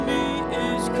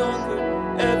conquered,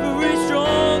 every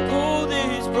stronghold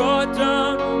is brought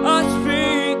down. I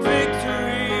speak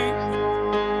victory,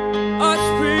 I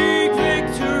speak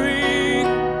victory.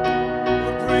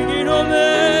 We're bringing home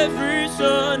every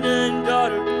son and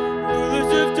daughter.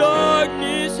 Rulers of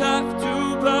darkness have to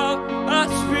bow. I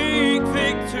speak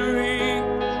victory,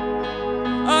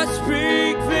 I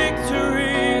speak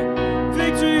victory,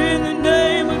 victory in the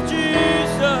name of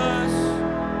Jesus.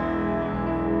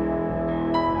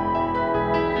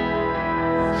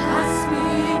 I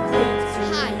speak victory.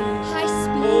 High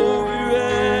speed. Over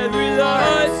every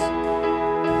life,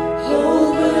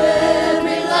 Over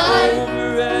every life,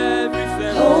 over every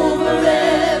family. over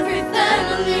every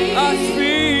family. I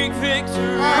speak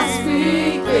victory, I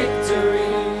speak victory.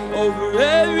 over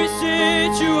every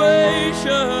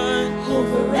situation,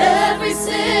 Over every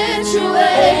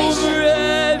situation, over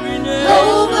every nation,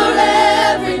 over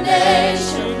every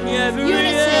nation. every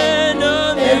Unity.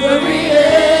 enemy. Every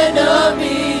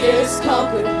enemy is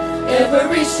conquered.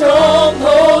 Every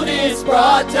stronghold is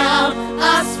brought down.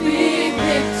 I speak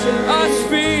victory. I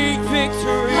speak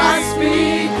victory, I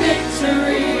speak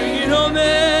victory. bringing home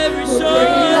every We're son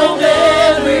bringing home and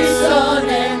every daughter. son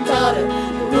and daughter.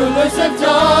 Rulers of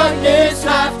darkness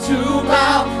have to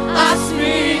bow. I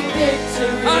speak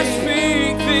victory. I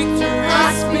speak victory, I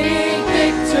speak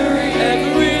victory.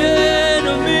 every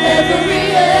enemy. Every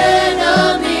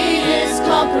enemy is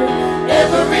conquered.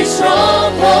 Every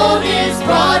stronghold is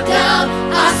brought down.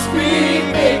 I speak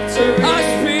victory. I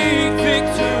speak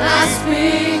victory, I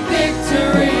speak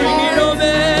victory. bringing home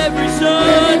every son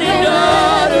Bringing and home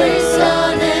daughter. every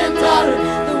son and daughter.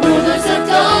 The rulers of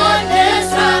darkness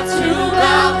have to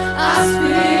bow. I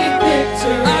speak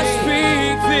victory. I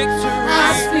speak victory, I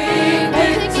speak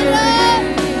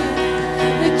victory.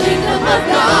 The kingdom of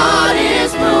God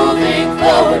is moving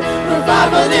forward.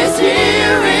 Revival is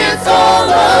here, it's all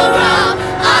around.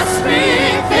 I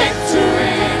speak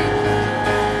victory.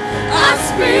 I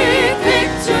speak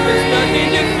victory. nothing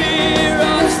to fear.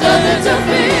 There's nothing to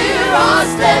fear. Our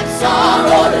steps are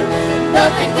ordered.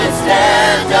 Nothing can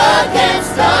stand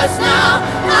against us now.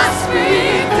 I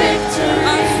speak victory.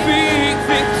 I speak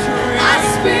victory, I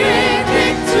speak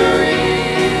victory.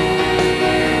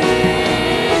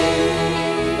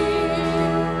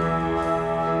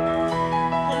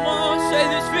 Come on, say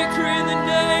this victory in the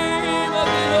name of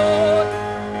the Lord.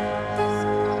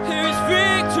 There is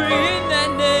victory in that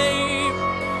name.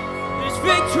 There's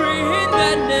victory in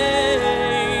that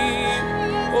name.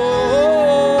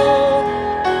 Oh,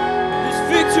 there's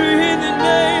victory in the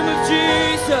name of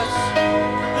Jesus.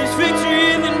 There's victory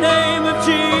in the name of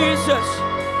Jesus.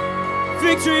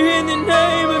 Victory in the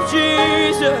name of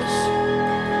Jesus.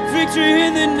 Victory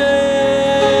in the name.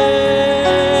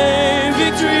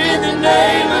 Victory in the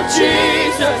name of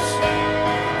Jesus.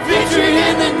 Victory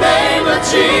in the name of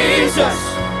Jesus.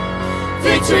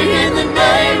 Victory in the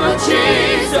name of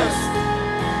Jesus.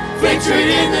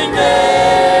 Victory in the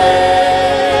name.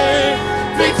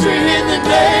 Victory in the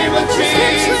name of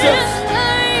Jesus.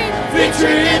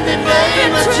 Victory in the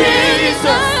name of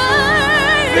Jesus.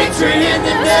 Victory in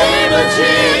the name of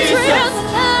Jesus.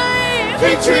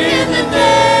 Victory in the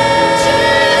name.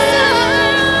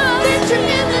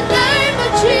 Victory in the name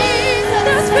of Jesus.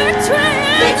 There's victory.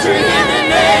 Victory in the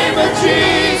name of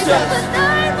Jesus.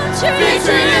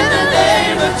 Victory in the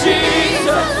name of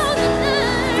Jesus.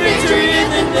 Victory in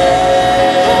the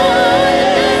name.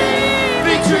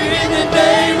 Victory in the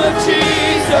name of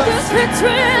Jesus.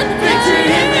 Victory Victory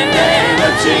in the name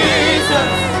of Jesus.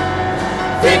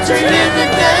 Victory in the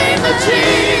name of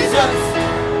Jesus.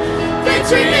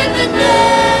 Victory in the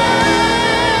name.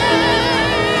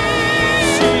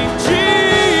 Sing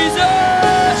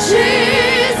Jesus.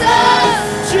 Jesus.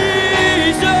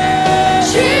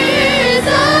 Jesus.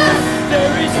 Jesus.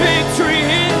 There is victory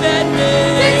in that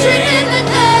name. Victory in the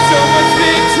name. So much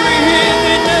victory in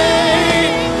the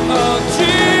name of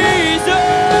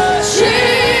Jesus.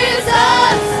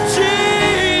 Jesus.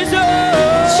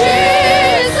 Jesus.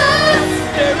 Jesus.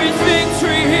 There is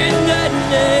victory in that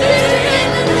name. Victory in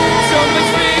the name. So much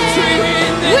victory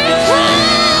in the We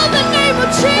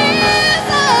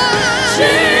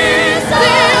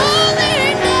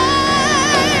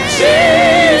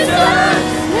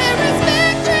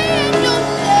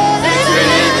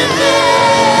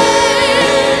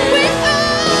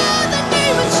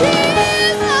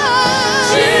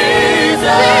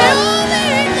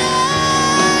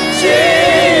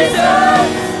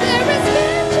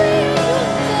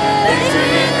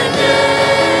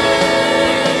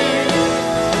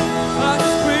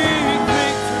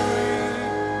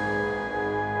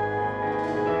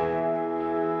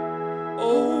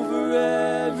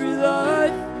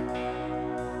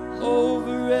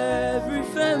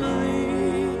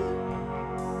family.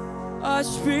 I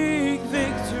speak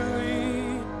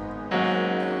victory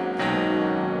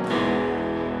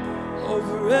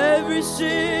over every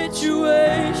situation,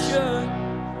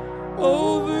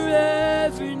 over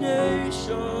every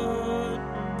nation.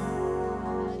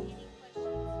 Any questions?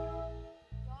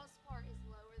 Y'all's part is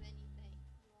lower than you think.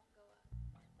 You won't go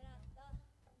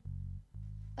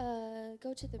up.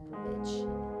 Go to the bridge.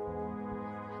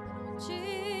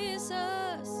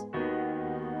 Jesus.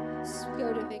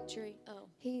 Go to victory. Oh.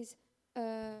 He's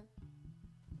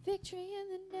victory in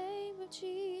the name of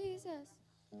Jesus.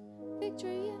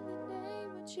 Victory in the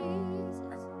name of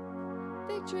Jesus.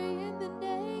 Victory in the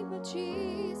name of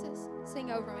Jesus.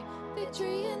 Sing over me.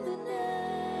 Victory in the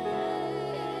name.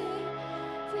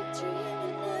 Victory in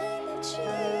the name of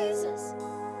Jesus.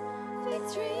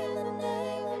 Victory in the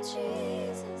name of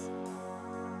Jesus.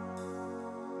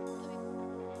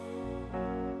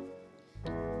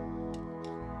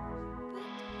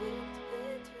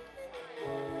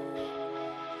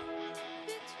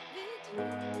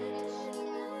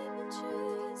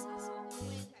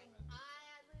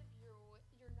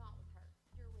 You're not with her.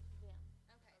 You're with them.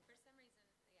 Okay, for some reason,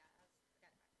 yeah,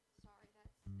 I forgot about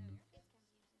it. Sorry, it's confusing.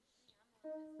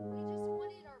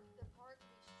 We just wanted the part to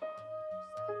be stronger,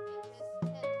 so we just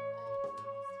kept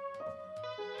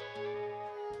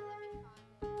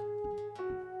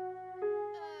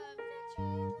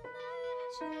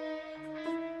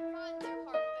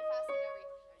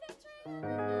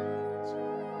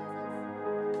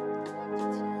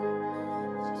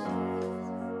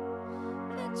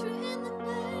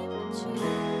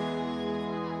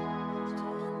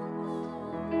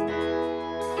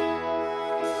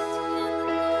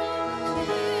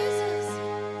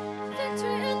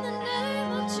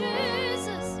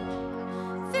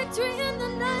Victory in the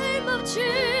name of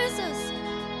Jesus.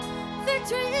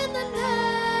 Victory in the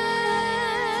name.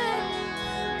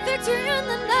 Victory in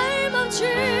the name of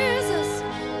Jesus.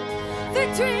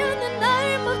 Victory in the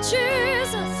name of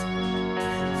Jesus.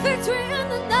 Victory in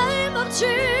the name of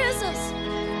Jesus.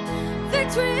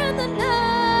 Victory in the name.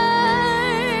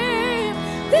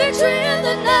 Victory in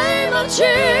the name of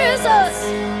Jesus.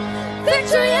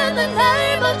 Victory in the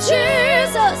name of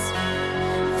Jesus.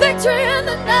 Victory in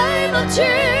the name of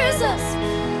Jesus.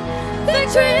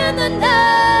 Victory in the name.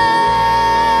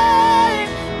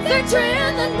 Victory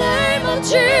in the name of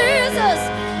Jesus.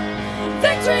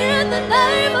 Victory in the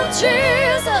name of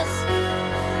Jesus.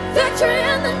 Victory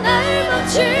in the name of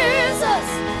Jesus.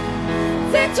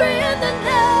 Victory in the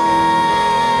name.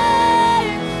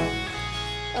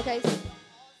 Okay.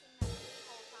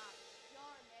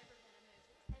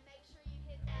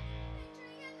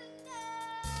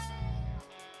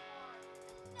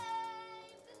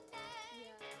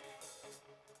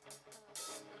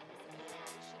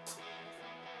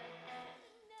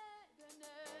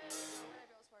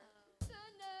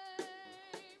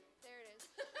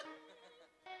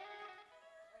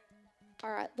 All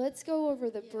right, let's go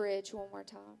over the bridge one more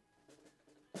time.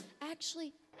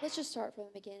 Actually, let's just start from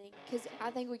the beginning because I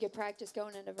think we could practice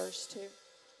going into verse 2.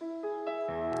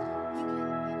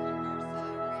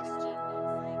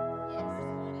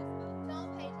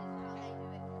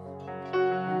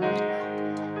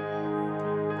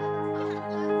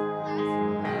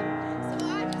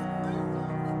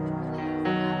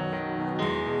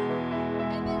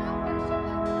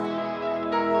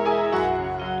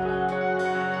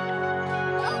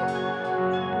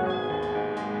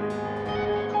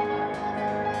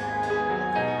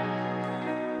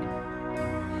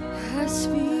 I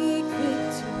speak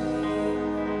victory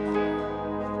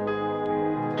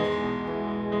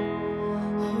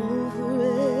over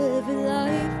every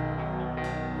life,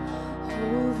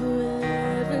 over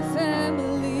every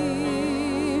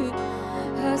family.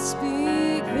 I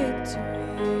speak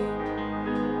victory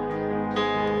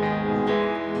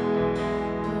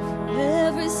over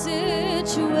every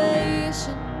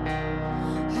situation,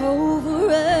 over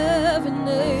every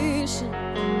nation.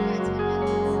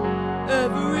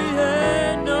 Every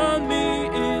enemy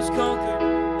is conquered,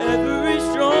 every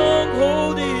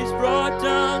stronghold is brought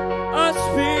down. I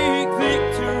speak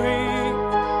victory,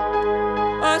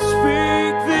 I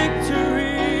speak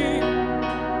victory.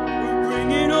 We're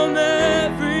bringing home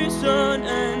every son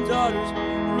and daughters.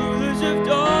 Rulers of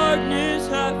darkness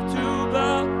have to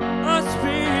bow. I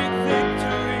speak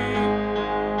victory,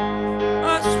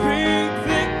 I speak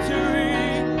victory.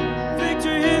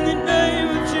 Victory in the name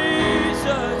of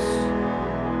Jesus.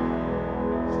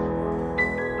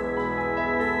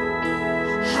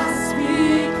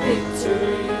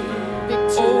 Victory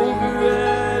over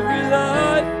every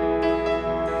life,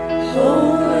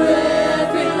 over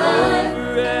every life,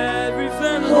 over every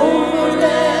family, over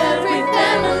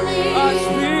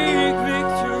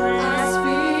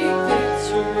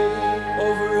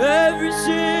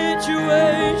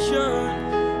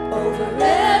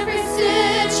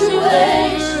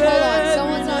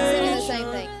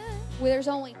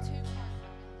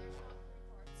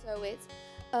highlights.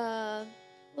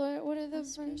 Lord, what are the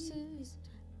verses?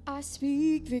 I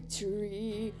speak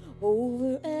victory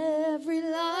over every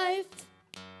life,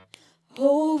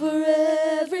 over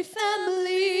every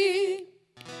family.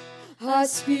 I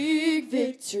speak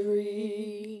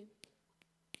victory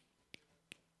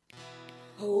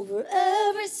over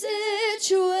every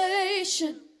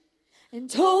situation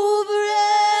and over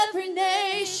every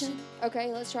nation.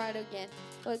 Okay, let's try it again.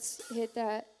 Let's hit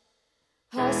that.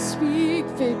 I speak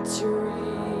victory.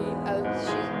 Oh,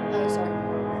 sorry.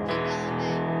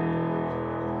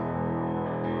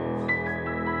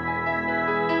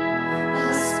 I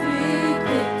speak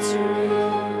victory.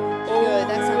 Good,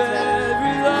 that sounds better.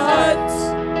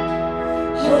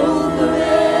 Over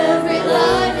every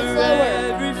life. It's lower.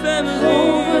 Every family.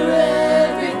 Over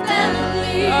every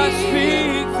family. I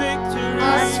speak victory. I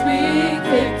speak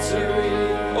victory.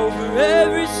 Over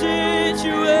every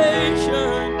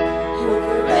situation.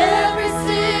 Over every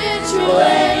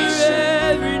situation.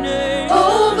 Every nation.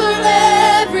 Over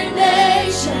every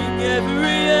nation.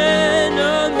 Every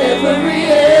enemy. Every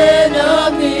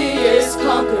enemy is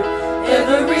conquered.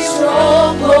 Every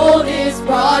stronghold is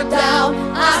brought down.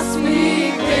 I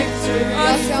speak victory.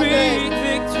 I speak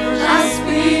victory. I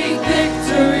speak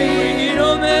victory. Bringing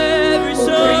home every son.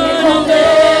 Bringing home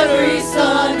every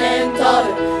son and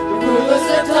daughter. The rulers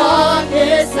of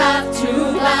darkness have to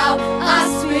bow. I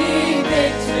speak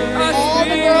victory. All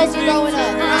the girls are going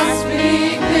up. I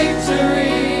speak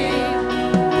victory.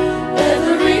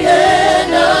 Every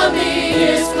enemy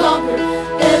is conquered.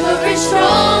 Every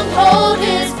stronghold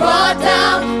is brought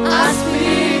down. I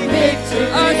speak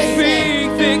victory. I speak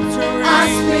victory. I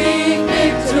speak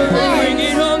victory.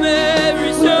 Bringing home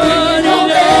every son. Bringing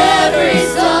home every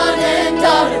son and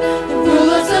daughter. The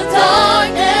rulers of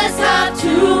darkness have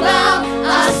to bow. I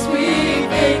speak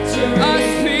victory. I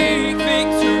speak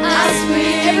victory. I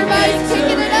speak. Everybody's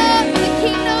picking it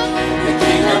up. The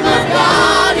kingdom of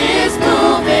God is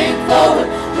moving forward.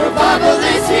 Revival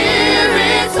is here.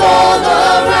 It's all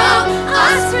around. I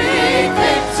speak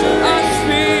victory. I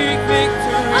speak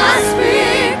victory. I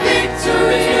speak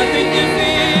victory. There's nothing to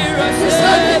fear. There's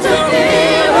nothing to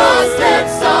fear. Our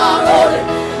steps are ordered.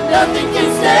 Nothing can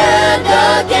stand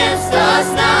against us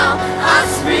now. I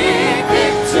speak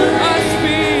victory. I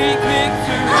speak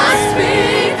victory. I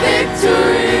speak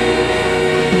victory.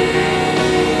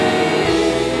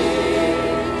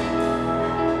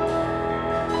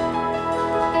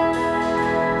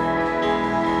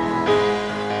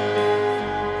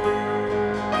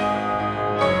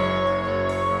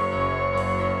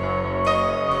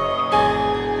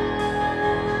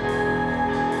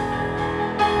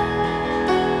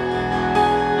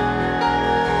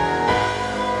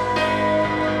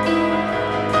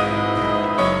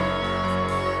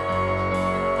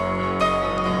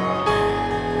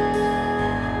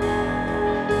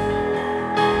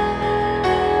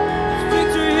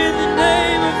 Victory in the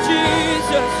name of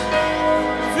Jesus.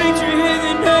 Victory in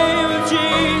the name of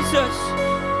Jesus.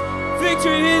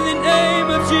 Victory in the name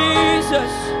of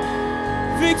Jesus.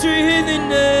 Victory in the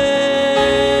name.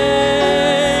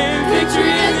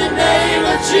 Victory in the name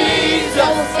of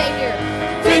Jesus.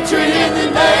 Victory in the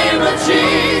name of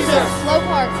Jesus. Slow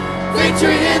part.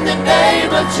 Victory in the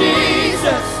name of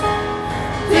Jesus.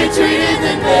 Victory in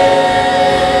the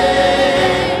name.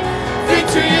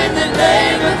 Victory in the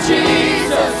name of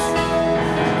Jesus.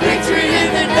 Victory in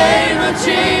the name of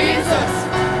Jesus.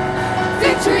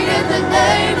 Victory in the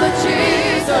name of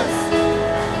Jesus.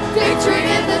 Victory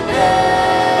in the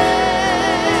name.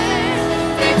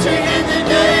 Victory in the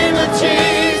name of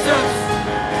Jesus.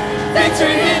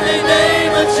 Victory in the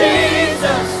name of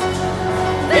Jesus.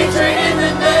 Victory in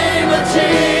the name of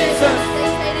Jesus.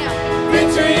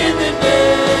 Victory in the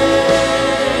name.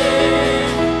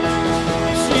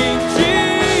 Sing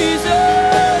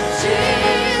Jesus,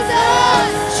 Jesus,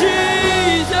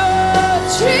 Jesus.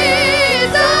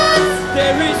 Jesus.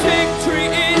 There is victory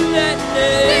in that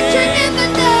name.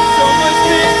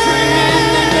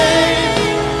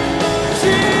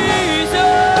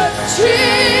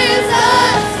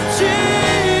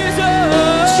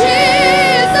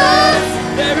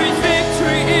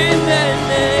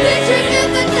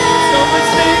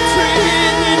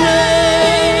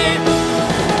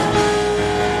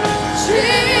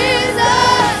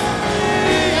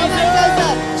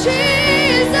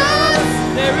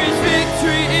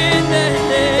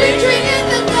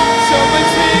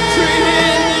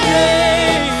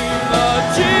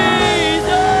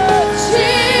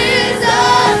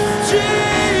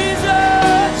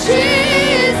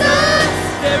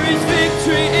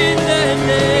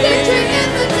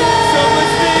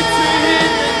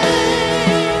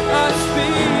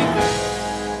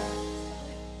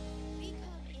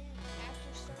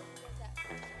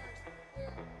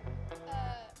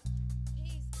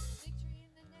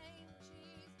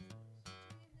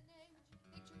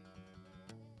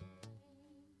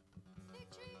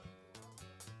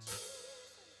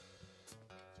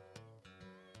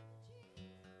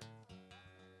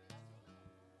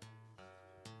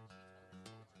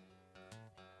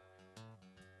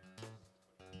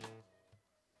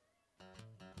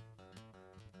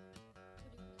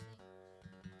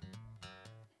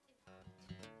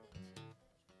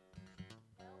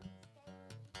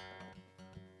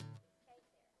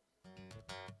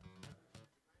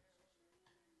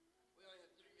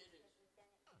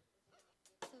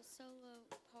 solo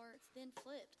parts, then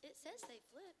flipped. It says they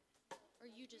flip, or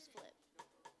you just flip.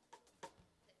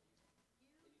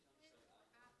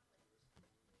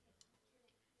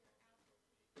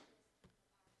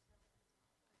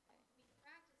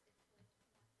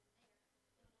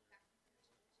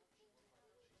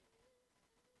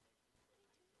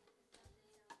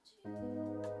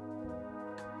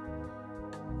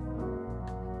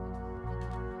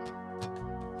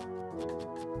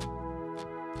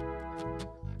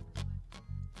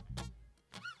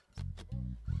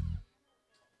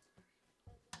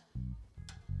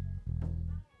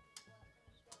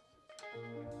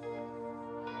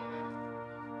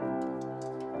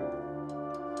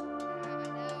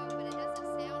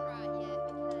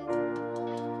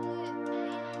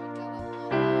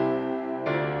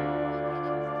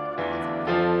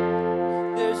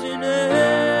 There's an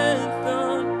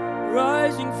anthem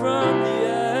rising from the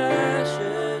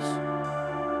ashes.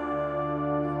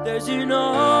 There's an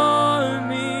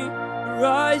army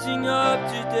rising up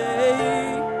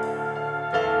today.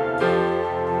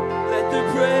 Let the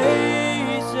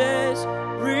praises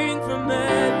ring from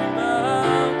every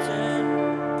mountain.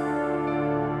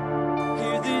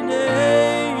 Hear the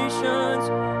nations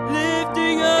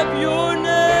lifting up your name.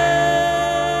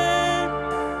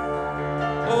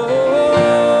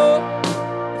 Oh,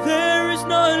 there is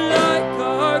none like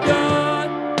our God.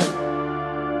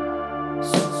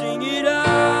 So sing it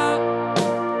out.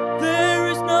 There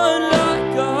is none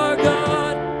like our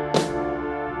God.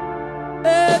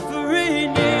 Every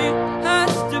knee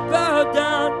has to bow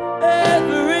down.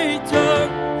 Every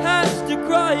tongue has to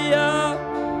cry out.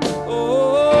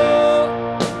 Oh,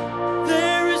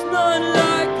 there is none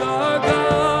like our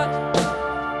God.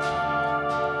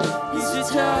 He's a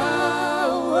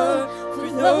tower for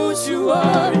those who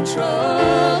are in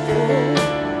trouble.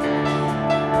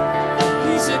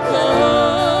 He's a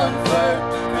comfort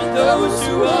for those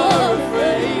who are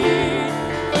afraid.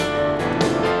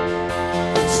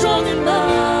 Strong and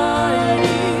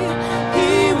mighty, He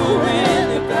will win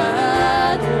the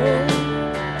battle.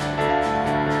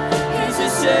 He's a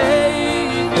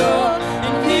Savior,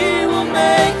 and He will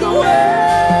make a way.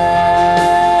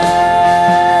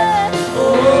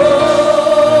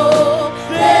 Oh,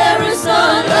 there is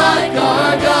none like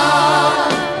our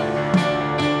God.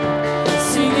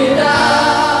 Sing it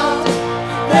out.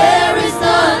 There is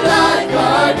none like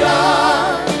our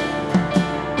God.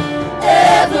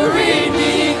 Every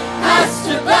knee has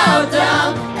to bow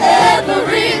down.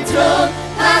 Every tongue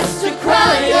has to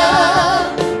cry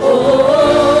out.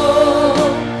 Oh,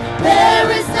 there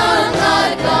is none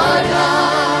like our God.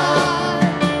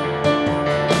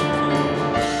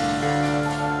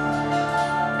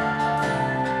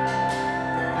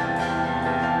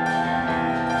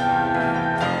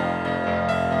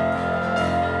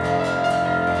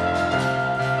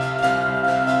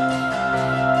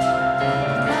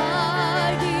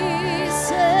 Mighty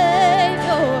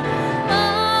Savior,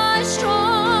 my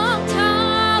strong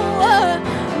tower,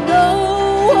 no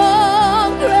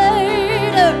one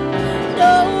greater,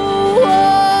 no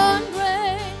one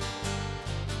greater.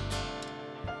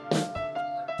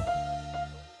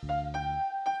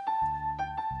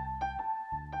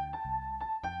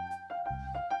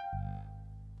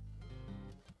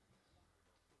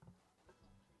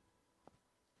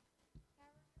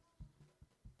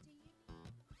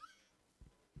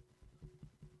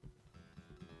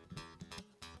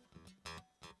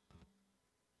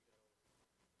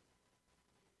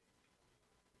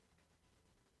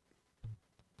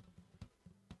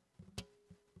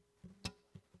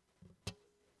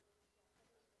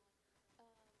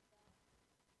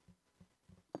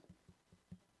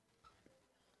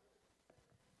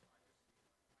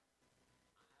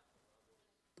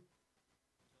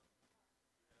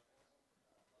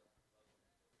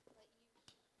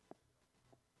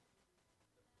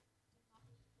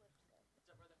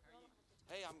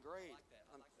 Hey, I'm great.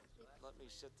 Let me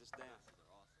sit this down.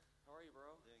 How are you,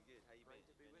 bro? Doing good. How you Great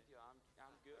been? to be with you. I'm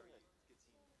good. Good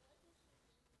seeing you.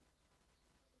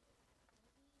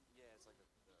 Yeah, it's like a.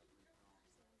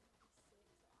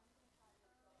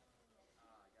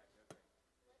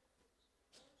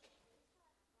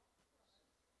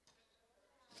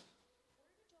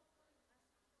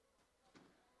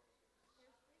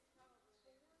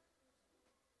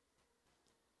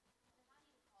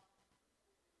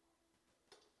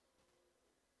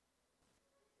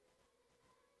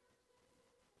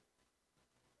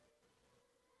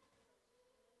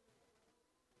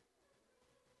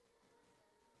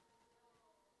 Gotcha. Okay.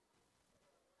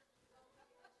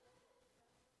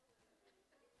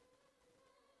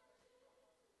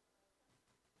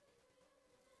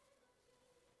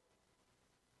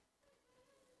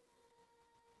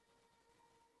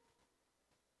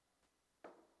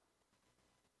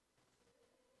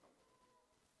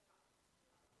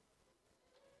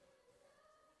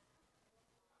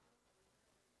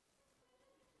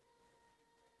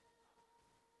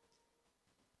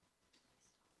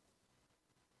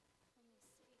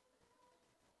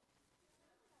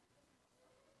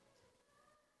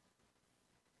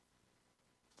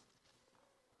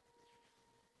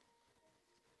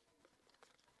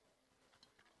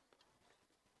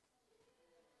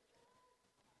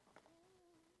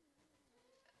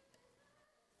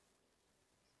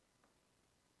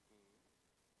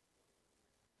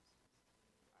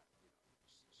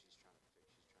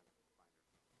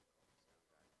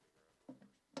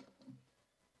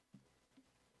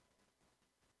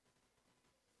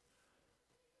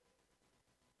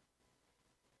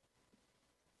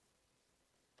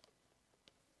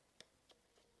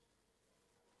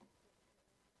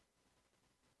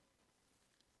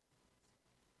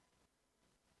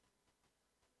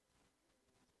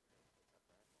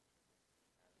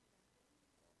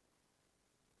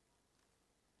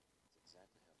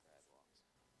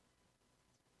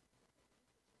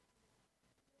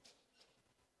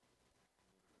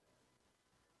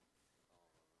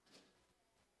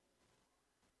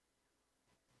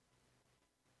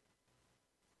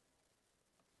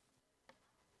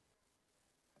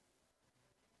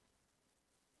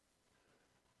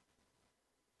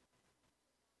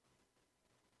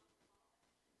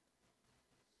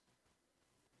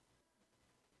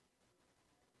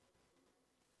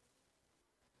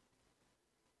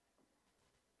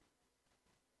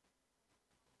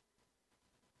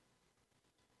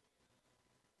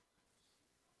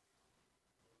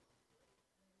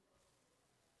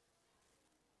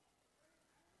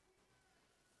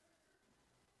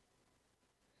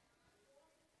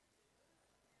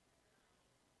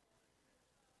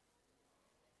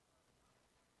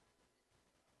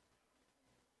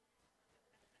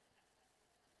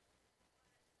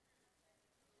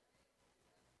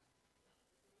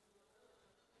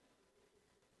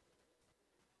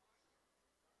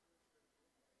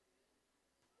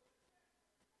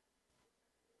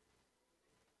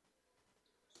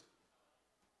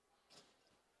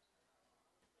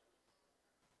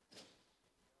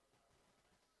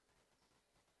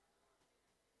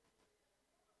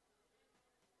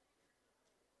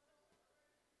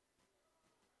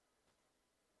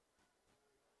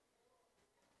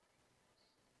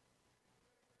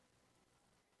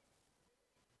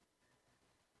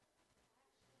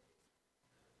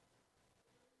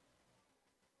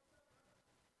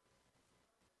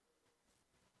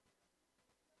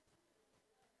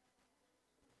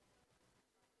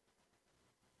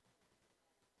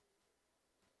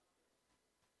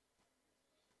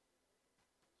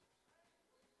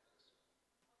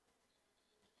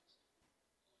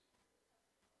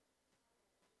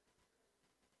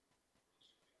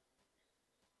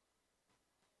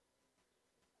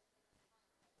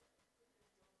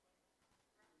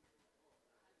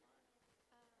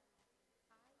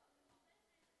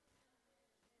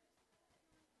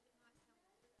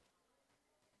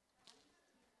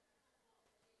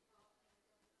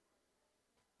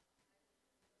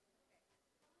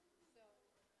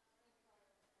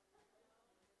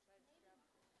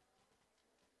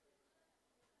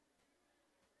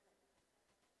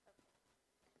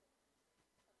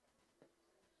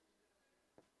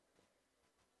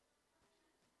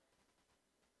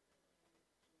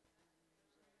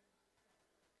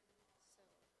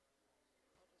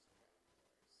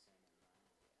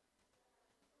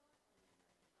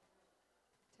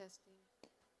 Testing.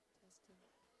 Testing.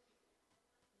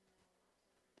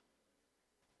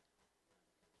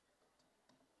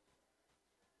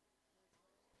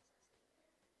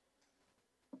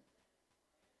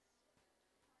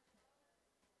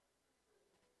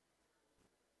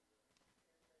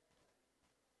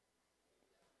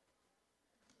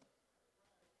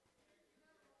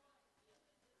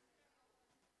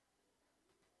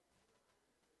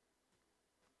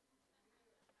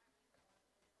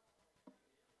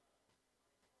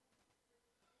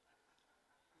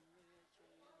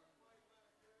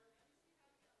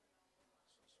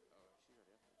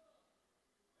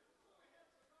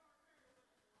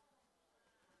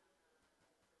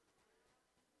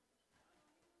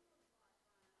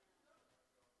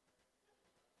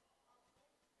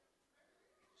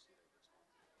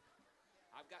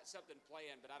 I've got something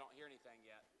playing, but I don't hear anything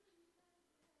yet.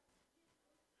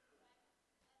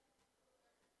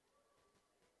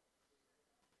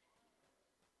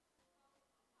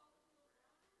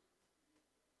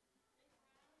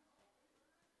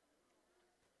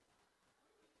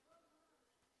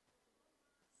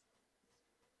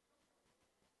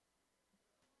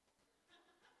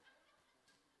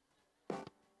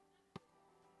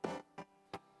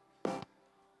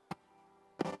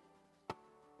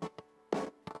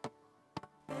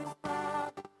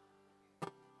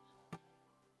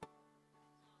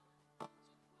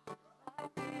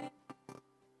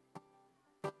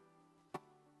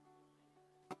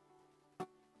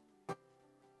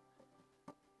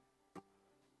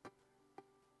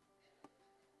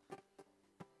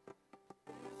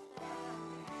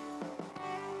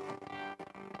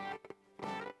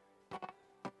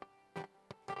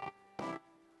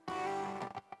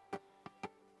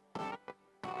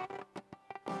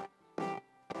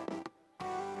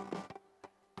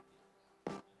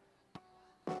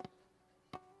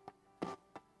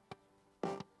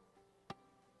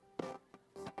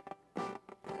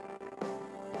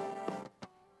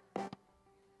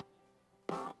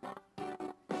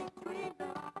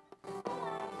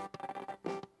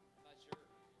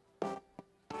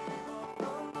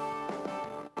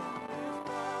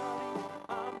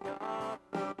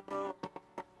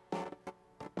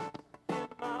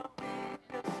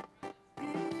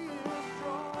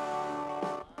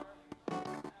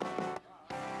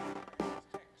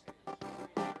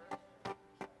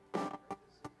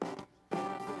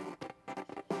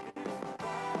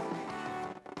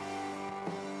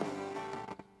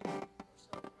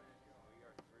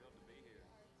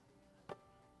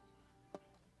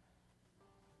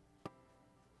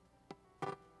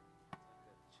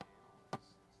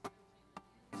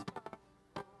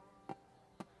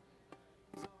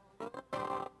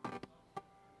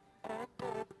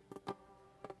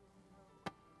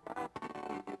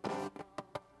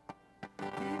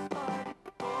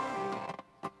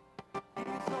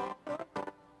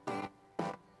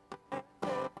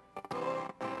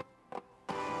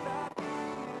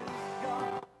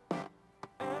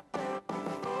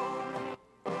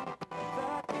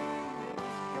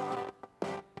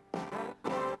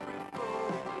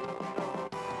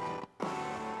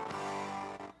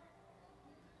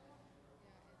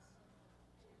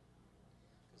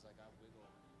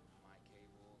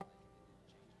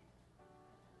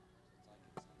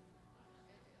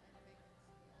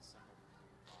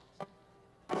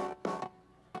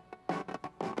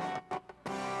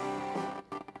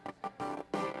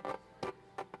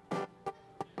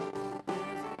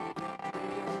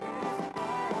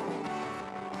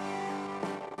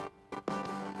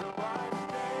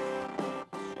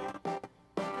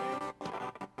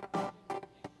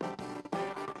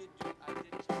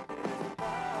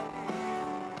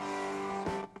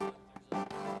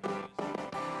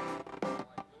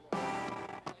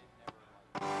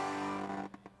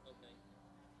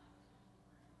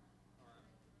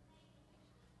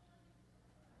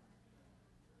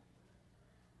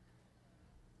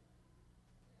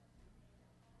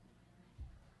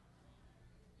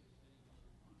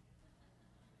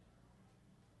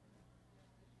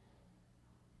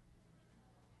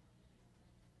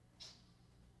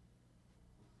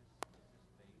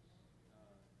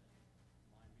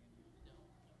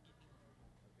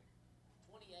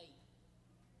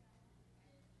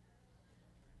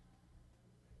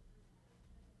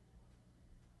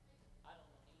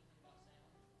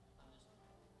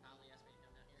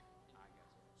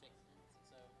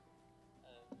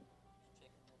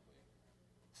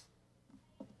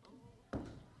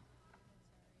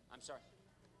 I'm sorry.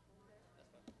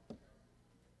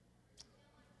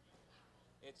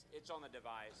 It's on the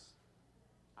device.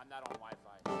 I'm not on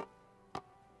Wi-Fi.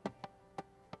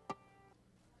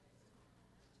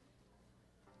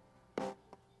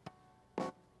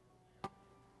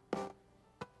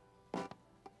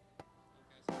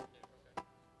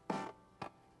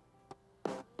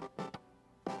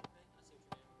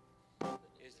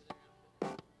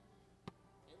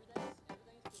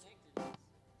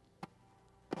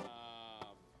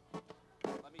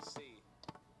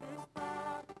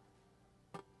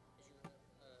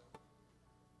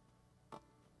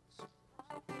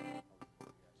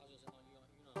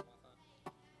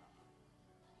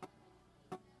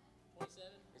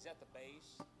 Is that the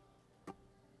bass?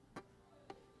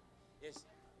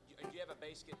 Do you have a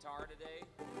bass guitar today?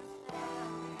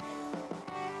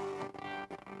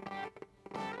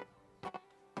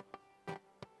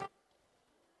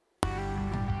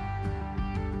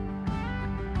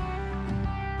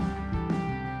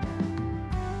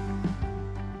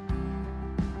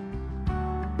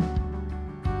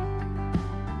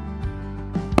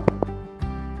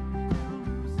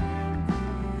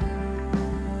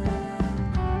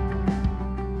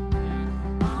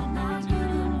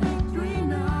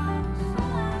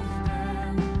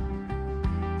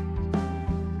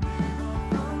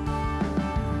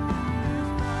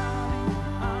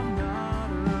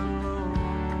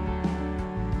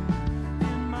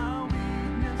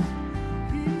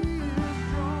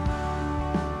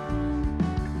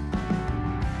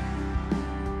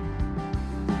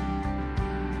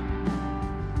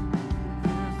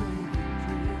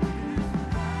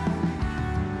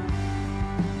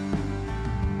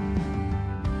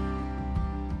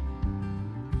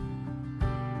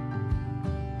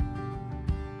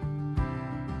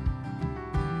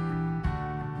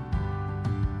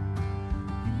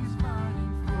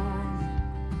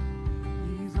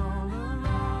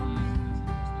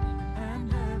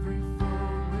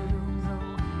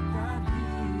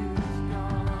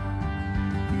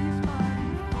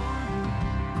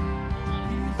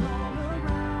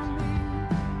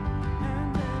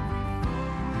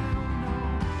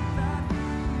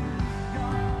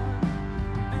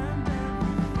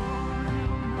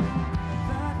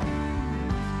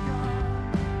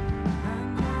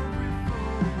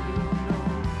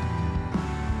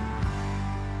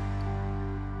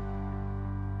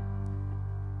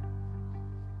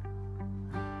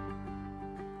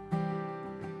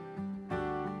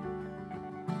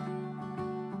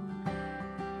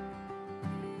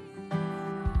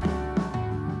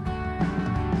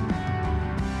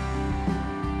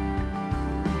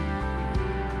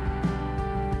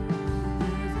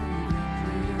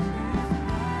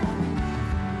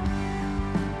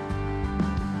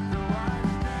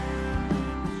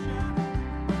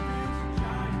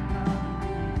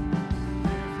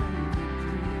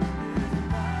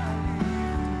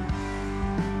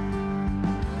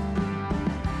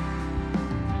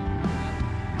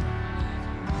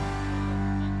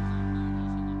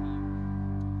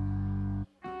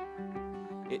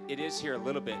 It is here a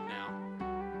little bit now.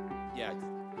 Yeah,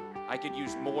 I could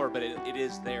use more, but it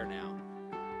is there now.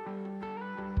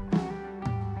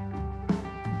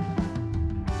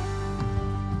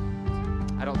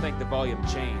 I don't think the volume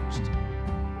changed.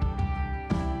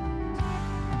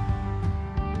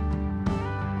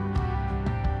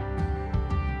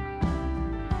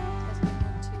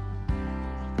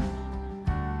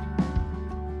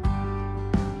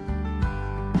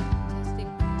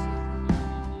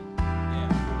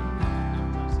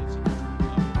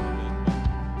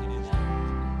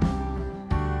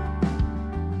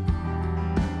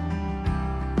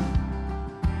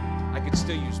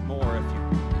 Still use more if you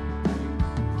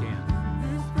can.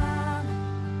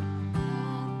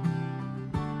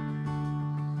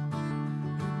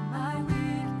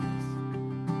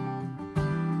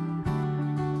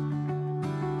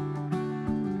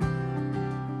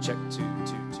 Check two.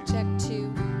 Check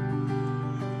 2.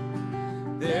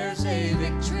 There's a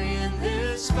victory in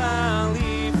this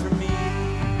valley for me.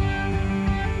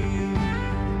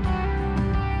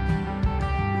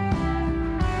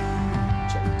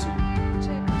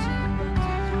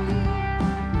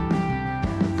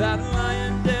 That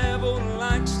lying devil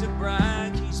likes to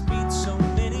brag. He's beat so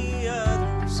many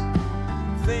others,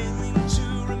 failing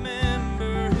to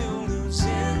remember he'll lose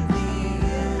in the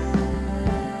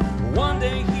end. One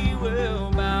day he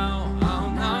will bow. I'll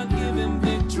not give him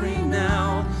victory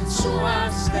now. So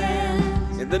I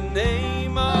stand in the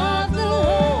name of the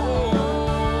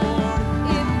Lord.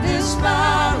 In this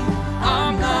valley,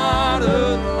 I'm not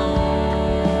alone.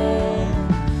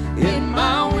 In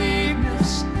my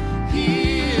weakness,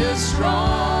 He is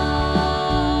strong.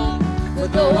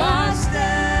 But though I stand,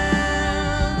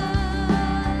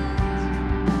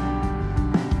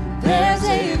 there's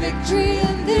a victory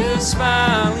in this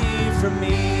valley for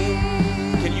me.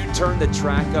 Can you turn the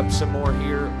track up some more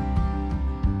here?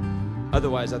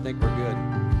 Otherwise, I think we're good.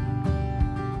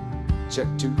 Check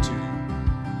 2.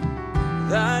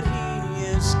 That He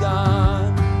is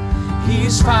God.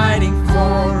 He's fighting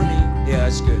for me. Yeah,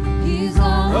 that's good. He's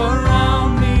all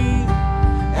around me,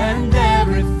 and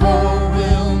every foe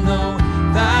will know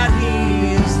that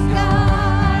He is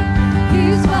God.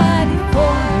 He's fighting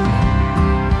for me.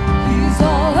 He's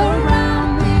all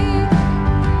around me,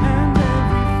 and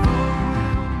every foe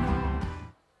will know.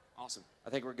 Awesome. I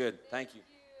think we're good. Thank you.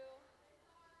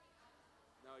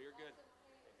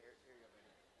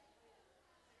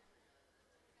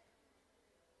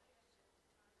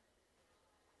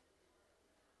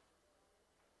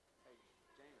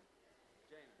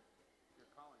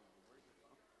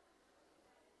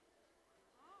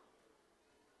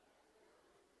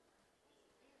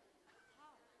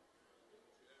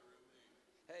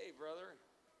 Hey, brother.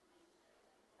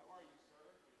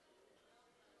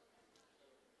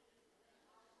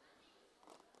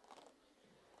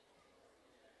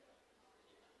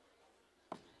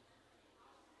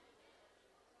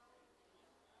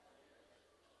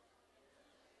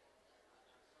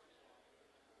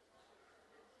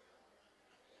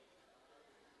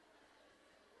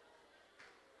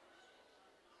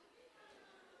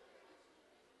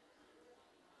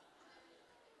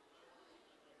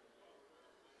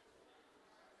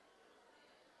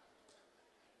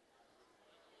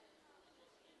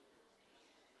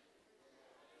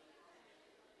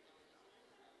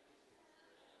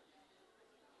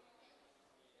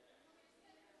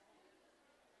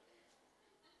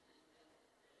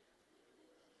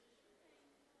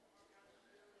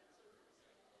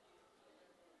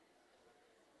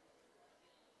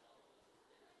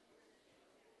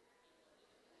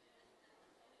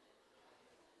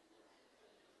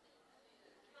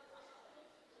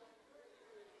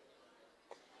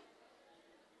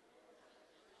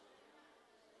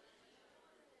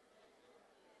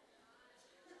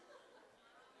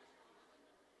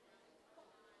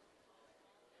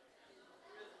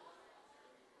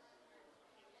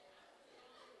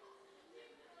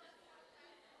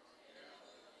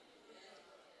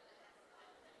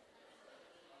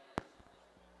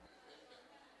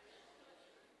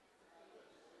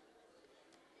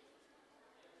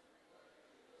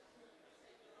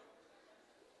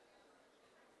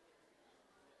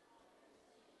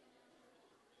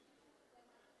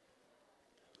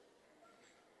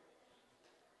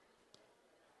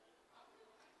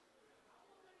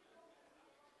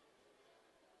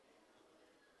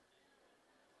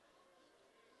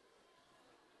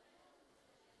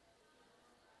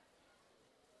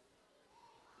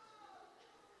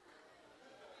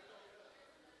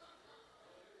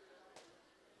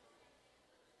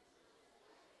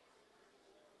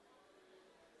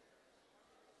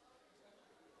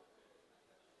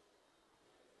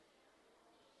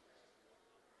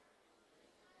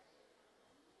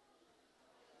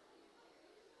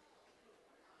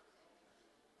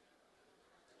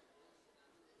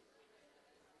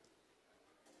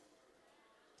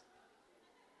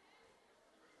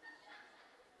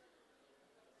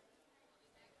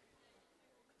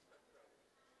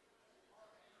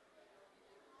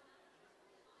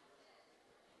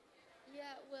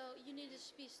 Yeah, well, you need to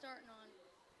be starting on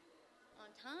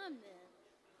time then.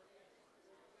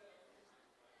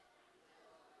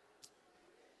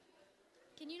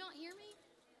 Can you not hear me?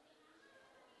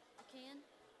 You can?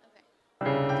 Okay.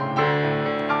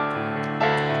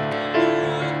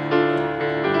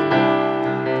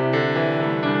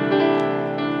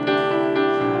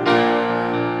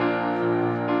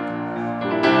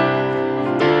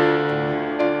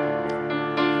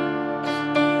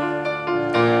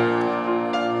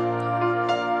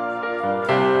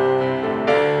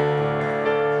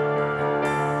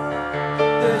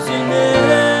 There's an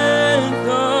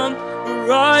anthem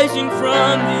rising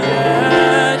from the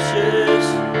ashes.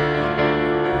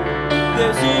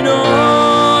 There's an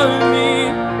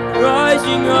army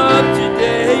rising up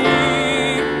today.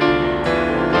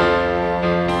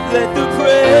 Let the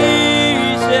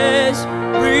praises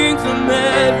ring from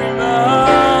every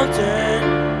mountain.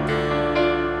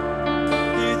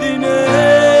 Hear the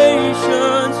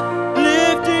nations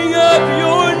lifting up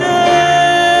your name.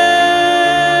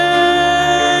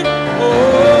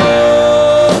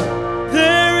 Oh,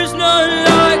 there is none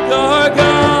like our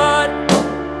God.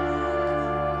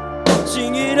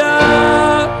 Sing it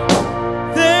out.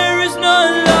 There is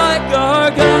none like our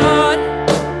God.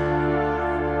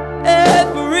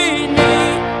 Every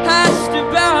knee has to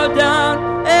bow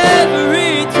down.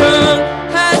 Every tongue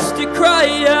has to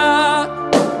cry out.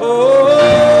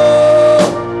 Oh,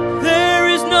 there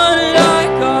is none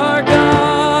like our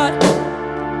God.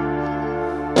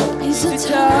 He's a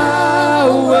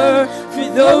tower for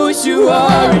those who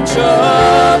are in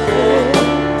trouble.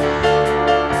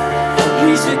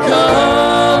 He's a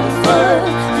comfort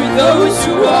for those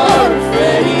who are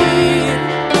afraid.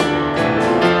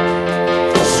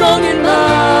 Strong and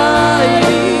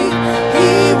mighty,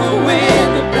 he will win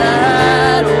the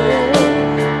battle.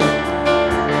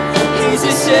 He's a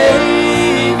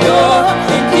savior,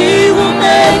 and he will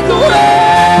make a way.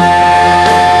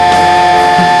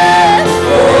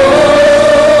 Oh,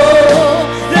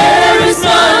 there is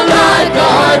none like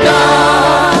our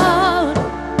God.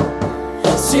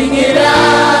 Sing it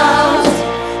out.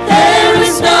 There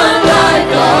is none like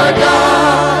our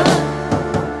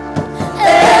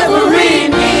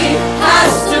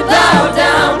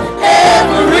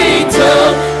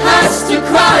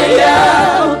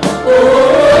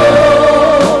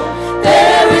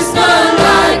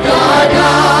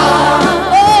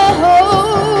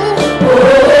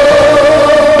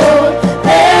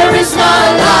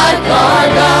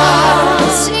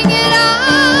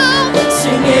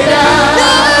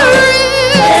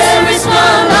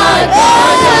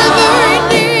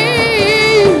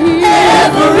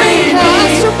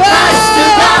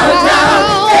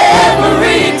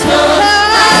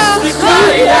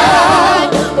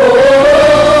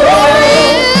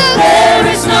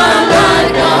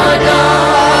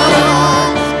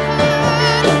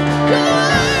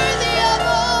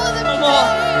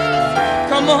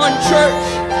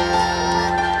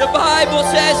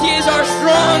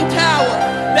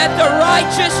that the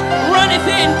righteous runneth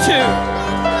into.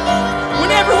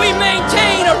 Whenever we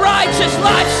maintain a righteous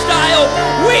lifestyle,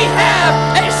 we have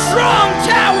a strong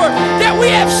tower that we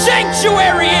have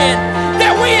sanctuary in,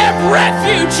 that we have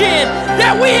refuge in,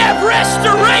 that we have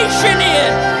restoration in.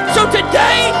 So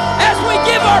today, as we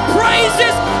give our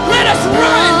praises, let us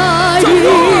run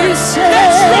towards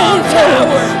that strong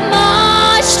tower.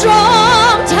 My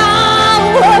strong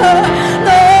tower,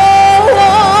 no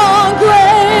one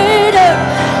greater,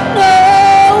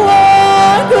 no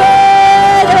one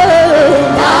greater.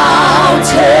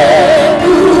 Mountain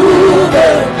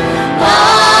mover,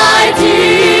 my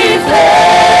defender,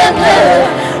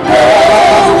 no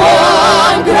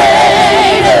one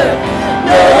greater,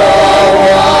 no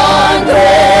one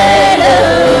greater.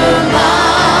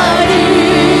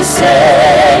 Mighty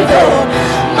Savior,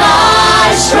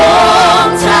 my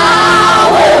strong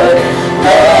tower,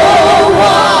 no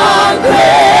one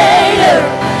greater,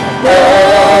 no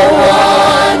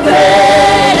one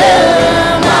greater.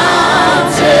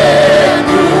 Mountain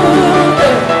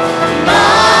mover,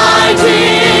 my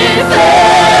defender,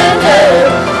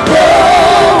 no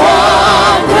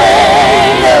one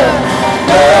greater,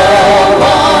 no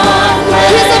one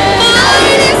greater. He's a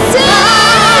mighty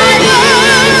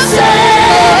Savior,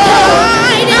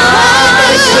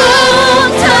 my strong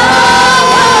tower,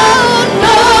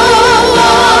 no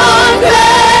one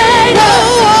greater,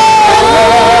 no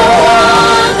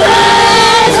one greater.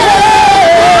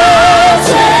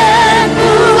 Mountain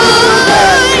mover,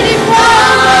 my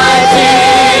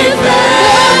defender,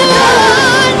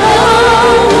 no one greater, no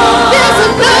one.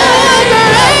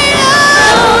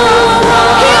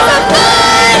 He's a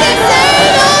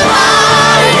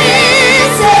mighty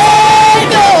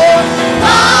Savior,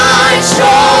 my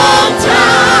strong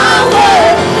tower,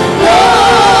 no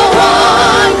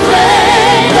one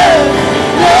greater,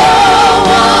 no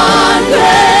one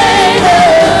greater.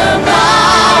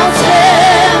 Mountain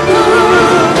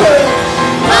mover,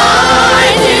 my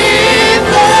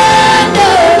defender,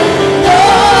 no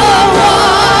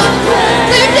one greater.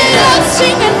 Lift it up,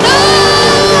 sing it, no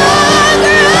one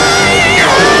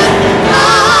greater.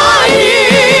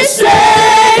 Mighty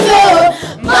Savior,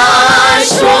 my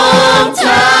strong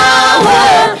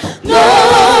tower, no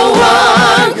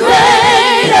one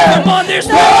greater. Come on, there's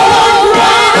No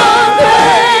one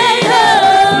greater.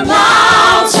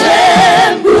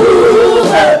 Mountain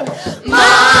mover,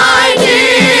 my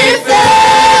defender,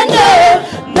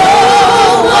 no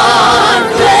one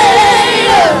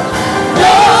greater,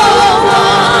 no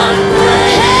one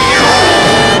greater.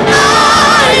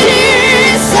 Mighty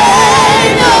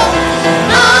Savior,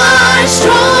 my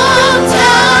strong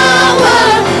tower,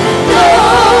 no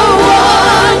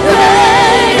one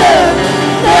greater,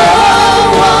 no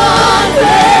one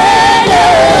greater.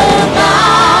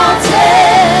 Mountain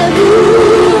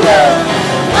mover,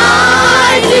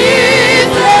 my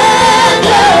defender,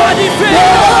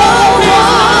 no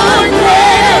one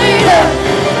greater,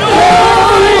 no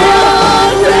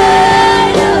one greater.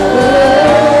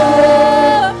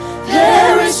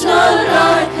 There is none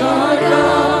like our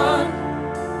God.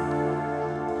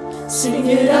 Sing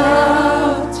it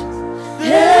out.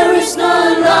 There is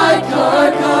none like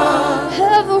our God.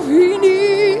 Every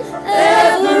knee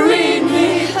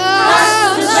has to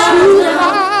bow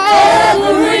down.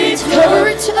 Every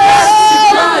tongue has to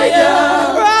cry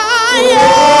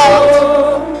out.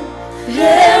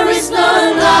 There is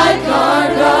none like our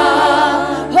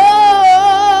God.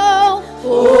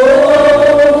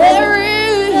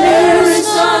 There is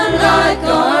none like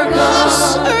our God.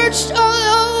 Searched all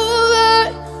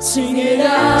over. Sing it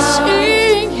out.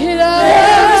 Sing it out.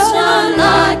 There is none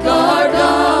like our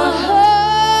God.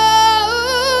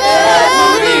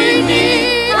 Every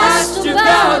knee has to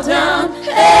bow down.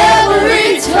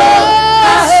 Every tongue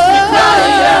has to cry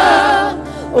out.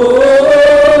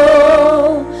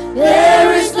 Oh,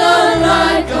 there is none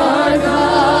like our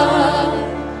God.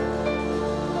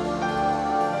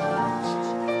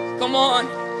 Come on.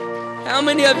 How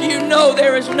many of you know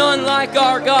there is none like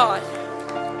our God?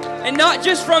 And not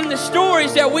just from the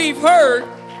stories that we've heard,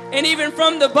 and even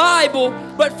from the Bible,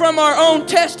 but from our own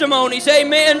testimonies.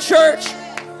 Amen, church?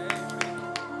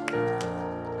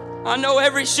 I know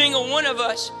every single one of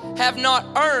us have not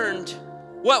earned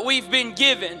what we've been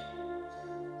given,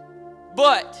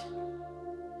 but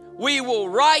we will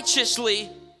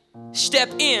righteously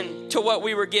step into what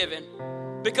we were given.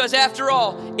 Because after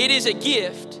all, it is a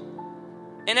gift.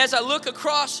 And as I look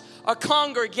across a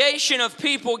congregation of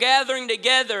people gathering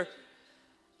together,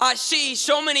 I see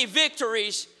so many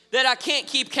victories that I can't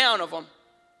keep count of them.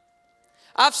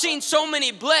 I've seen so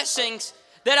many blessings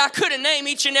that I couldn't name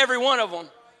each and every one of them.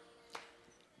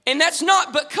 And that's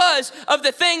not because of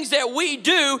the things that we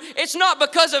do. It's not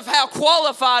because of how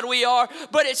qualified we are,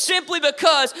 but it's simply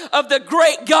because of the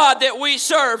great God that we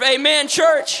serve. Amen,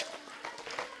 church?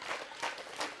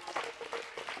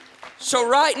 So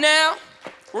right now,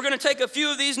 we're going to take a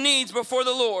few of these needs before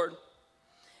the Lord.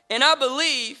 And I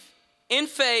believe in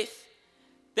faith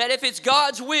that if it's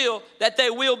God's will, that they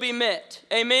will be met.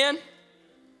 Amen?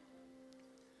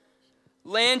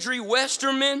 Landry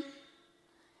Westerman,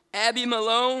 Abby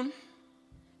Malone,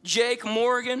 Jake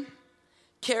Morgan,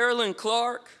 Carolyn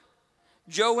Clark,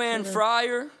 Joanne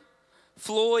Fryer,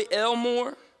 Floyd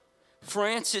Elmore,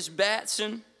 Francis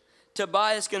Batson,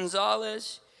 Tobias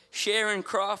Gonzalez, Sharon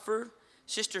Crawford,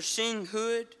 Sister Sing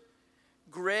Hood,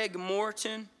 Greg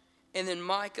Morton, and then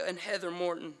Micah and Heather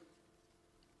Morton.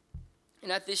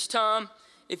 And at this time,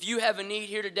 if you have a need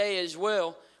here today as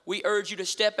well, we urge you to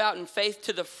step out in faith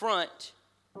to the front,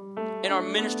 and our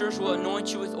ministers will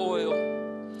anoint you with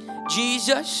oil.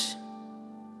 Jesus,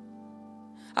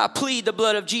 I plead the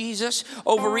blood of Jesus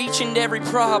over each and every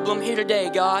problem here today,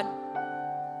 God.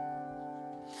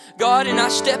 God, and I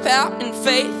step out in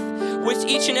faith with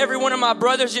each and every one of my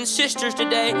brothers and sisters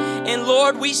today. And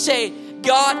Lord, we say,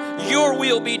 God, your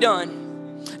will be done.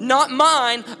 Not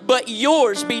mine, but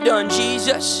yours be done,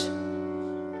 Jesus.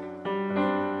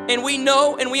 And we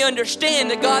know and we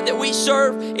understand the God that we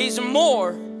serve is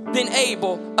more than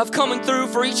able of coming through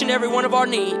for each and every one of our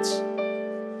needs.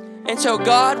 And so,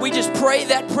 God, we just pray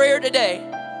that prayer today.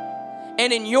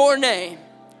 And in your name,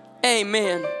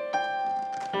 amen.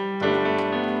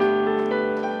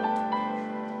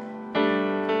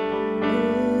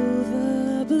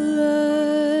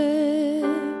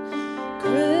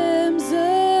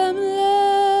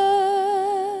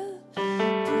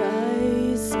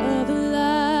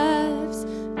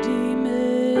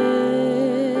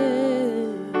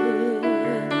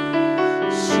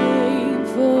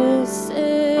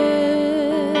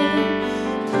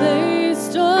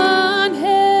 Placed on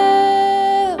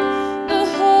hell, the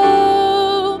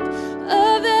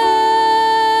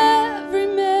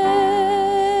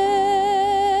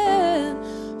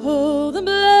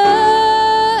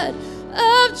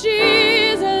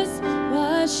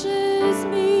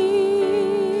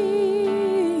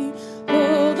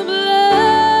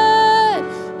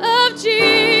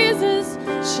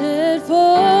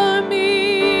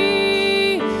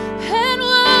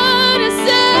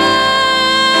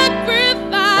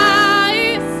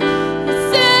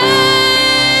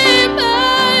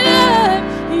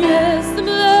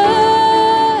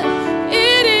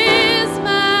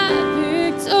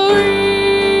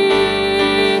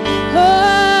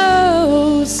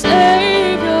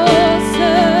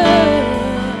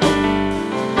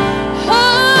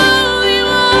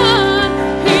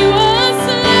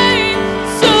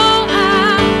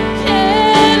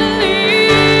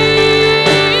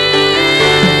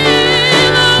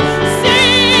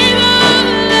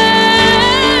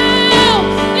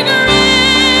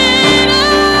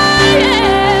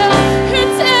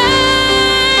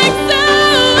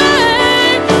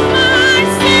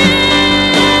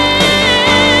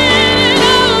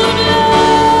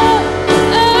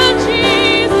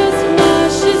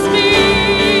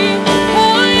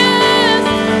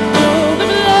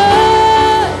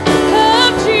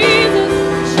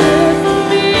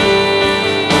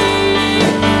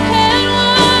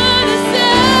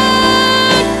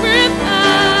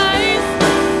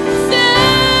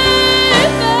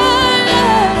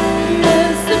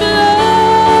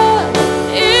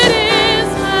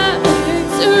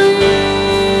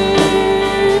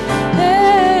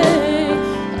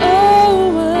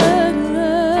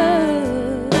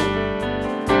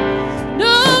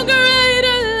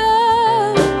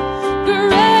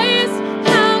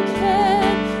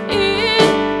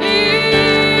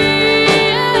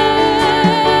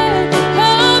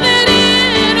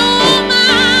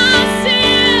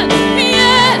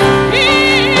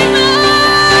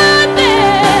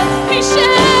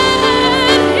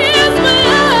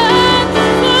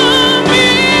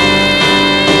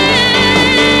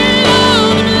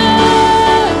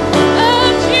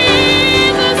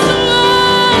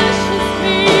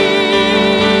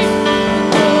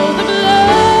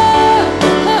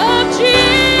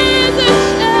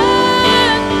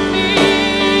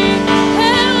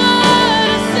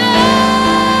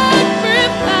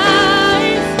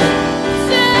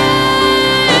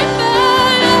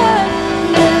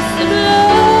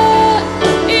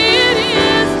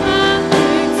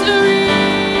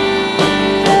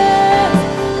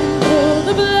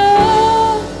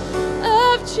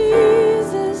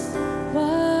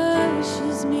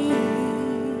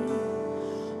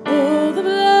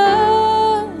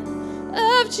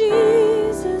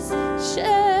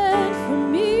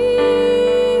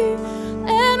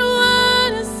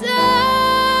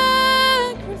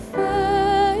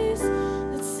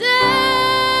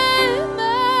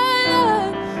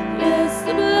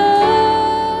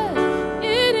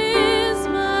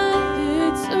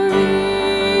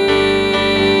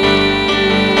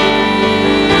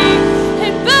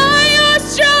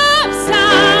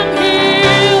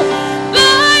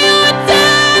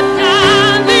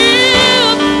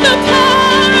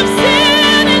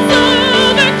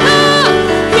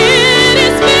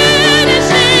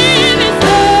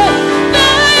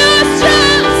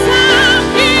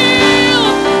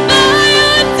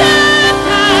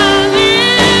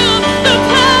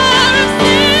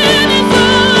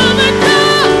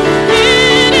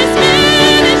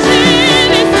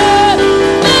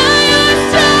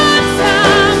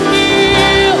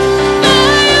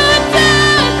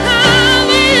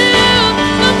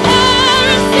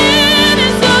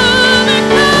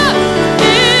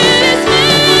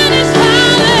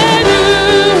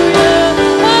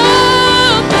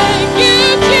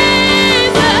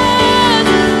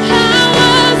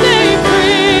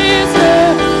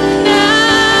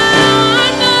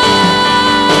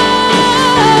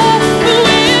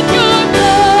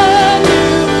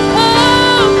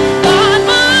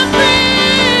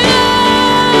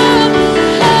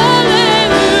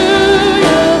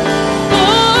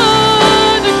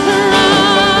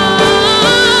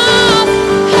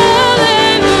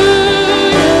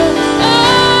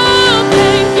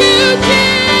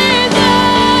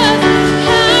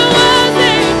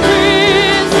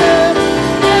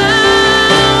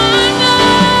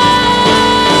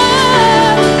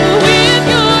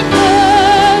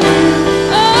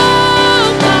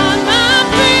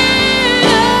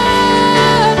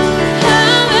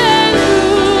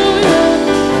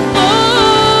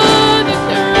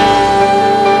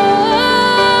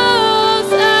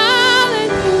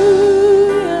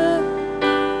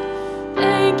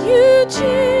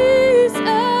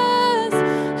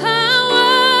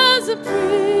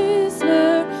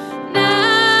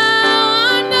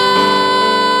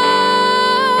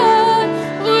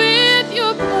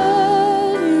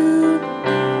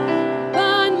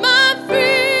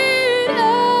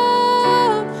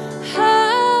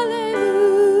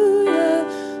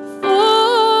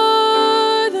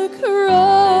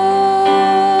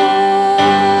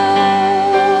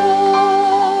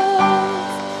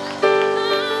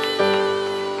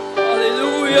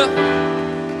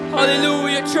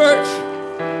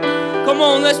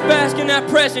in that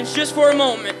presence just for a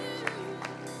moment.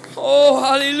 Oh,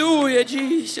 hallelujah,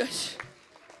 Jesus.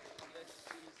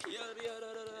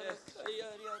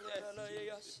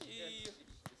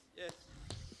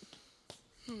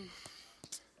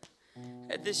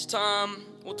 At this time,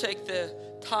 we'll take the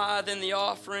tithe and the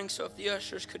offering, so if the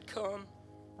ushers could come.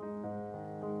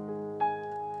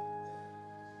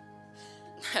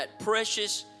 That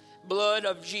precious blood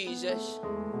of Jesus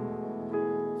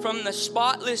from the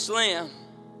spotless Lamb,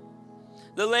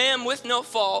 the Lamb with no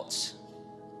faults,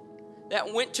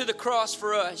 that went to the cross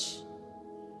for us,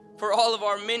 for all of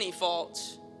our many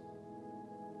faults.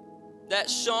 That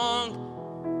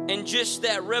song and just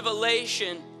that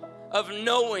revelation of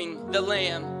knowing the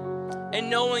Lamb and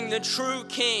knowing the true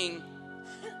King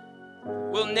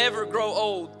will never grow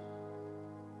old.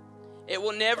 It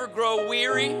will never grow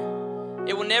weary.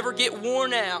 It will never get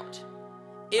worn out.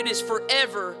 It is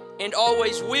forever and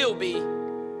always will be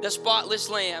the spotless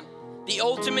Lamb, the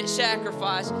ultimate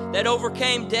sacrifice that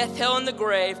overcame death, hell, and the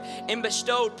grave and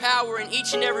bestowed power in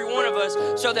each and every one of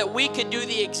us so that we could do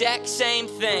the exact same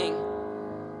thing.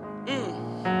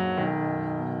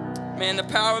 Man, the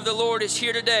power of the Lord is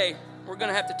here today. We're going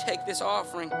to have to take this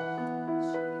offering.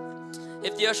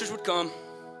 If the ushers would come.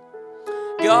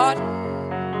 God,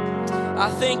 I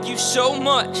thank you so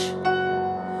much,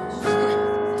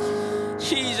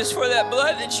 Jesus, for that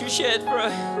blood that you shed for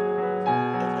us.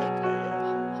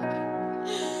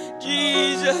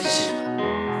 Jesus,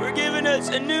 for giving us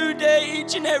a new day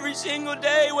each and every single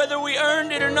day, whether we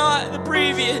earned it or not the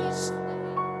previous.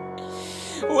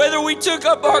 Whether we took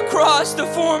up our cross the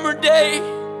former day,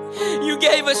 you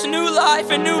gave us new life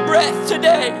and new breath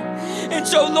today. And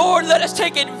so, Lord, let us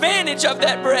take advantage of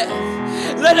that breath.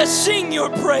 Let us sing your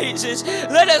praises.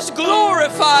 Let us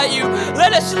glorify you.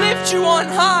 Let us lift you on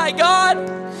high, God.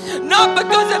 Not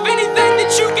because of anything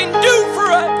that you can do for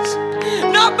us.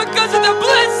 Not because of the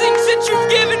blessings that you've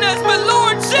given us, but,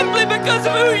 Lord, simply because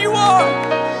of who you are.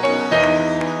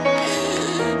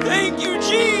 Thank you,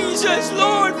 Jesus,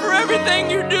 Lord, for everything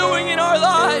you're doing in our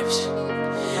lives.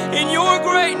 In your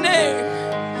great name,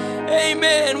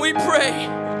 amen, we pray.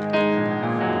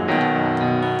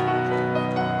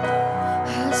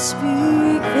 I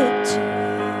speak victory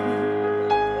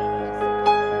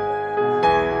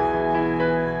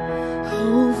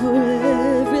over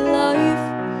every life,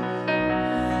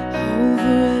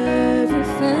 over every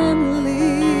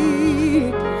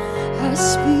family. I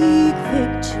speak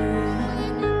victory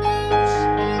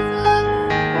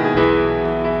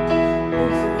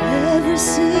over every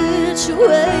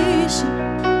situation,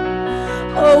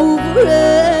 over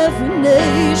every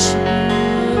nation.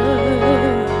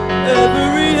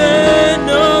 Every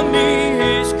enemy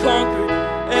is conquered,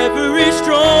 every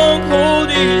stronghold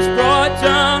is brought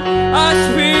down. I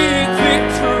speak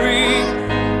victory,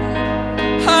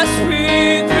 I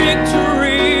speak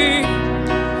victory.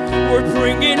 We're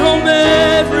bringing home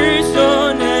every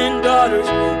son and daughters.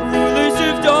 Rulers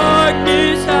of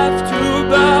darkness have to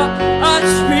bow. I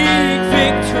speak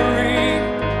victory,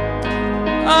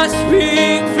 I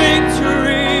speak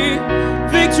victory,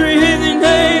 victory in the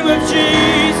name of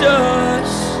Jesus.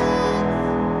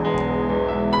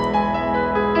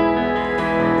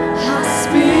 I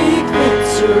speak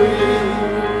victory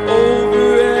Over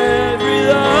every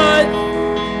life,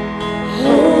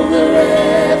 over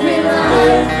every life,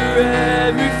 over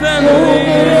every over family.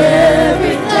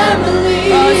 every family.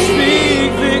 I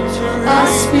speak victory, I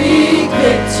speak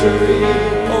victory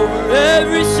over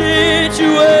every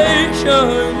situation,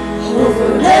 over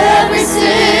every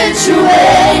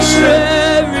situation,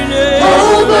 every nation,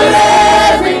 over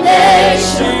every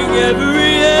nation.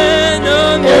 every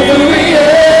enemy. Every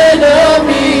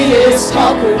enemy is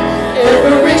conquered,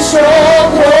 every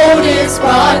stronghold is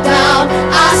brought down.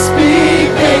 I speak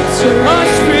victory, I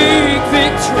speak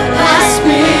victory. I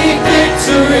speak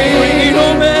victory. Bringing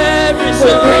home every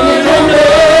We're bringing home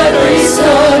every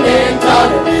son and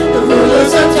daughter. The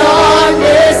rulers of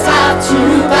darkness have to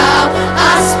bow.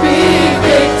 I speak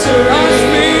victory, I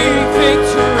speak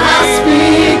victory. I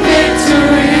speak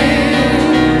victory.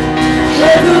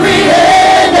 Every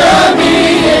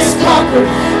enemy is conquered,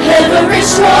 every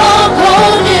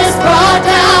stronghold is brought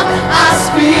down. I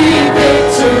speak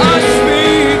victory, I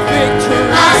speak victory.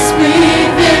 I speak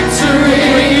victory.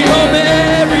 Bringing home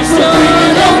every son.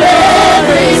 Bringing home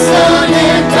every son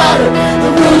and daughter. The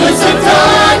rulers of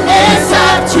darkness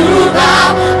have to bow.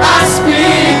 I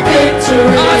speak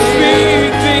victory, I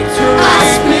speak victory. I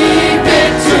speak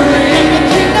victory.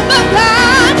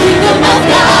 Kingdom of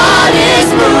God is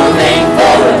moving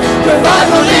forward.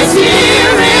 Revival is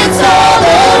here, it's all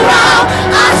around.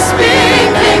 I speak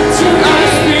victory, I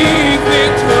speak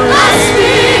victory. I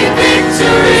speak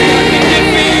victory.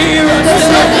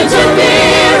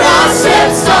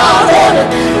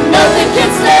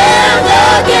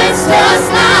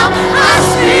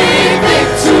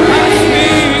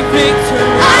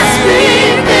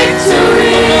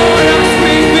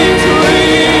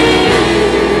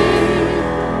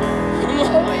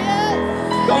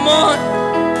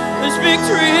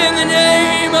 victory in the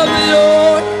name of the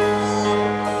Lord.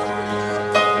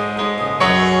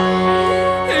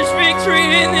 There's victory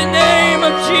in the name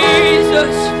of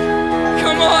Jesus.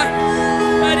 Come on.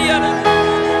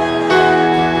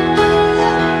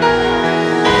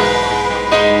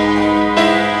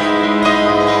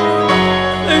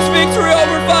 There's victory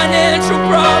over financial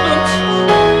problems.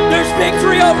 There's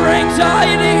victory over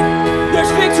anxiety.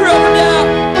 There's victory over doubt.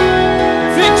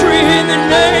 Victory in the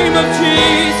name of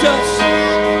Jesus.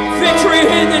 Victory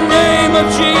in the name of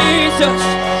Jesus.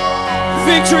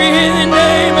 Victory in the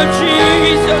name of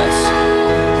Jesus.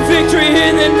 Victory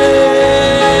in the name.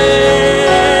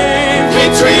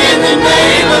 Victory in the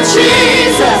name of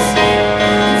Jesus.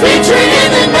 Victory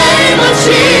in the name of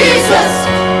Jesus.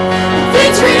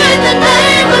 Victory in the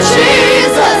name of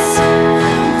Jesus.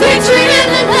 Victory in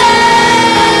the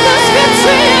name. There's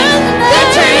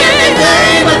victory in the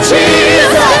name of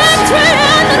Jesus.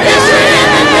 Victory in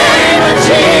the name of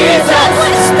Jesus.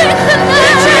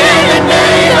 Victory in the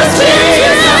name of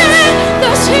Jesus.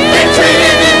 Victory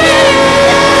in the name.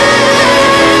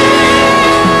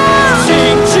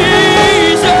 Sing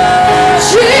Jesus.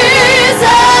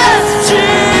 Jesus.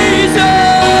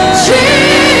 Jesus.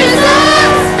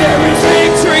 Jesus. There is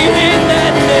victory in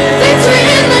that name. Victory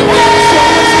in the name.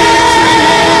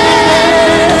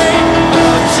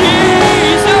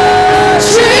 Jesus.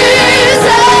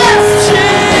 Jesus.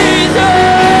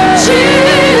 Jesus.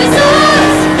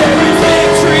 Jesus. There is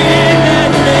victory in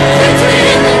that name. Victory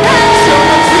in the name. So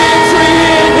much victory in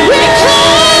the We name.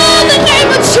 call the name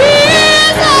of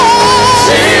Jesus.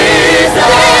 Jesus. The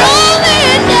only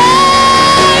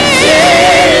name.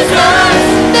 Jesus.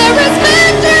 There is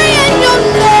victory in your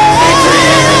name.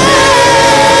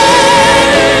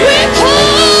 We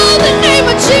call the name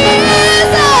of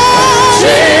Jesus.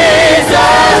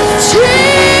 Jesus.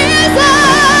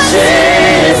 Jesus.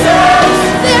 Jesus.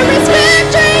 There is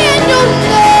victory in your I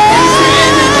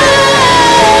name.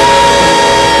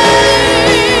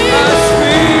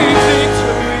 speak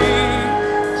victory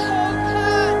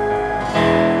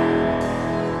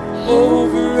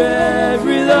over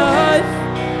every life,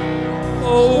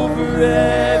 over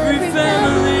every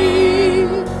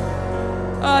family.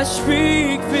 I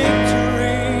speak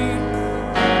victory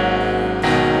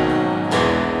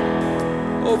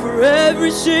over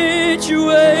every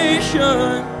situation,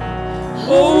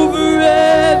 over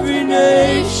every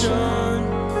nation.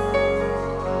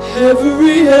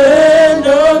 Every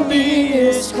enemy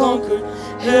is conquered.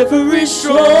 Every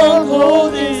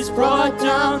stronghold is brought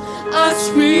down. I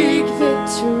speak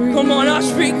Victory. Come on, I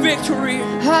speak victory.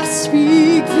 I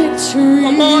speak victory.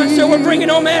 Come on, so we're bringing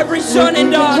home every son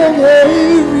and daughter.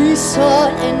 Every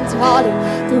son and daughter.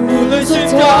 The rulers of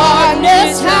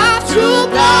darkness have to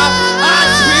bow. I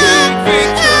speak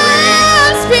victory. I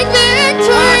speak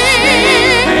victory.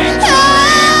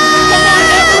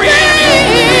 Every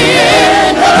enemy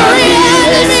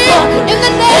in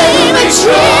the name of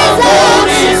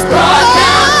Jesus.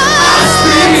 I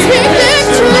speak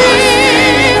victory.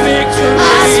 I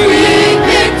speak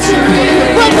victory.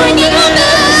 We're bringing on the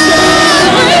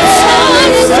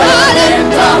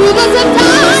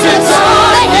rulers of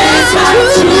darkness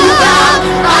have to bow.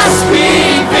 I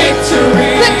speak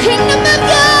victory. The kingdom of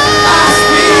God. I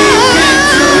speak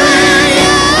victory.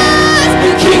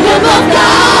 The kingdom of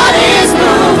God is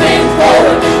moving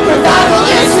forward. Revival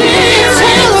is here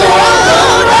in the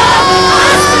world.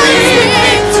 I speak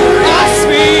victory. I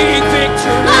speak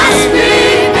victory. I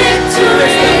speak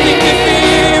victory.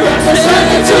 There's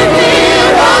nothing to fear.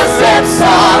 Our steps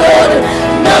are ordered.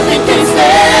 Nothing can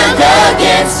stand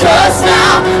against us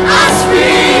now. I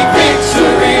speak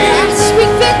victory. I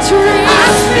speak victory. I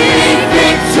speak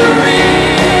victory.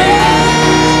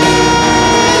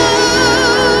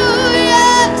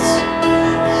 Yes.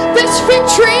 There's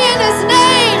victory in His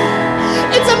name.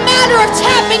 It's a matter of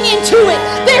tapping into it.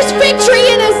 There's victory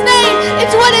in His name.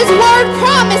 It's what His word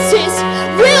promises.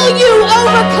 Will you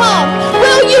overcome?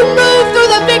 Will you move through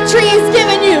the victory He's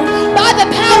given you by the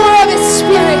power of His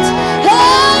Spirit?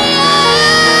 Oh,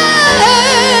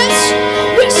 yes.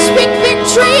 We speak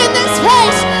victory in this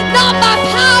place, not by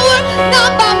power,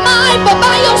 not by might, but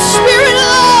by your Spirit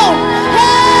alone. Hey.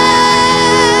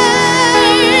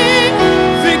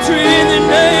 Victory in the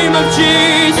name of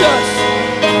Jesus.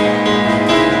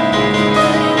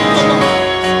 Come on.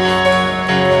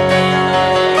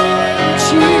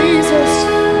 Jesus,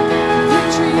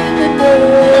 victory in the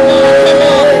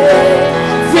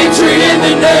Victory in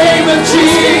the name of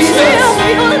Jesus.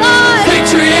 Victory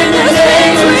Victory in the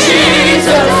name of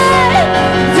Jesus.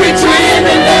 Victory in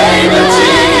the name of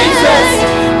Jesus.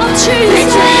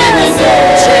 Victory in the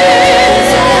name.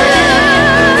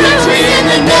 Victory in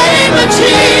the name of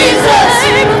Jesus.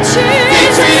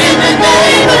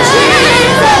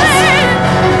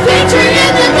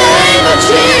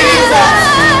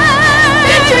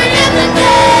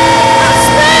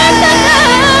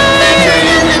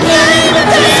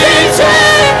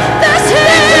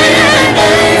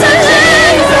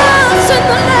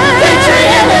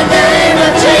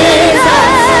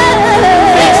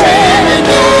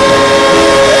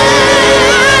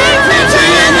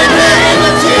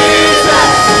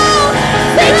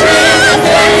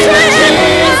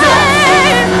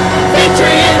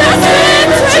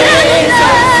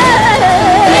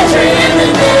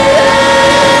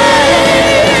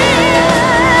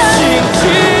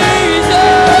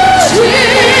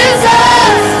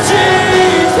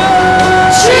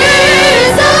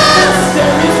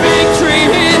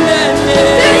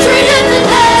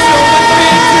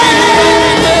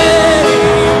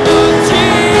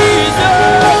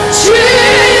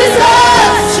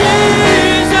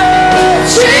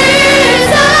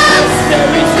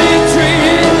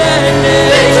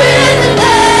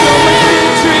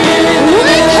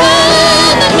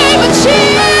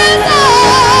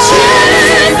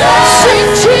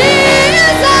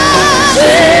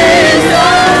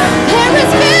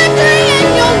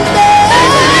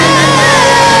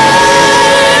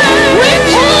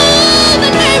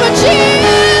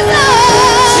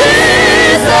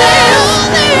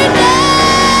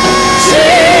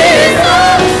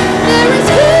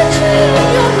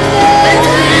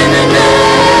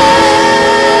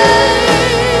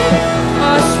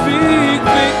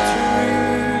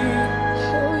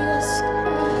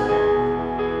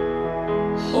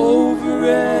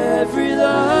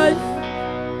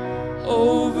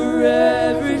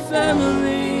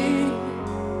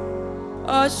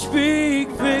 I speak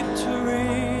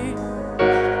victory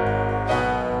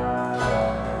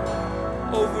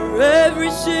over every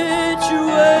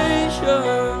situation,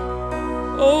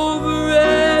 over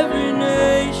every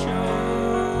nation.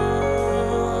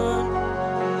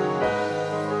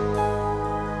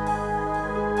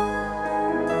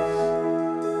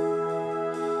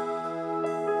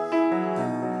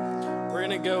 We're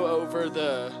going to go over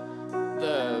the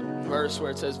verse where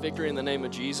it says victory in the name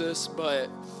of Jesus, but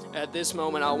at this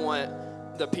moment I want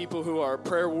the people who are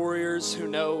prayer warriors, who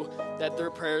know that their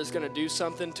prayer is going to do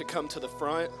something, to come to the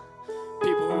front.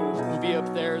 People who will be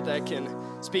up there that can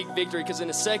speak victory, because in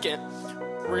a second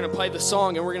we're going to play the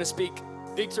song and we're going to speak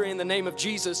victory in the name of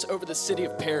Jesus over the city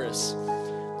of Paris.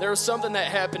 There was something that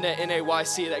happened at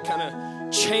NAYC that kind of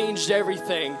changed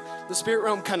everything. The spirit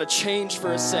realm kind of changed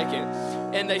for a second.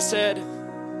 And they said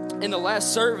in the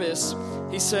last service,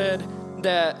 he said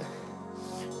that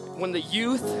when the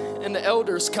youth and the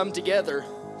elders come together,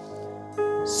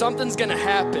 something's going to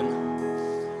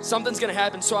happen. Something's going to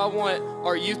happen. So I want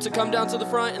our youth to come down to the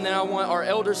front, and then I want our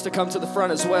elders to come to the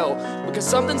front as well, because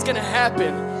something's going to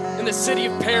happen in the city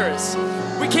of Paris.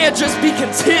 We can't just be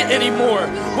content anymore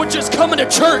with just coming to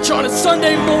church on a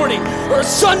Sunday morning or a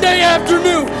Sunday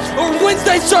afternoon or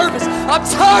Wednesday service. I'm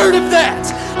tired of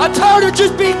that. I'm tired of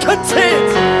just being content.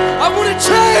 I want to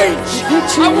change.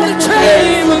 I want to change.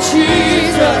 Name of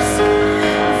Jesus.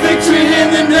 Victory in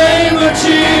the name of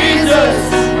Jesus.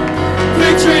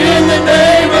 Victory in the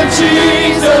name of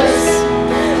Jesus.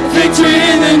 Victory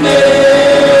in the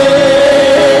name.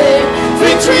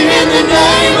 Victory in the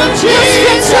name of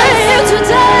Jesus.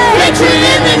 Victory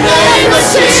in the name of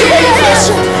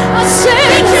Jesus.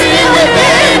 Victory in the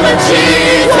name of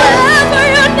Jesus.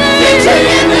 Victory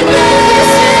in the name.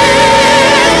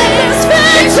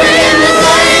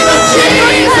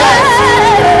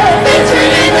 Victory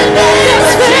in the name of Jesus. Victory in the name of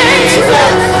Jesus.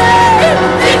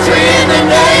 Victory in the name of Jesus. Victory in the name. Victory in the name of Jesus. Victory in the name of Jesus. Victory in the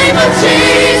name of Jesus.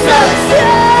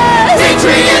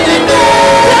 Victory in the name.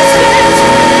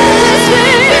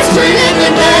 Victory in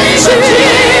the name of Jesus.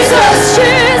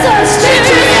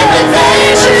 Victory in the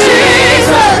name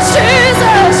of Jesus.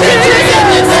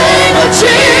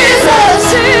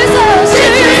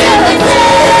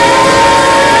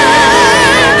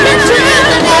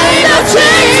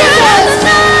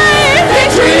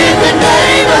 Victory in the name of Jesus. Victory in the name. Victory in the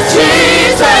name of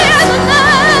Jesus. Victory in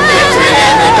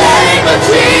the name of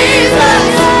Jesus.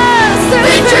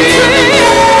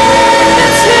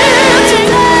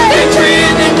 Victory in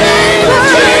the name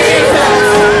of Jesus.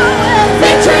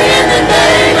 Victory in the name. Victory in the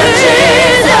name of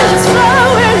Jesus.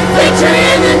 Victory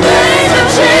in the name of Jesus. Victory in the name of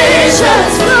Jesus.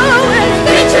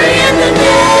 Victory in the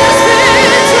name.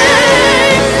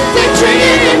 Victory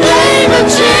in the name of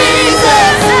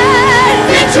Jesus.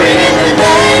 Victory in the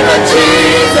name of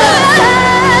Jesus.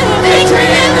 Victory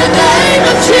in the name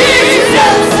of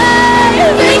Jesus.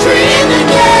 Victory in the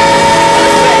name.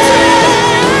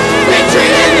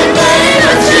 Victory in the name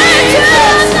of Jesus.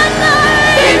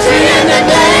 Victory in the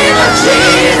name of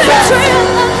Jesus.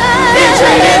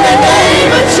 Victory in the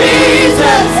name of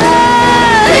Jesus.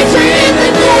 Victory in the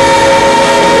name.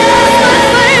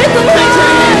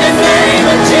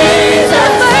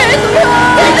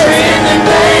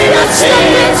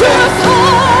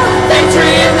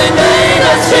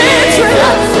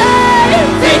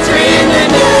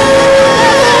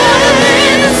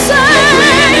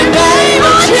 Victory in the name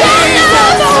of Jesus.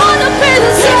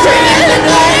 Victory in the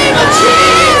name of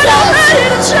Jesus.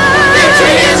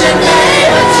 Victory in the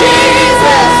name of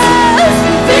Jesus.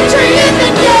 Victory in the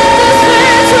name.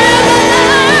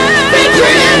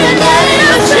 Victory in the name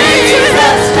of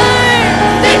Jesus.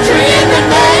 Victory in the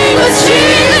name of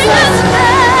Jesus.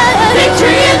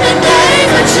 Victory in the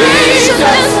name of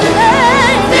Jesus.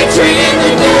 Victory in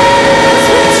the name.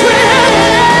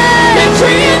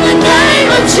 Victory in the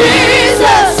name of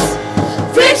Jesus.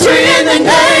 Victory in the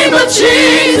name of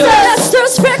Jesus.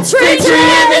 There's victory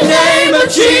in the name of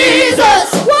Jesus.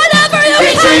 Whatever you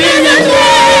victory in the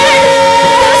name.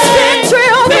 Victory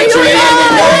over your life. In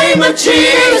the name of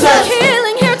Jesus. There's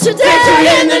healing here today. Victory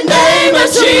in the name of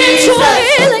Jesus.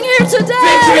 Healing here today.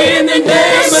 Victory in the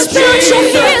name of Jesus. Spiritual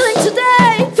healing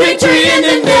today. Victory in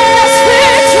the name.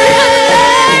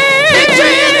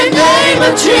 Victory in the name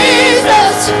of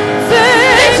Jesus.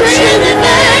 Victory in the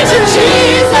name of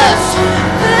Jesus.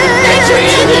 Victory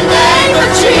in the name of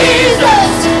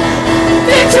Jesus.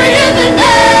 Victory in the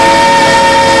name.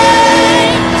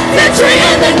 Victory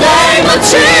in the name of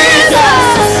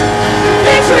Jesus.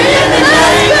 Victory in the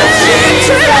name of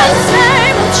Jesus.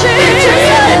 Victory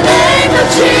in the name of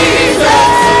Jesus.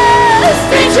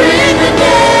 Victory in the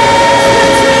name.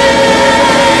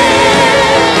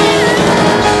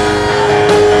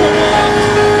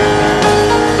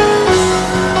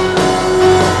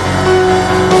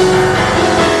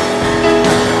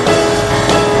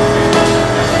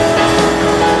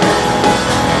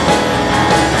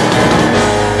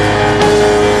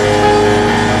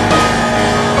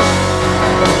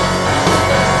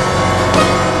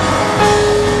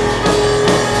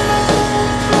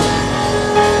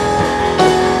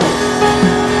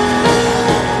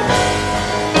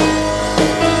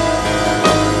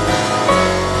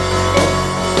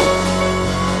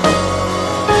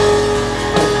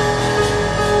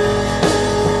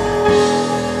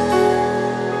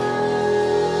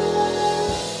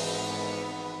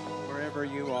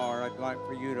 are, I'd like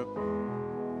for you to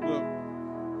look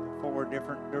 4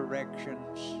 different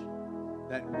directions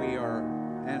that we are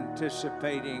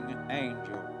anticipating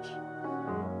angels.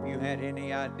 If you had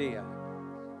any idea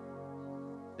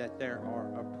that there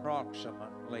are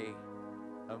approximately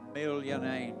 1 million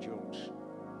angels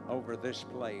over this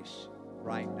place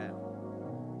right now.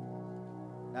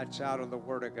 That's out of the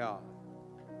Word of God.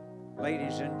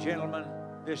 Ladies and gentlemen,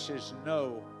 this is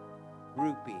no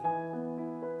groupie.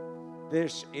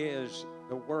 This is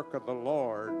the work of the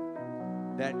Lord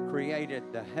that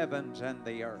created the heavens and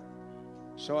the earth.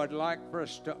 So I'd like for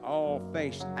us to all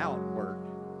face outward.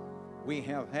 We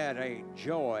have had a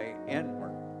joy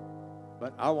inward.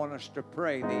 But I want us to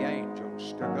pray the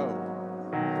angels to go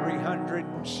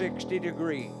 360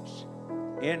 degrees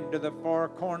into the 4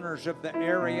 corners of the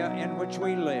area in which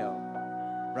we live,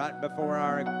 right before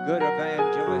our good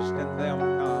evangelist and them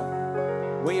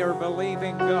come. We are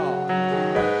believing God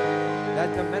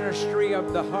that the ministry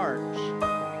of the hearts,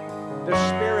 the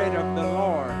Spirit of the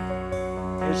Lord,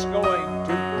 is going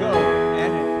to go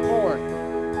and forth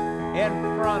in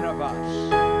front of us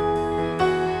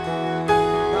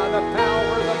by the power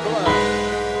of the blood,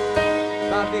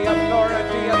 by the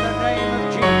authority of the name of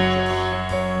Jesus,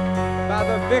 by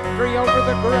the victory over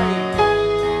the grave.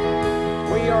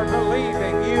 We are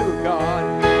believing you, God.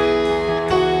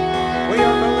 We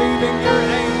are believing your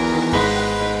angels.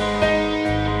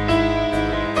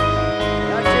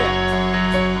 That's it.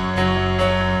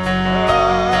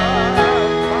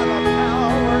 By the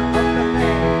power of the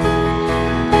name,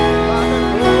 by the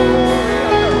glory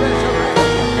of the resurrection.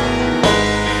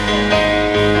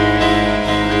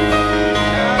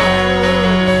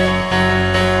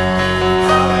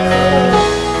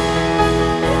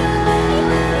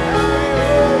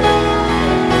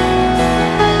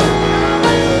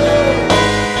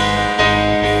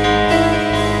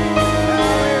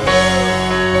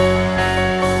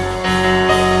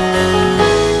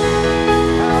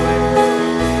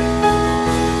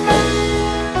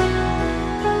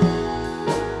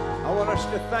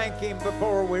 Thank him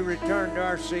before we return to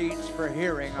our seats for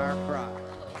hearing our cry.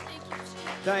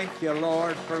 Thank you,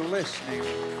 Lord, for listening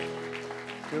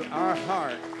to our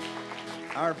heart,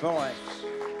 our voice,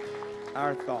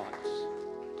 our thoughts.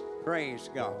 Praise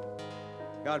God.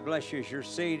 God bless you as you're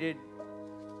seated.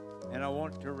 And I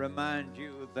want to remind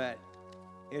you that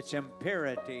it's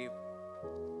imperative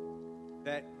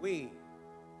that we,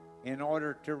 in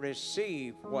order to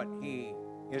receive what he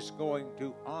is going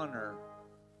to honor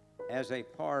as a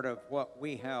part of what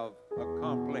we have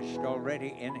accomplished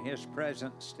already in his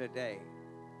presence today,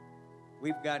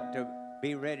 we've got to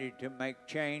be ready to make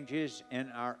changes in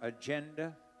our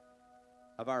agenda,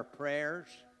 of our prayers,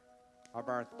 of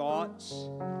our thoughts,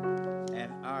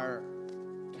 and our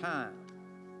time.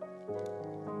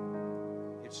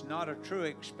 It's not a true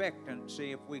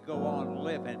expectancy if we go on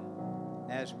living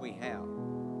as we have.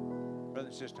 Brother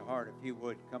and Sister Hart, if you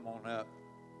would come on up.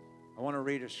 I want to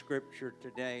read a scripture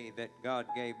today that God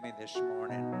gave me this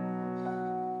morning.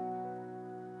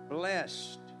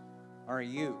 Blessed are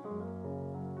you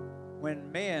when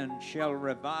men shall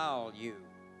revile you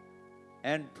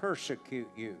and persecute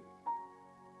you,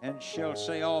 and shall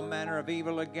say all manner of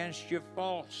evil against you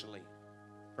falsely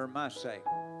for my sake.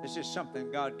 This is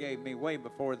something God gave me way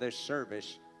before this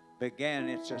service began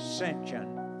its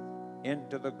ascension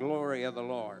into the glory of the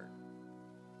Lord.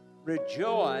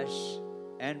 Rejoice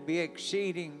and be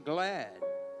exceeding glad,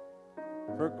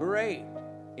 for great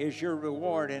is your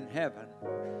reward in heaven.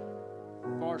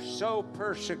 For so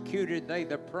persecuted they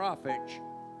the prophets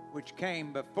which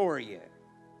came before you.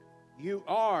 You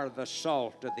are the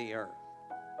salt of the earth.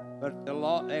 But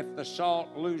if the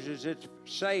salt loses its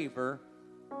savor,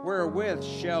 wherewith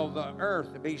shall the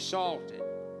earth be salted?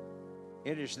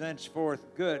 It is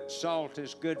thenceforth good. Salt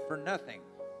is good for nothing,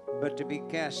 but to be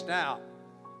cast out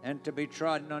and to be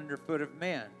trodden under foot of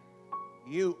men.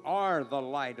 You are the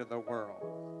light of the world,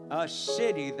 a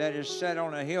city that is set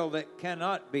on a hill that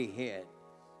cannot be hid.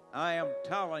 I am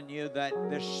telling you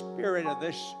that the spirit of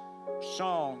this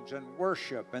songs and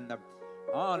worship and the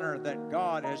honor that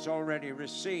God has already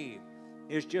received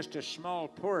is just a small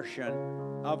portion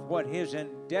of what his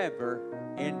endeavor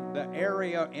in the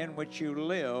area in which you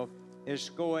live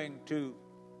is going to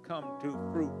come to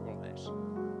fruitfulness.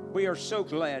 We are so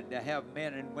glad to have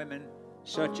men and women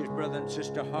such as Brother and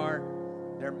Sister Hart,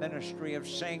 their ministry of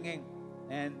singing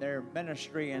and their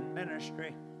ministry in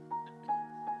ministry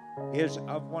is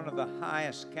of one of the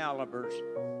highest calibers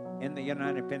in the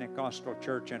United Pentecostal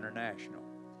Church International.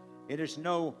 It is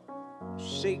no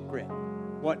secret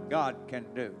what God can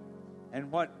do. And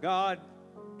what God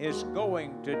is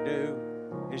going to do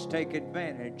is take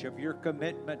advantage of your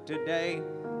commitment today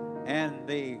and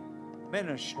the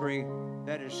ministry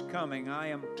that is coming, I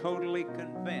am totally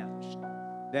convinced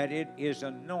that it is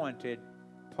anointed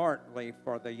partly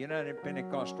for the United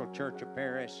Pentecostal Church of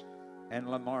Paris and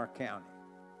Lamar County.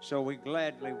 So we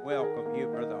gladly welcome you,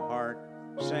 Brother Hart.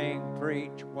 Sing,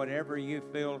 preach, whatever you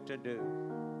feel to do.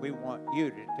 We want you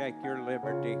to take your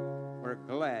liberty. We're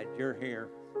glad you're here.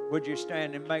 Would you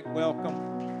stand and make welcome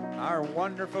our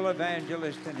wonderful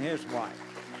evangelist and his wife?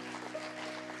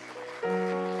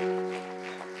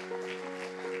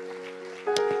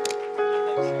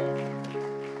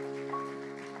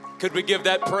 Could we give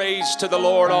that praise to the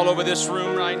Lord all over this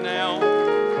room right now?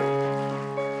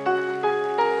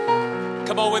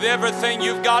 Come on, with everything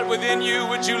you've got within you,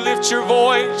 would you lift your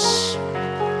voice?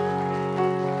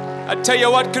 I tell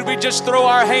you what, could we just throw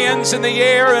our hands in the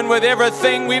air, and with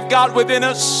everything we've got within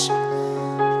us,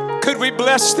 could we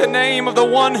bless the name of the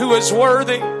one who is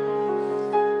worthy?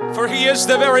 For he is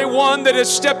the very one that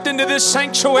has stepped into this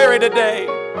sanctuary today.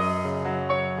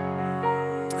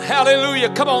 Hallelujah.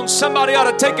 Come on, somebody ought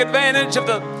to take advantage of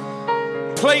the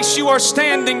place you are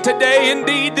standing today.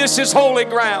 Indeed, this is holy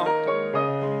ground.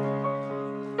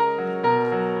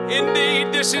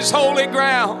 Indeed, this is holy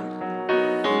ground.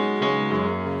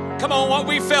 Come on, what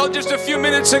we felt just a few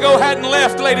minutes ago hadn't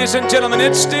left, ladies and gentlemen.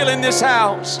 It's still in this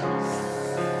house.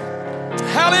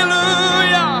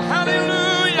 Hallelujah. Hallelujah.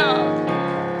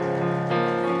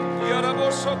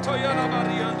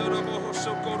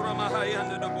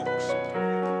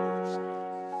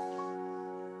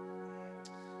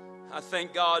 I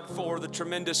thank God for the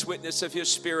tremendous witness of His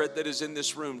Spirit that is in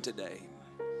this room today.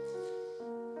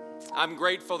 I'm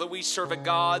grateful that we serve a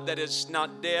God that is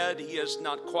not dead. He is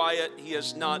not quiet. He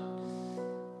is not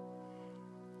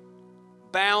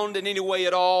bound in any way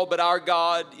at all, but our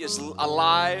God is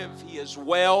alive. He is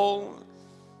well.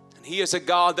 And He is a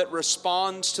God that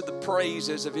responds to the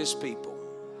praises of His people.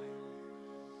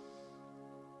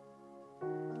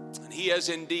 And He has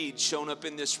indeed shown up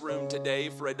in this room today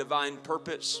for a divine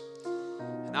purpose.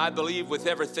 And I believe with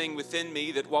everything within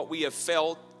me that what we have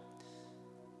felt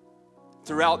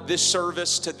throughout this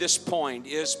service to this point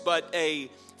is but a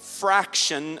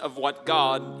fraction of what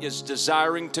God is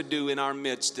desiring to do in our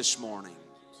midst this morning.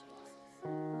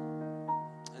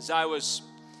 As I was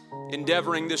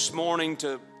endeavoring this morning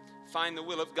to find the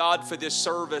will of God for this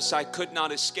service, I could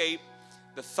not escape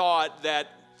the thought that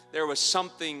there was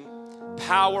something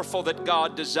powerful that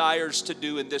God desires to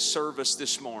do in this service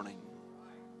this morning.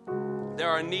 There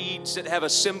are needs that have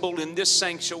assembled in this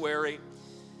sanctuary.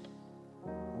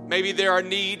 Maybe there are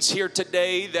needs here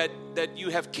today that you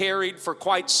have carried for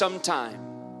quite some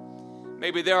time.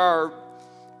 Maybe there are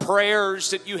prayers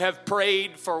that you have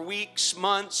prayed for weeks,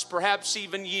 months, perhaps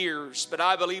even years. But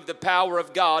I believe the power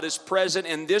of God is present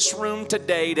in this room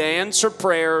today to answer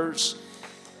prayers,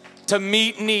 to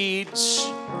meet needs.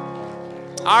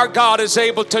 Our God is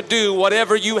able to do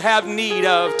whatever you have need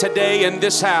of today in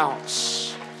this house.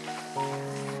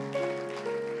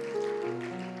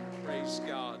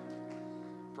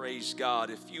 Praise God.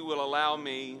 If you will allow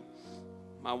me,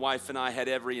 my wife and I had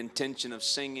every intention of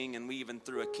singing, and we even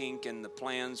threw a kink in the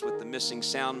plans with the missing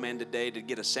sound man today to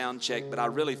get a sound check, but I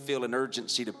really feel an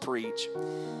urgency to preach.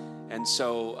 And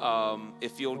so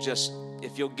if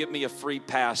you'll give me a free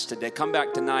pass today, come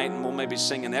back tonight and we'll maybe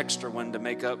sing an extra one to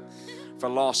make up for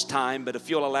lost time. But if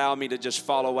you'll allow me to just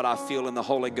follow what I feel in the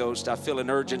Holy Ghost, I feel an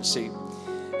urgency,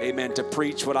 amen, to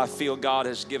preach what I feel God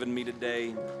has given me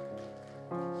today.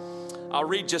 I'll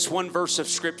read just one verse of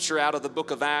Scripture out of the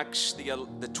book of Acts, the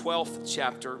 12th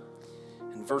chapter,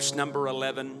 and verse number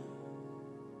 11.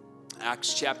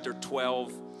 Acts chapter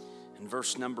 12 and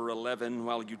verse number 11.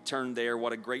 While you turn there,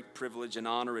 what a great privilege and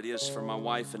honor it is for my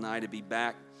wife and I to be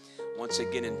back once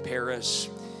again in Paris.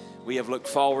 We have looked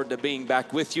forward to being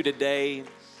back with you today,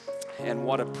 and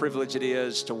what a privilege it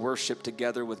is to worship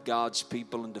together with God's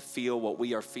people and to feel what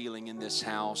we are feeling in this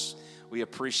house. We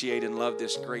appreciate and love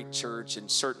this great church, and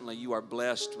certainly you are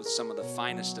blessed with some of the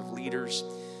finest of leaders.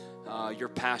 Your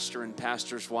pastor and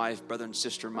pastor's wife, Brother and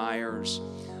Sister Myers,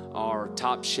 are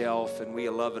top shelf, and we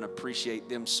love and appreciate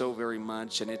them so very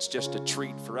much. And it's just a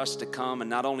treat for us to come and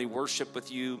not only worship with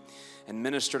you and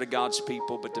minister to God's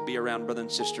people, but to be around Brother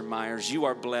and Sister Myers. You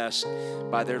are blessed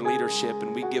by their leadership,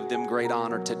 and we give them great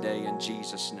honor today in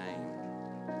Jesus' name.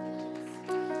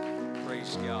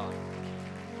 Praise God.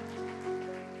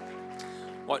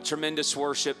 What tremendous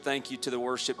worship. Thank you to the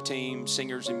worship team,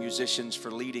 singers and musicians,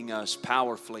 for leading us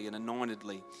powerfully and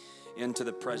anointedly into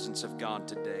the presence of God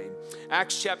today.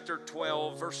 Acts chapter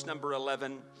 12, verse number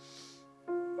 11.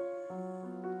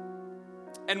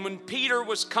 And when Peter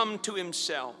was come to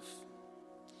himself,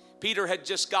 Peter had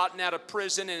just gotten out of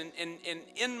prison, and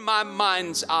in my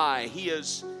mind's eye, he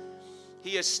is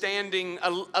standing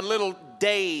a little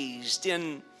dazed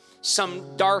in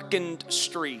some darkened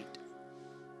street.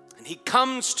 And he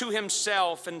comes to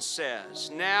himself and says,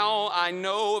 "Now I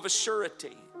know of a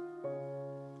surety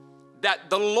that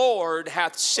the Lord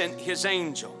hath sent his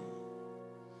angel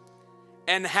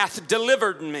and hath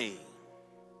delivered me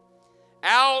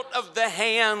out of the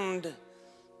hand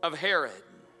of Herod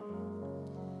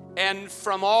and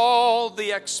from all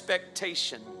the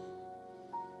expectation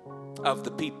of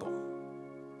the people."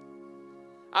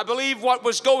 I believe what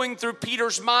was going through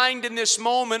Peter's mind in this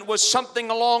moment was something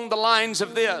along the lines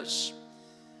of this: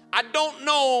 I don't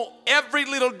know every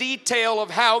little detail of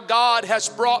how God has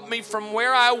brought me from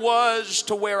where I was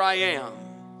to where I am.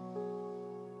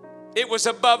 It was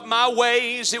above my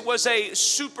ways. It was a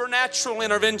supernatural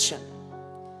intervention.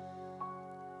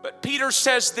 But Peter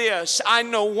says this: I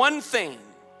know one thing,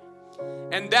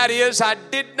 and that is I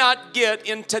did not get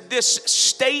into this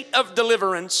state of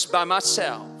deliverance by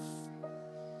myself.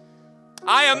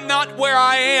 I am not where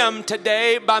I am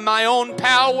today by my own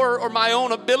power or my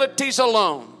own abilities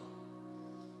alone.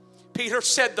 Peter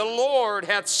said, the Lord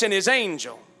hath sent his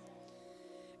angel,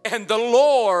 and the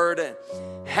Lord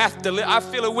hath delivered. I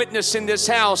feel a witness in this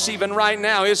house even right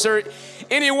now. Is there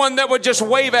anyone that would just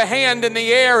wave a hand in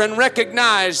the air and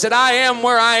recognize that I am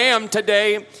where I am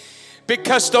today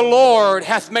because the Lord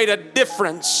hath made a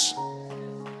difference?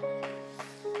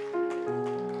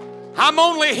 I'm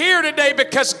only here today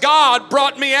because God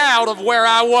brought me out of where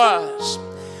I was.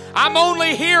 I'm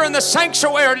only here in the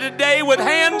sanctuary today with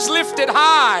hands lifted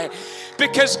high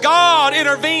because God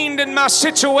intervened in my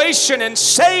situation and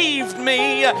saved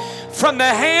me from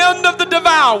the hand of the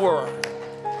devourer.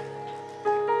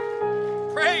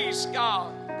 Praise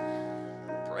God.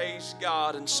 Praise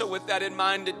God. And so with that in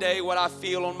mind today, what I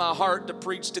feel on my heart to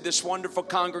preach to this wonderful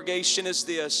congregation is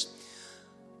this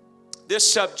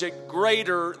subject: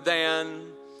 greater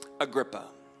than Agrippa.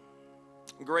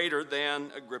 Greater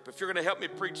than Agrippa. If you're going to help me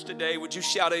preach today, would you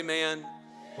shout amen?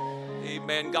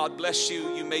 Amen. God bless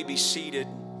you. You may be seated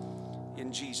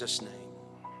in Jesus' name.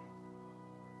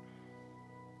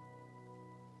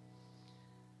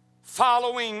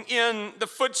 Following in the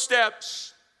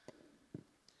footsteps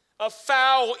of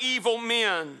foul, evil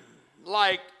men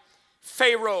like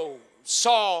Pharaoh,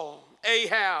 Saul,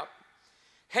 Ahab,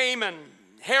 Haman,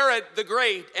 Herod the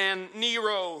Great, and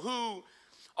Nero, who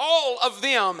all of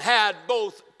them had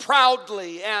both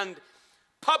proudly and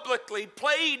publicly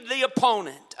played the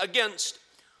opponent against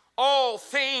all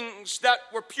things that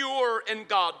were pure and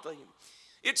godly.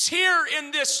 It's here in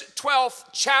this 12th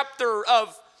chapter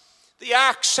of the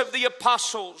Acts of the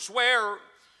Apostles where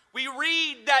we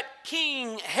read that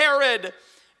King Herod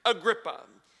Agrippa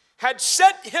had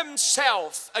set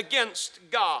himself against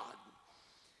God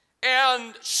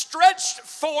and stretched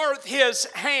forth his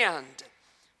hand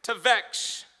to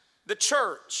vex the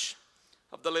church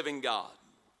of the living God.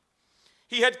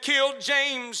 He had killed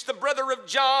James, the brother of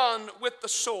John, with the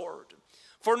sword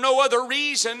for no other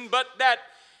reason but that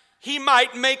he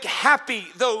might make happy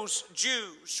those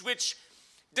Jews which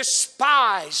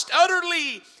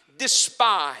utterly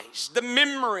despised the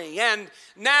memory and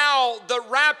now the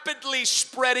rapidly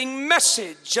spreading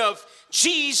message of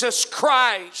Jesus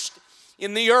Christ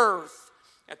in the earth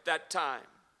at that time.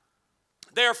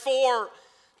 Therefore,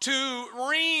 to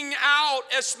wring out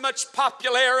as much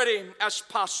popularity as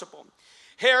possible,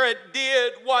 Herod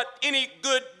did what any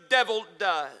good devil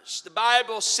does. The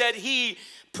Bible said he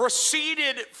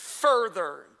proceeded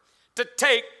further to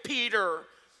take Peter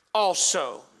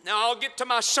also. Now, I'll get to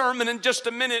my sermon in just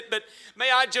a minute, but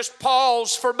may I just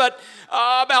pause for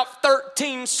about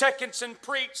 13 seconds and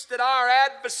preach that our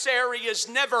adversary is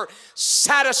never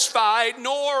satisfied,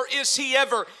 nor is he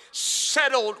ever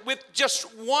settled with just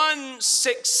one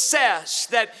success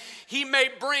that he may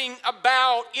bring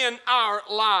about in our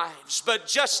lives. But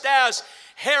just as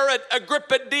Herod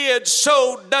Agrippa did,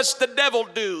 so does the devil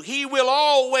do. He will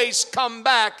always come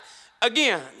back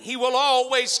again. He will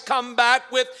always come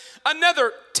back with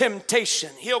another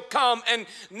temptation. He'll come and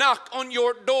knock on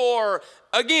your door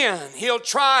again. He'll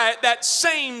try that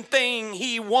same thing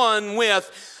he won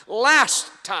with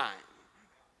last time.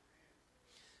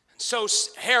 So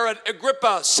Herod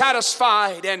Agrippa,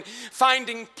 satisfied and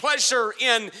finding pleasure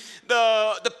in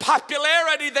the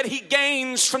popularity that he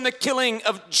gains from the killing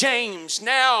of James,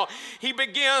 now he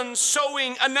begins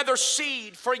sowing another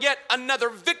seed for yet another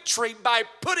victory by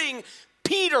putting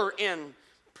Peter in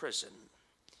prison.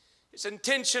 His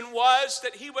intention was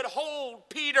that he would hold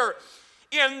Peter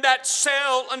in that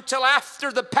cell until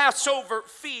after the Passover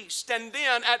feast. And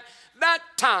then at that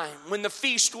time, when the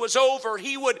feast was over,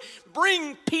 he would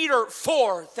bring Peter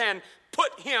forth and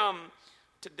put him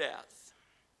to death.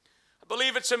 I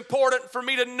believe it's important for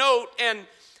me to note and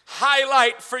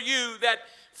highlight for you that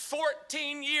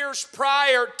 14 years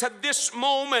prior to this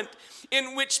moment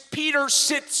in which Peter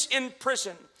sits in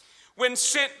prison, when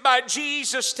sent by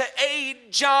Jesus to aid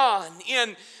John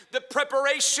in the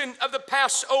preparation of the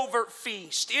Passover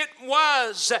feast, it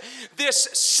was this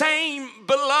same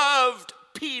beloved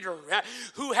Peter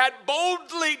who had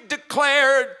boldly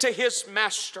declared to his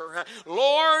master,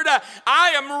 Lord,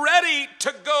 I am ready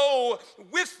to go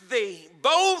with thee,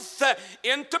 both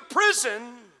into prison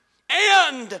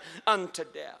and unto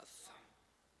death.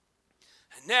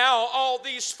 Now, all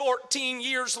these 14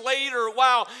 years later,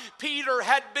 while Peter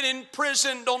had been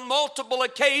imprisoned on multiple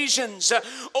occasions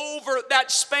over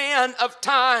that span of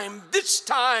time, this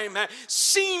time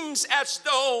seems as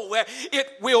though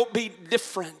it will be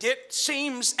different. It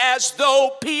seems as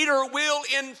though Peter will,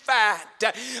 in fact,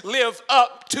 live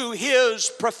up to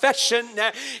his profession.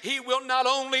 He will not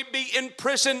only be in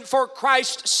prison for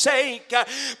Christ's sake,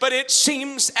 but it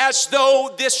seems as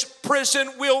though this prison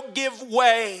will give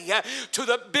way to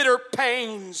the bitter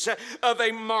pains of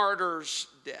a martyr's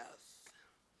death.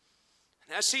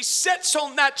 And as he sits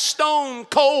on that stone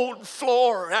cold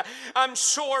floor, I'm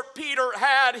sure Peter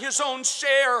had his own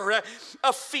share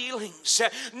of feelings,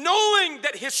 knowing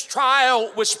that his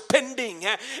trial was pending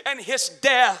and his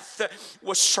death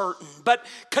was certain. But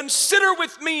consider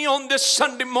with me on this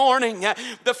Sunday morning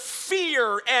the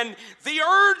fear and the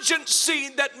urgency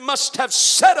that must have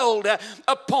settled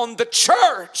upon the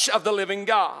church of the living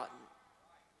God.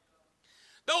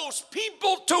 Those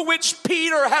people to which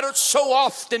Peter had so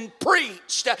often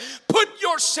preached, put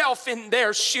yourself in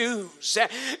their shoes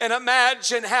and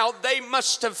imagine how they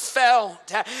must have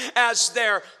felt as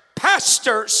their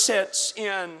pastor sits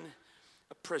in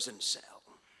a prison cell.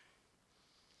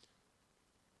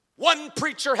 One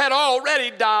preacher had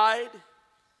already died,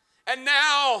 and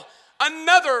now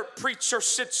another preacher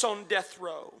sits on death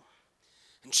row.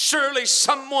 And surely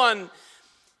someone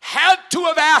had to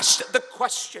have asked the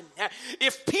question,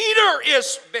 if Peter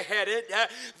is beheaded,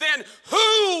 then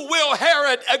who will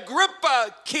Herod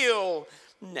Agrippa kill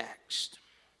next?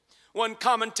 One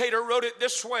commentator wrote it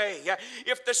this way,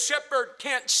 if the shepherd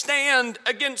can't stand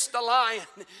against the lion,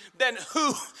 then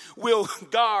who will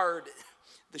guard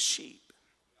the sheep?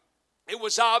 It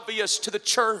was obvious to the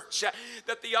church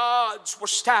that the odds were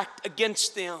stacked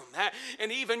against them.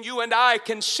 And even you and I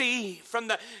can see from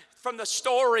the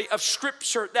story of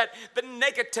Scripture that the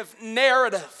negative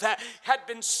narrative had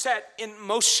been set in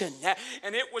motion.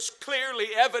 And it was clearly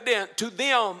evident to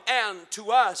them and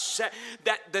to us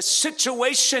that the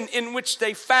situation in which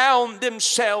they found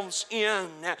themselves in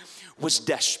was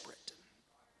desperate.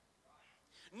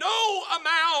 No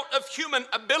amount of human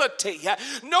ability,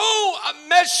 no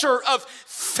measure of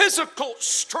physical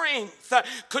strength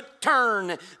could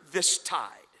turn this tide.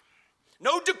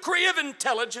 No decree of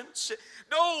intelligence,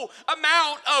 no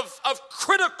amount of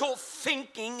critical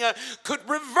thinking could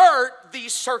revert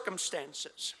these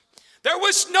circumstances. There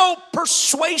was no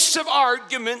persuasive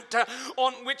argument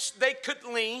on which they could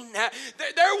lean.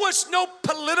 There was no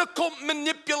political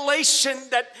manipulation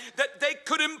that they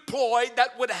could employ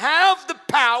that would have the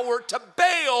power to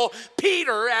bail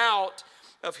Peter out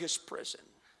of his prison.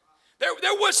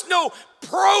 There was no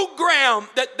program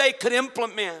that they could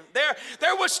implement.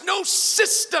 There was no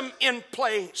system in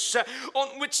place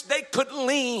on which they could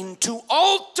lean to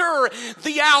alter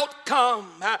the outcome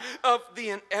of the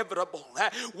inevitable.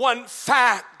 One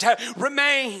fact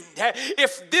remained.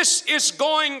 If this is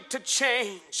going to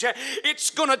change, it's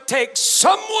going to take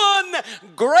someone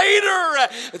greater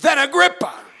than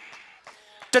Agrippa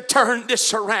to turn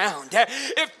this around.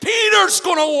 If Peter's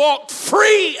going to walk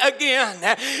free again,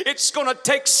 it's going to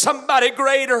take somebody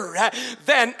greater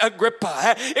than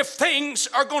Agrippa. If things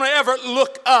are going to ever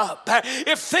look up,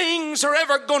 if things are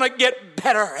ever going to get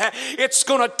better, it's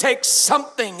going to take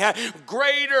something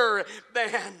greater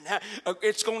than,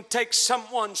 it's going to take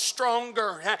someone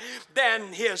stronger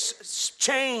than his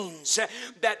chains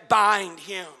that bind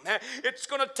him. It's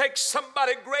going to take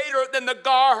somebody greater than the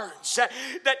guards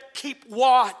that keep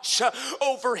watch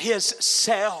over his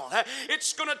cell.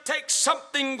 It's going to take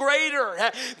something greater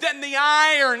than the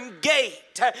iron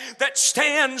gate that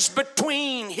stands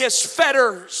between his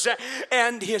fetters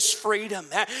and his freedom.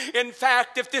 In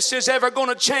fact, if this is ever going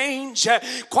to change,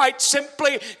 quite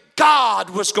simply, God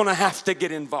was going to have to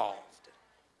get involved.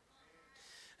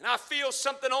 And I feel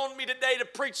something on me today to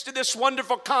preach to this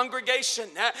wonderful congregation.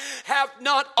 Have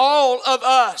not all of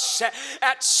us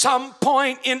at some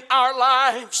point in our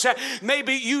lives,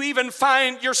 maybe you even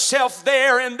find yourself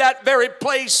there in that very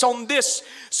place on this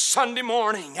Sunday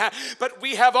morning, but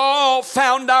we have all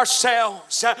found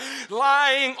ourselves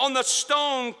lying on the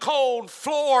stone cold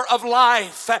floor of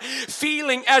life,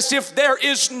 feeling as if there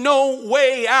is no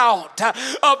way out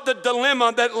of the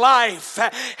dilemma that life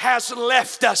has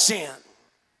left us in.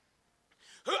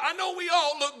 I know we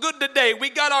all look good today.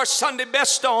 We got our Sunday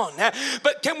best on.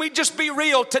 But can we just be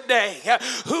real today?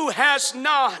 Who has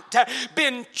not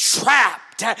been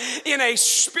trapped in a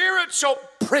spiritual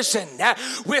prison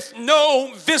with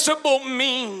no visible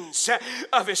means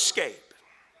of escape?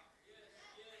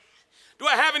 Do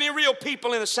I have any real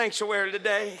people in the sanctuary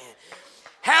today?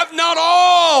 Have not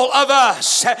all of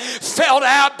us felt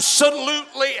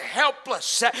absolutely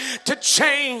helpless to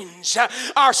change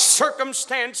our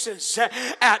circumstances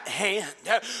at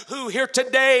hand? Who here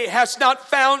today has not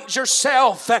found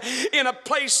yourself in a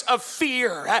place of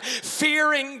fear,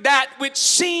 fearing that which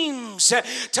seems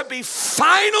to be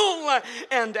final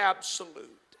and absolute?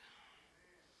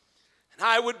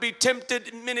 I would be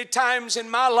tempted many times in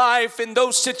my life in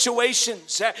those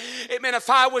situations. Amen.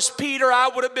 If I was Peter, I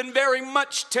would have been very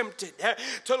much tempted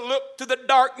to look to the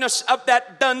darkness of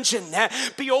that dungeon,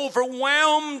 be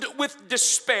overwhelmed with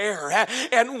despair,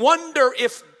 and wonder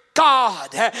if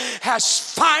God has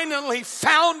finally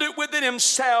found it within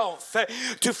himself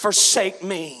to forsake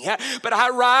me. But I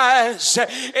rise,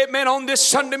 amen, on this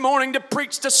Sunday morning to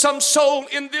preach to some soul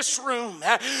in this room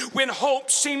when hope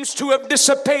seems to have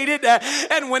dissipated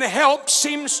and when help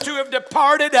seems to have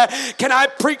departed. Can I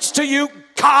preach to you?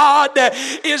 God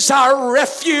is our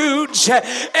refuge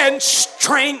and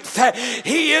strength.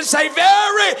 He is a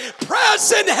very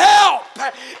present help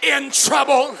in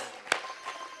trouble.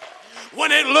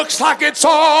 When it looks like it's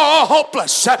all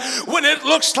hopeless, when it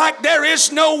looks like there is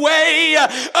no way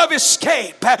of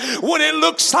escape, when it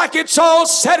looks like it's all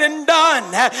said and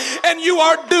done and you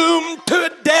are doomed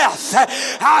to death,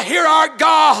 I hear our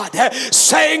God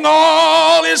saying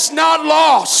all is not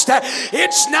lost.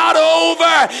 It's not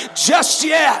over just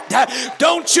yet.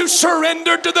 Don't you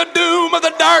surrender to the doom of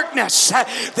the darkness.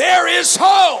 There is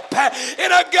hope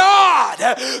in a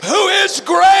God who is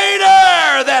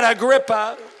greater than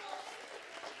Agrippa.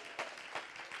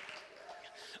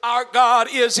 Our God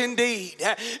is indeed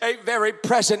a very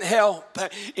present help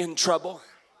in trouble.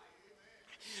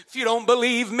 If you don't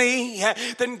believe me,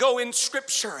 then go in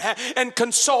Scripture and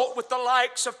consult with the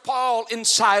likes of Paul and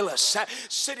Silas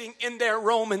sitting in their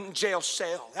Roman jail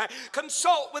cell.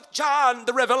 Consult with John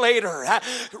the Revelator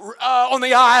on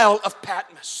the Isle of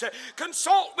Patmos.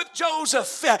 Consult with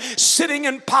Joseph sitting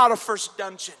in Potiphar's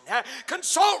dungeon.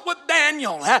 Consult with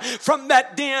Daniel from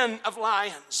that den of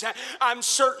lions. I'm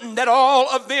certain that all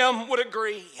of them would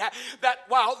agree that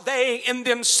while they in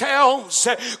themselves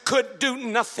could do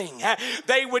nothing,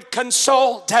 they would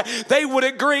consult, they would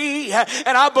agree,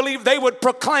 and I believe they would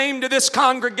proclaim to this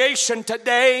congregation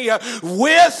today,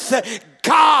 with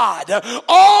God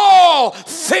all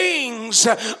things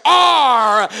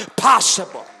are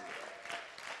possible.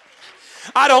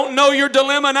 I don't know your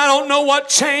dilemma and I don't know what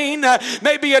chain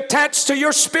may be attached to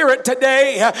your spirit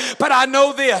today, but I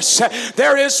know this.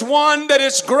 There is one that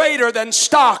is greater than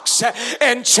stocks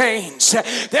and chains.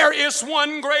 There is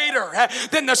one greater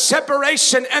than the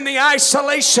separation and the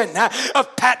isolation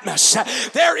of Patmos.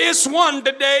 There is one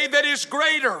today that is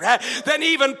greater than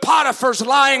even Potiphar's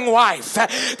lying wife.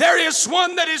 There is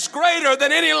one that is greater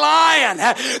than any lion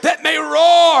that may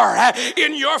roar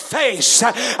in your face.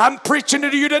 I'm preaching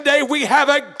to you today. We have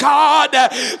a God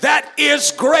that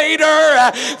is greater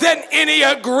than any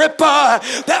Agrippa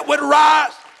that would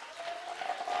rise.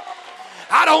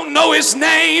 I don't know his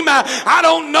name. I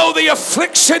don't know the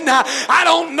affliction. I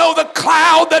don't know the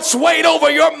cloud that's weighed over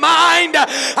your mind.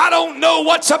 I don't know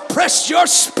what's oppressed your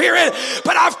spirit.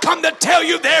 But I've come to tell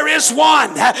you there is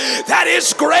one that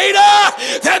is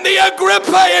greater than the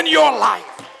Agrippa in your life.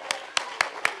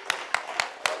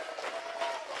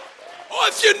 Oh,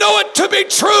 if you know it to be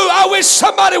true, I wish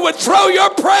somebody would throw your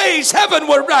praise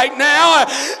heavenward right now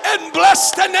and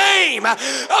bless the name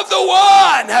of the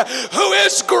one who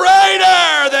is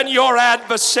greater than your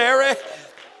adversary.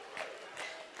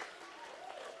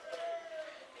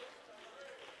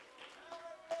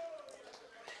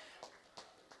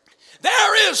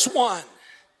 There is one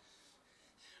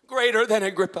greater than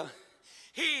Agrippa.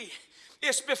 He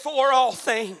is before all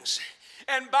things,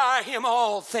 and by him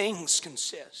all things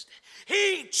consist.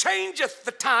 He changeth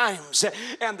the times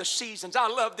and the seasons. I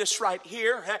love this right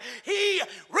here. He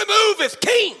removeth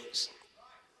kings.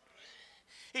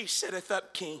 He setteth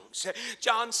up kings.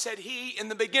 John said he in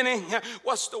the beginning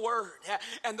was the Word,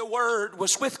 and the Word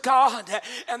was with God,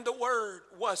 and the Word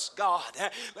was God.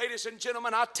 Ladies and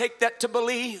gentlemen, I take that to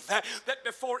believe that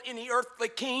before any earthly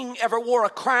king ever wore a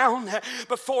crown,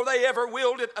 before they ever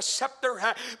wielded a scepter,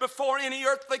 before any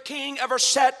earthly king ever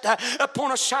sat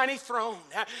upon a shiny throne,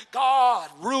 God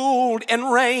ruled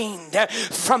and reigned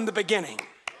from the beginning.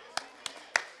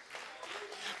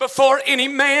 Before any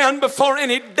man, before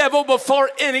any devil,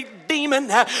 before any demon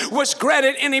was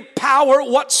granted any power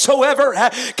whatsoever.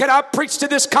 Can I preach to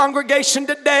this congregation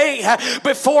today?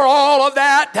 Before all of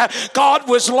that, God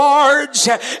was large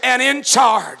and in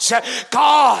charge.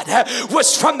 God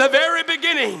was from the very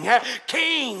beginning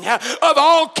King of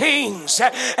all kings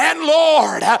and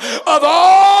Lord of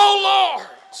all lords.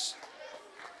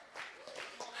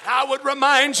 I would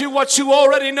remind you what you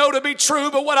already know to be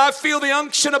true, but what I feel the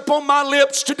unction upon my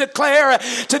lips to declare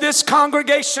to this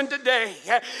congregation today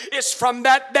is from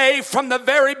that day, from the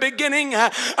very beginning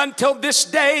until this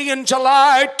day in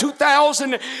July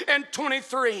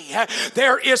 2023,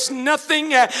 there is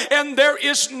nothing and there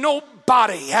is no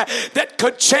body that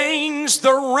could change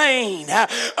the reign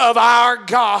of our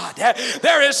God.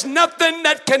 There is nothing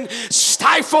that can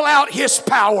stifle out His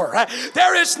power.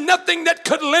 There is nothing that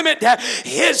could limit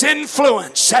His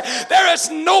influence. There is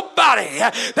nobody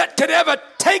that could ever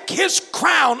take His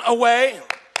crown away.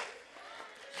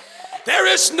 There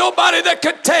is nobody that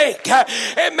could take,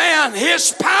 amen,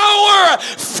 His power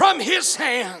from His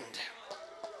hand.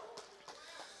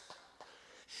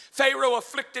 Pharaoh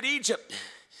afflicted Egypt.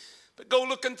 But go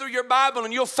looking through your Bible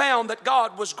and you'll find that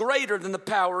God was greater than the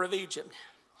power of Egypt.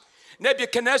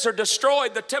 Nebuchadnezzar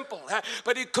destroyed the temple,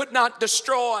 but he could not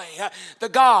destroy the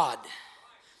God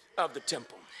of the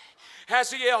temple.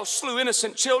 Hazael slew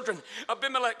innocent children.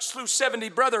 Abimelech slew 70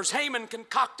 brothers. Haman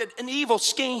concocted an evil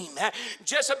scheme.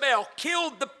 Jezebel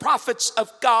killed the prophets of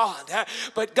God.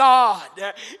 But God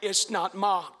is not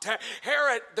mocked.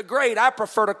 Herod the Great, I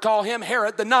prefer to call him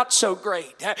Herod the Not So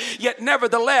Great. Yet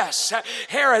nevertheless,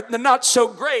 Herod the Not So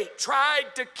Great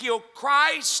tried to kill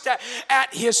Christ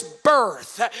at his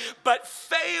birth, but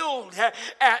failed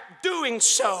at doing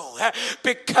so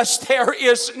because there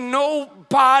is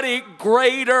nobody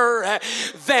greater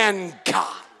than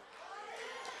God.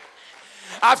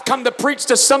 I've come to preach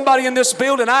to somebody in this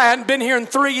building. I hadn't been here in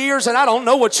 3 years, and I don't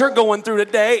know what you're going through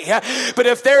today. But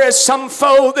if there is some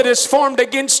foe that is formed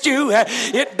against you,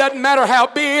 it doesn't matter how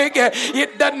big,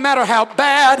 it doesn't matter how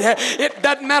bad, it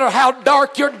doesn't matter how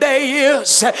dark your day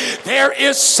is. There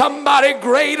is somebody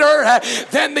greater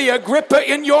than the Agrippa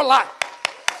in your life.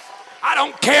 I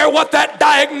don't care what that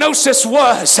diagnosis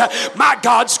was. My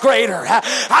God's greater.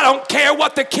 I don't care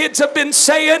what the kids have been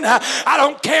saying. I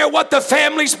don't care what the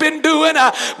family's been doing.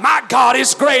 My God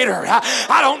is greater.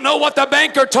 I don't know what the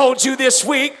banker told you this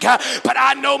week, but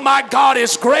I know my God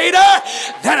is greater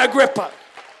than Agrippa.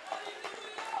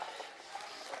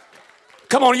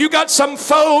 Come on, you got some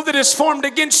foe that is formed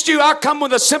against you. I come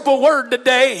with a simple word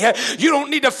today. You don't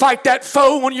need to fight that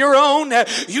foe on your own.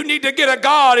 You need to get a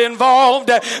God involved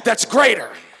that's greater.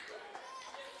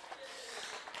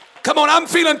 Come on, I'm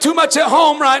feeling too much at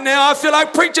home right now. I feel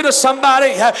like preaching to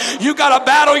somebody. You got a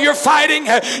battle you're fighting.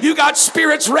 You got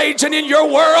spirits raging in your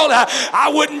world. I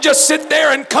wouldn't just sit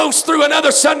there and coast through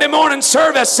another Sunday morning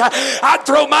service. I'd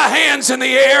throw my hands in the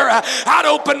air. I'd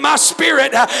open my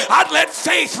spirit. I'd let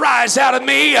faith rise out of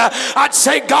me. I'd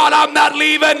say, God, I'm not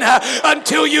leaving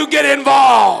until you get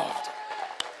involved.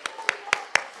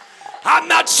 I'm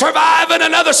not surviving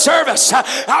another service.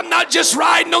 I'm not just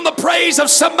riding on the praise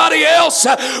of somebody else.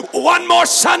 One more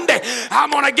Sunday, I'm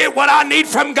going to get what I need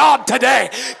from God today.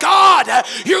 God,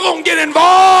 you're going to get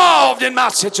involved in my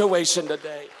situation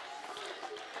today.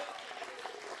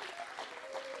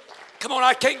 Come on,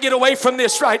 I can't get away from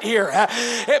this right here.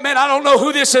 Man, I don't know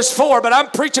who this is for, but I'm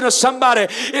preaching to somebody.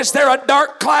 Is there a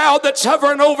dark cloud that's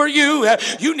hovering over you?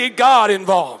 You need God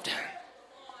involved.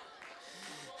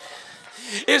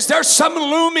 Is there some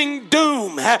looming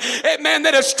doom, man,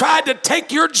 that has tried to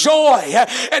take your joy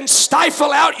and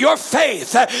stifle out your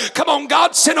faith? Come on,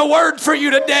 God sent a word for you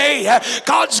today.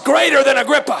 God's greater than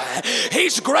Agrippa.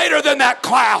 He's greater than that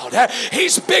cloud.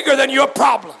 He's bigger than your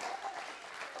problem.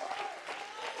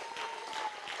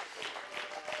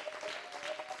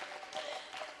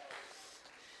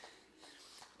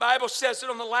 The Bible says that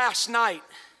on the last night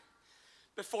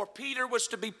before Peter was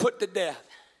to be put to death,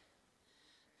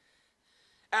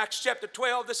 Acts chapter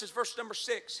 12, this is verse number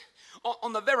 6.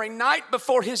 On the very night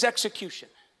before his execution,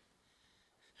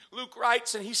 Luke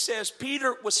writes and he says,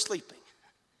 Peter was sleeping.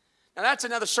 Now that's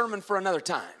another sermon for another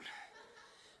time.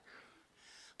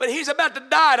 But he's about to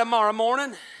die tomorrow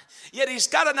morning. yet he's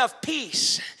got enough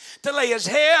peace to lay his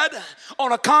head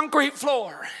on a concrete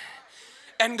floor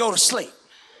and go to sleep.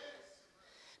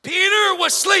 Peter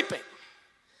was sleeping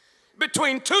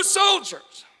between two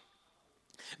soldiers,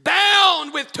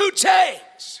 bound with two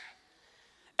chains,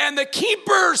 and the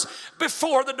keepers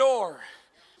before the door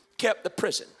kept the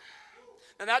prison.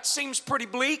 Now that seems pretty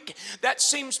bleak. That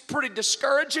seems pretty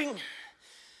discouraging.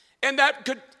 And that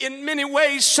could, in many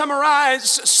ways, summarize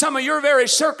some of your very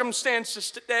circumstances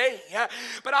today.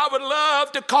 But I would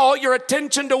love to call your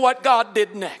attention to what God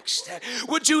did next.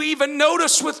 Would you even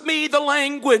notice with me the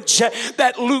language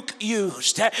that Luke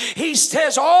used? He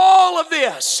says all of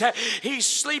this. He's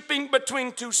sleeping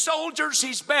between two soldiers.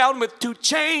 He's bound with two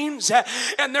chains.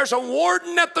 And there's a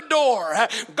warden at the door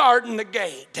guarding the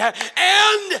gate.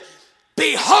 And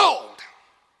behold,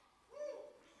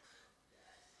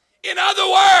 in other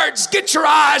words, get your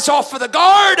eyes off of the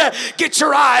guard, get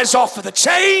your eyes off of the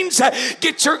chains,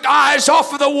 get your eyes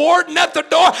off of the warden at the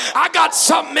door. I got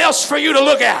something else for you to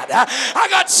look at. I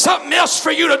got something else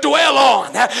for you to dwell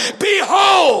on.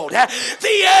 Behold,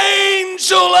 the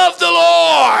angel of the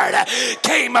Lord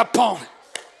came upon it.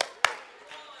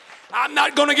 I'm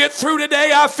not going to get through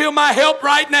today. I feel my help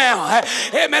right now.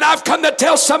 Amen. I've come to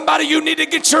tell somebody you need to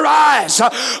get your eyes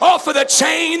off of the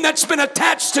chain that's been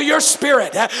attached to your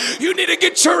spirit. You need to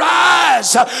get your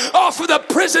eyes off of the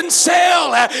prison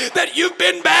cell that you've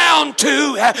been bound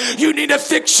to. You need to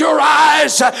fix your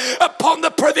eyes upon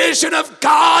the provision of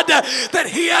God that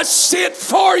He has sent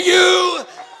for you.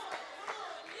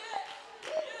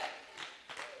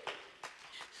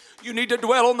 You need to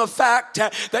dwell on the fact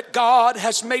that God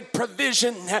has made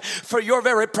provision for your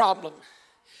very problem.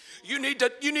 You need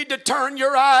to turn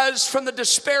your eyes from the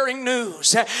despairing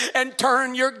news and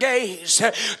turn your gaze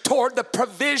toward the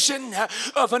provision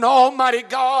of an almighty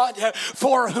God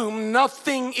for whom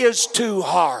nothing is too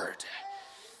hard.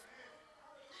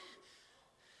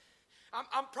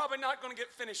 I'm probably not going to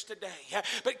get finished today,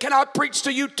 but can I preach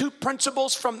to you two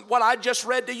principles from what I just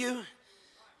read to you?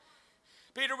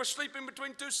 Peter was sleeping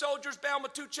between two soldiers, bound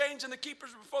with two chains, and the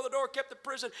keepers before the door kept the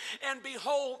prison. And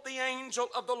behold, the angel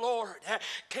of the Lord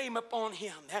came upon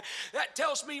him. That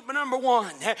tells me, number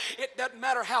one, it doesn't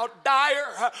matter how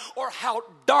dire or how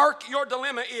dark your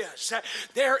dilemma is.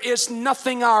 There is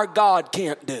nothing our God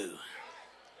can't do.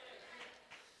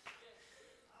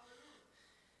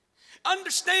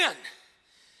 Understand,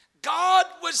 God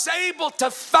was able to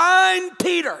find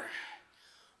Peter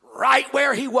right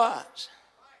where he was.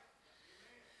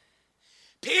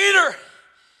 Peter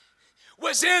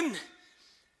was in,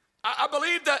 I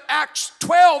believe the Acts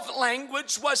 12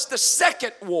 language was the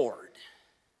second ward.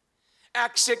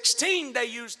 Acts 16, they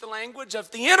used the language of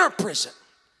the inner prison.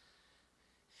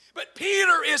 But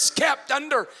Peter is kept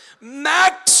under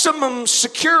maximum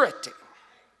security.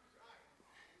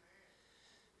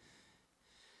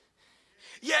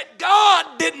 Yet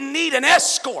God didn't need an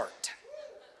escort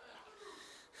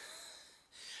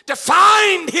to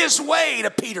find his way to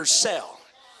Peter's cell.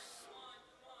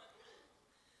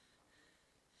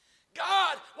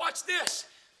 God, watch this.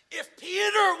 If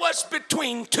Peter was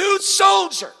between two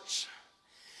soldiers,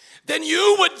 then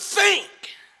you would think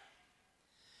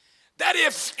that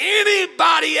if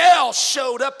anybody else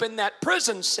showed up in that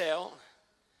prison cell,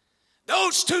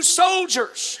 those two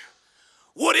soldiers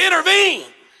would intervene.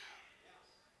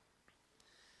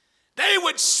 They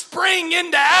would spring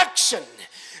into action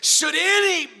should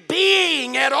any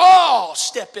being at all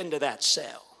step into that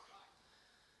cell.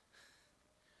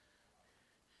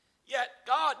 Yet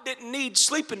God didn't need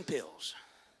sleeping pills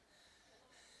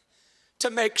to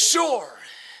make sure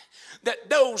that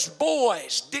those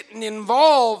boys didn't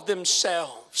involve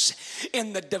themselves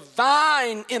in the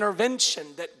divine intervention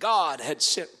that God had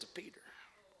sent to Peter.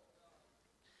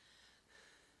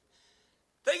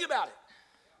 Think about it.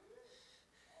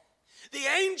 The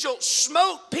angel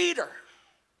smote Peter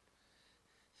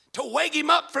to wake him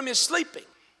up from his sleeping.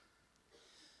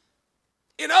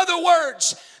 In other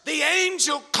words, the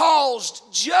angel caused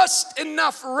just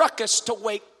enough ruckus to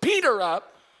wake Peter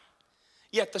up,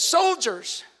 yet the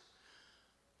soldiers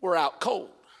were out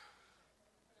cold.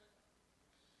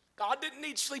 God didn't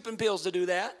need sleeping pills to do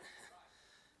that.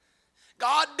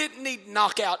 God didn't need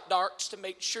knockout darts to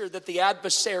make sure that the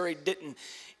adversary didn't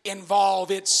involve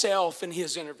itself in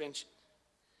his intervention.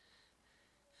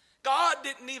 God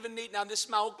didn't even need, now this is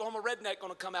my Oklahoma redneck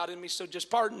going to come out in me, so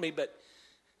just pardon me, but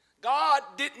God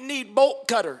didn't need bolt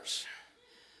cutters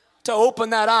to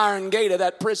open that iron gate of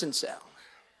that prison cell.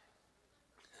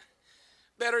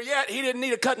 Better yet, he didn't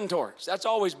need a cutting torch. That's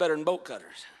always better than bolt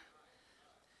cutters.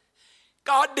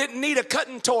 God didn't need a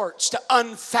cutting torch to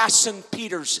unfasten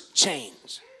Peter's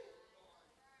chains.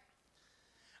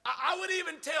 I would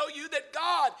even tell you that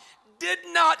God did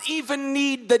not even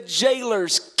need the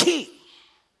jailer's key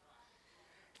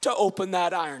to open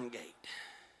that iron gate.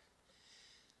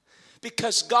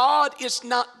 Because God is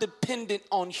not dependent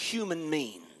on human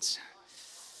means.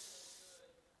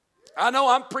 I know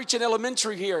I'm preaching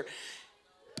elementary here.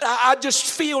 But I just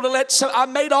feel I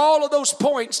made all of those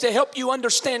points to help you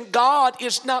understand God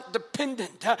is not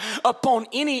dependent upon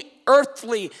any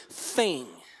earthly thing.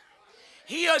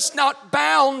 He is not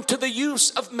bound to the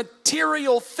use of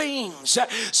material things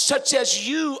such as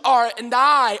you are and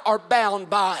I are bound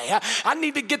by. I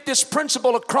need to get this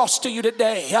principle across to you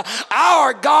today.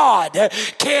 Our God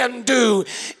can do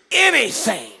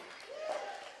anything.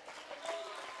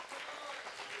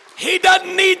 He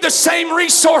doesn't need the same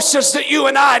resources that you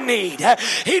and I need.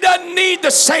 He doesn't need the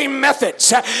same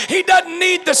methods. He doesn't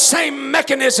need the same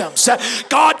mechanisms.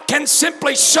 God can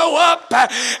simply show up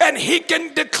and He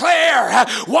can declare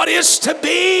what is to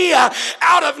be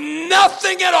out of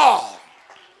nothing at all.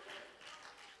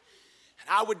 And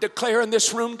I would declare in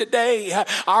this room today,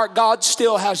 our God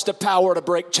still has the power to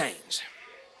break chains.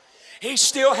 He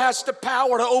still has the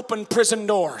power to open prison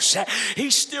doors.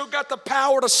 He's still got the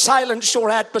power to silence your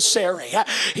adversary.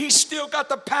 He's still got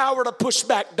the power to push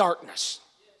back darkness.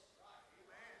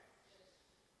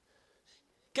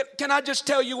 Can I just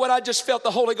tell you what I just felt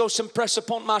the Holy Ghost impress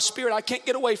upon my spirit? I can't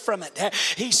get away from it.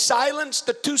 He silenced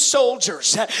the two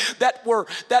soldiers that were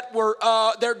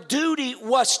their duty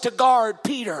was to guard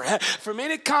Peter from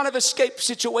any kind of escape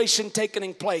situation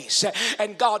taking place.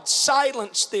 And God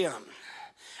silenced them.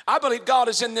 I believe God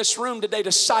is in this room today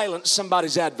to silence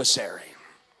somebody's adversary.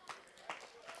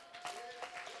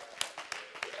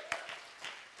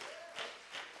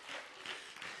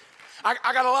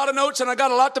 I got a lot of notes and I got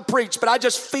a lot to preach, but I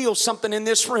just feel something in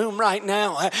this room right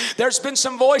now. There's been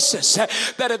some voices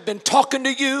that have been talking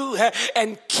to you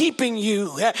and keeping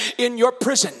you in your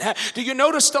prison. Do you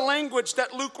notice the language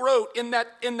that Luke wrote in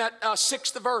that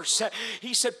 6th verse?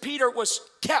 He said Peter was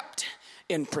kept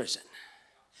in prison.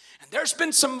 There's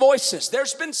been some voices,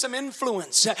 there's been some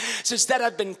influences that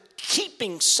have been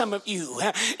keeping some of you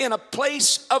in a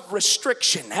place of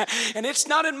restriction. And it's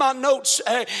not in my notes,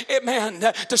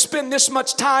 to spend this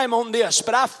much time on this,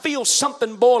 but I feel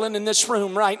something boiling in this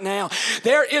room right now.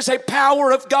 There is a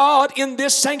power of God in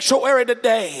this sanctuary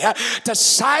today to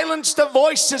silence the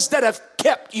voices that have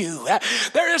kept you.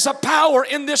 There is a power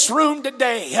in this room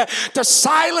today to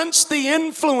silence the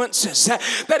influences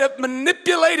that have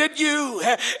manipulated you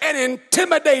and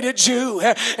intimidated you.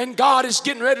 And God is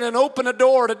getting ready to open a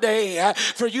door today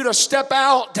for you to step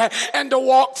out and to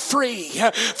walk free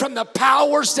from the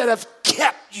powers that have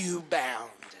kept you bound.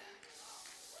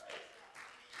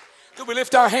 Could we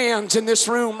lift our hands in this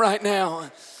room right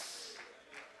now?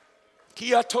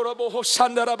 Come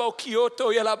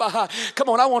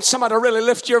on, I want somebody to really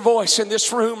lift your voice in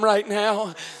this room right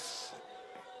now.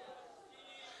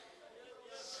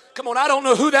 Come on, I don't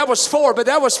know who that was for, but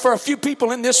that was for a few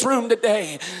people in this room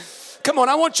today. Come on,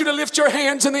 I want you to lift your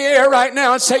hands in the air right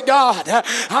now and say, God,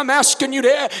 I'm asking you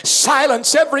to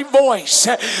silence every voice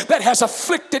that has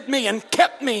afflicted me and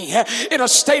kept me in a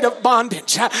state of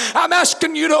bondage. I'm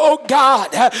asking you to, oh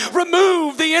God,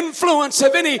 remove the influence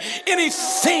of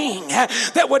anything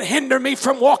that would hinder me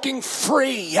from walking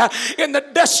free in the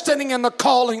destiny and the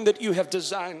calling that you have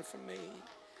designed for me.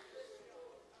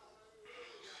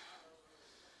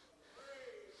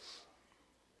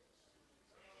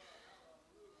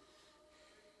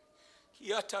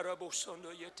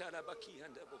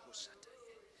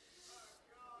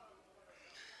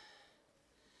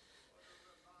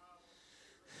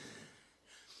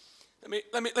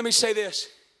 Let me say this.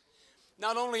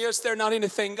 Not only is there not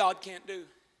anything God can't do,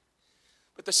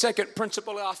 but the second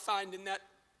principle I find in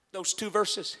those two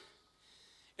verses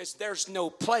is there's no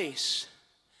place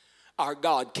our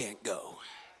God can't go.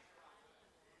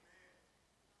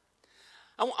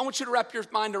 I want you to wrap your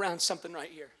mind around something right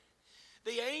here.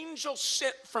 The angel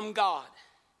sent from God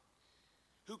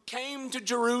who came to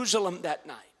Jerusalem that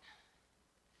night.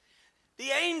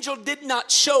 The angel did not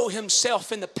show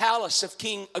himself in the palace of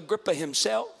King Agrippa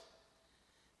himself.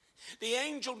 The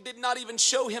angel did not even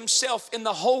show himself in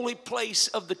the holy place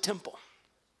of the temple.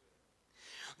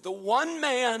 The one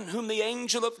man whom the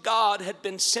angel of God had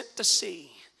been sent to see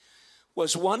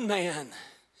was one man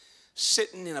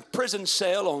sitting in a prison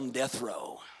cell on death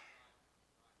row.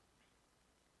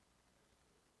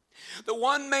 The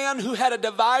one man who had a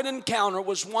divine encounter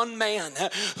was one man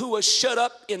who was shut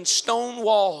up in stone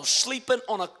walls, sleeping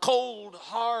on a cold,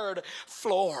 hard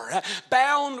floor,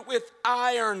 bound with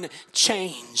iron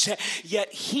chains.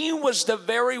 Yet he was the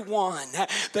very one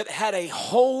that had a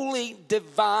holy,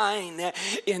 divine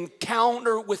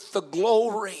encounter with the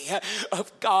glory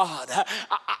of God.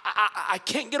 I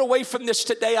can't get away from this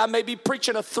today. I may be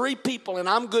preaching to 3 people, and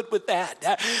I'm good with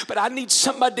that. But I need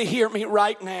somebody to hear me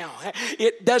right now.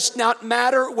 It does not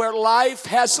matter where life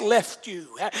has left you.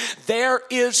 There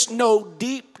is no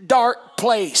deep, dark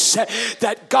place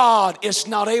that God is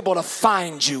not able to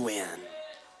find you in.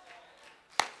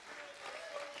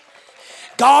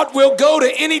 God will go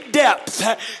to any depth.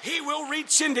 He will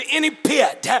reach into any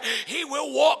pit. He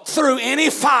will walk through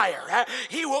any fire.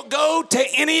 He will go to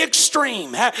any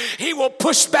extreme. He will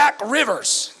push back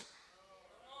rivers.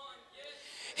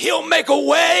 He'll make a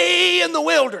way in the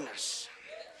wilderness.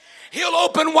 He'll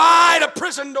open wide a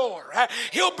prison door.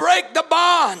 He'll break the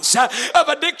bonds of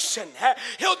addiction.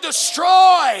 He'll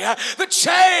destroy the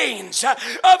chains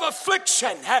of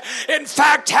affliction. In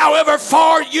fact, however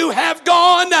far you have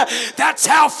gone, that's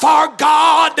how far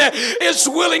God is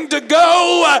willing to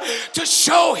go to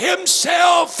show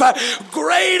himself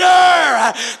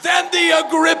greater than the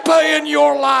Agrippa in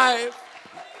your life.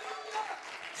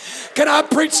 Can I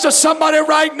preach to somebody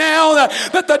right now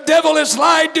that the devil has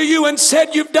lied to you and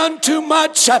said you've done too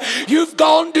much, you've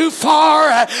gone too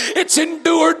far, it's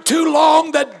endured too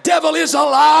long? The devil is a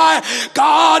lie.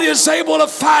 God is able to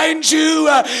find you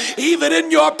even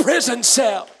in your prison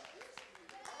cell.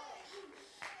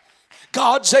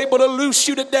 God's able to loose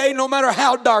you today no matter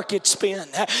how dark it's been.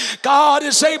 God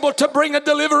is able to bring a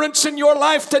deliverance in your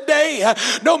life today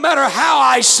no matter how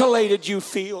isolated you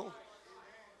feel.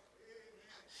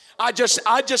 I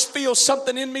just feel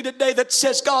something in me today that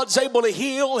says God's able to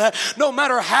heal no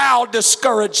matter how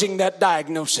discouraging that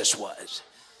diagnosis was.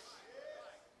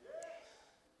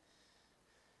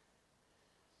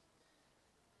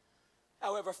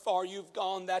 However far you've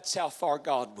gone, that's how far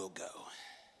God will go.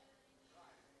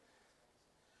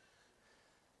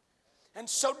 And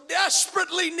so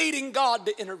desperately needing God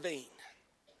to intervene,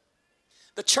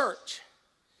 the church,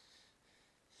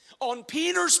 on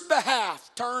Peter's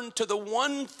behalf, turned to the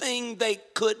one thing they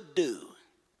could do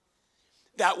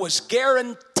that was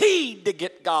guaranteed to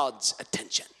get God's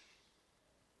attention.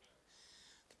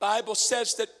 The Bible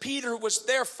says that Peter was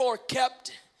therefore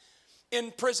kept in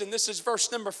prison. This is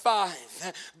verse number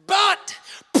 5. But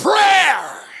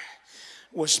prayer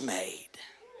was made.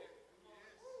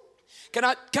 Can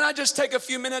I just take a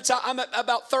few minutes? I'm at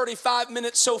about 35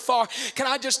 minutes so far. Can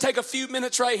I just take a few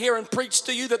minutes right here and preach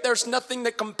to you that there's nothing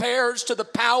that compares to the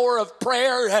power of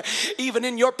prayer, even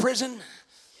in your prison?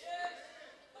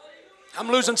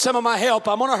 I'm losing some of my help.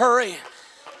 I'm on a hurry.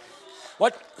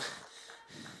 What?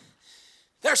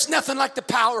 There's nothing like the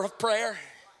power of prayer.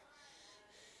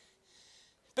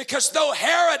 Because though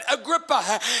Herod Agrippa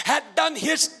had done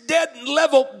his dead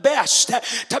level best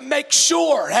to make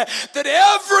sure that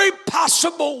every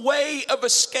possible way of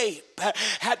escape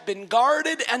had been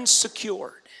guarded and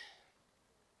secured,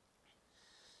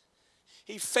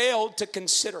 he failed to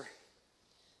consider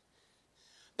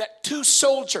that 2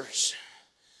 soldiers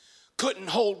couldn't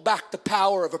hold back the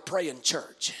power of a praying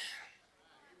church.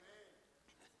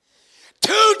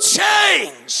 2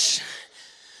 chains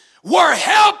were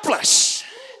helpless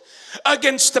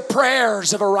against the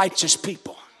prayers of a righteous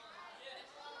people.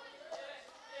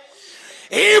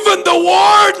 Even the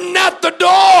warden at the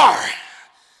door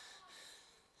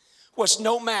was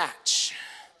no match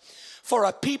for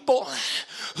a people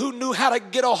who knew how to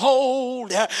get a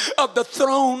hold of the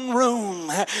throne room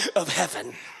of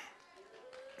heaven.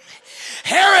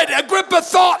 Herod Agrippa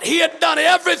thought he had done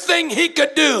everything he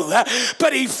could do,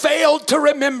 but he failed to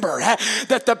remember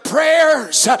that the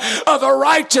prayers of a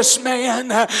righteous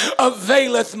man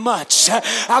availeth much.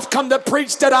 I've come to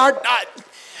preach that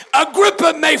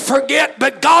Agrippa may forget,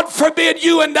 but God forbid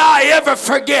you and I ever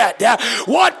forget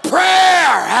what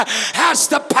prayer has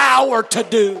the power to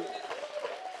do.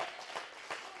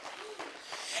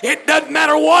 It doesn't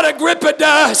matter what Agrippa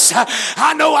does.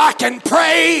 I know I can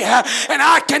pray and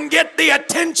I can get the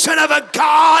attention of a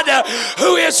God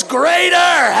who is greater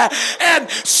and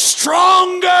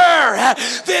stronger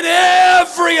than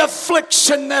every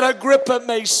affliction that Agrippa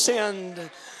may send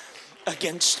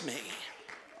against me.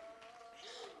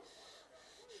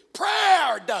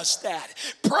 Prayer does that.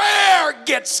 Prayer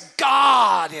gets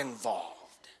God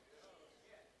involved.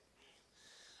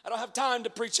 I don't have time to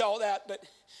preach all that, but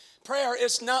prayer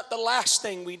is not the last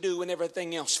thing we do when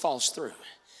everything else falls through.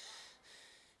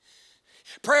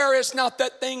 Prayer is not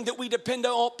that thing that we depend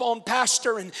upon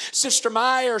Pastor and Sister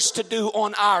Myers to do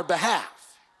on our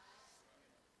behalf.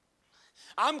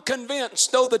 I'm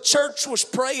convinced, though the church was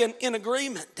praying in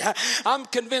agreement, I'm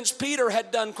convinced Peter had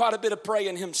done quite a bit of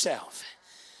praying himself.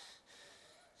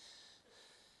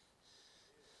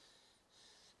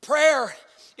 Prayer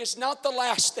is not the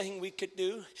last thing we could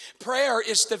do. Prayer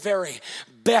is the very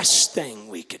best thing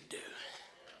we could do.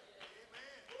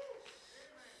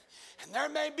 And there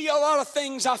may be a lot of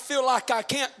things I feel like I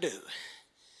can't do,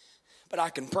 but I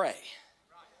can pray.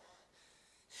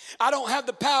 I don't have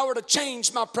the power to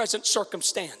change my present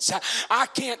circumstance. I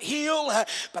can't heal,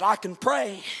 but I can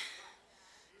pray.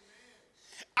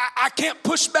 I can't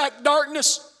push back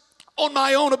darkness on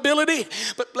my own ability,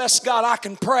 but bless God, I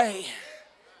can pray.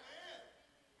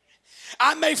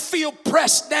 I may feel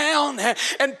pressed down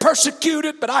and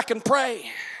persecuted, but I can pray.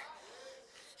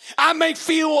 I may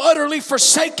feel utterly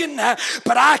forsaken,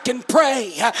 but I can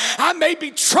pray. I may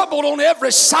be troubled on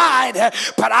every side,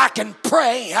 but I can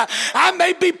pray. I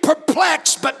may be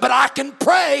perplexed, but I can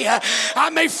pray. I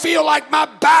may feel like my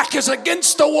back is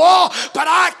against the wall, but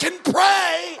I can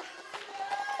pray.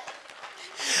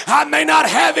 I may not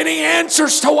have any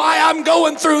answers to why I'm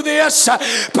going through this,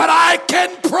 but I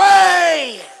can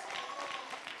pray.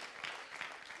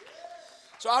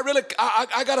 So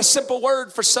I got a simple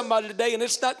word for somebody today, and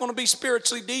it's not going to be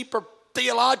spiritually deep or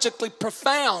theologically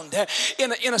profound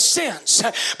in a sense.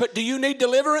 But do you need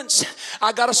deliverance?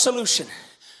 I got a solution.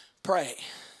 Pray.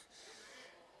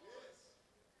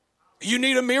 You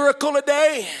need a miracle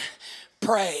today?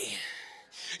 Pray.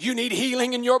 You need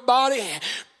healing in your body?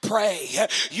 Pray.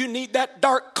 You need that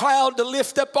dark cloud to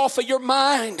lift up off of your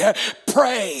mind?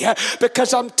 Pray.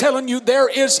 Because I'm telling you, there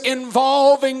is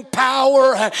involving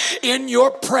power in your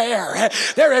prayer.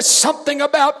 There is something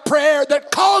about prayer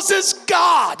that causes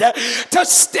God to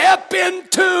step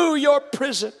into your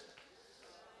prison.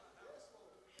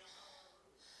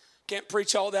 Can't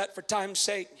preach all that for time's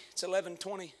sake. It's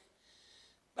 11:20.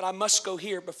 But I must go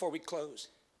here before we close.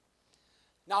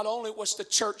 Not only was the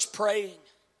church praying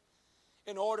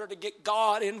in order to get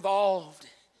God involved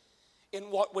in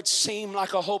what would seem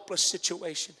like a hopeless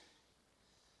situation,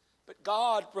 but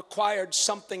God required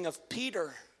something of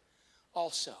Peter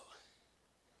also.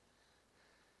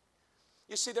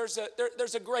 You see, there's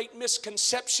a great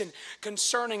misconception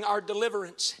concerning our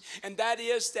deliverance, and that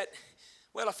is that,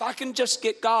 well, if I can just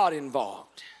get God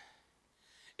involved,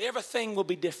 everything will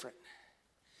be different.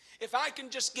 If I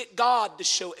can just get God to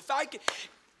show, if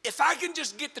I can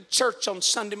just get to church on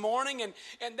Sunday morning and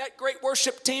that great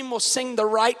worship team will sing the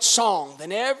right song,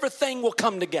 then everything will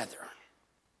come together.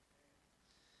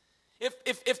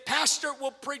 If Pastor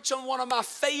will preach on one of my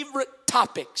favorite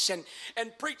topics and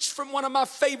preach from one of my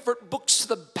favorite books of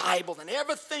the Bible, then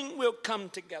everything will come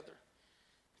together.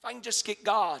 If I can just get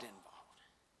God involved.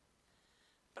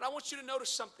 But I want you to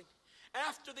notice something.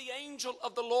 After the angel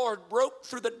of the Lord broke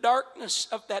through the darkness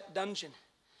of that dungeon,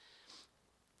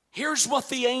 here's what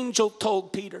the angel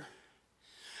told Peter.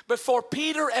 Before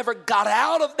Peter ever got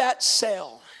out of that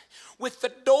cell, with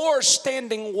the door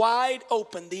standing wide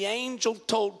open, the angel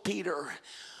told Peter,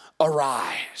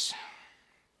 arise.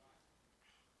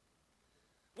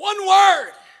 One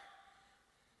word,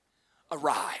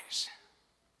 arise.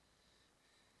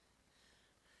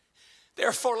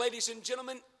 Therefore, ladies and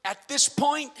gentlemen, at this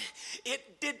point,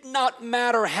 it did not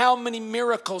matter how many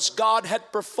miracles God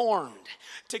had performed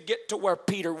to get to where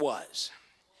Peter was.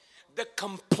 The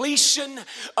completion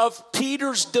of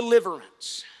Peter's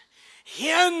deliverance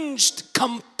hinged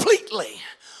completely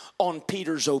on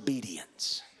Peter's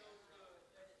obedience.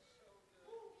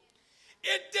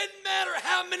 It didn't matter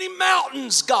how many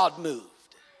mountains God moved.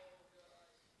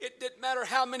 It didn't matter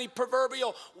how many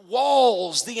proverbial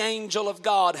walls the angel of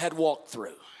God had walked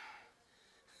through.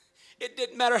 It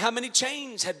didn't matter how many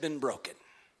chains had been broken.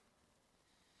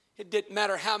 It didn't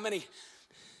matter how many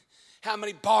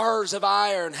bars of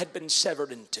iron had been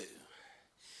severed in two.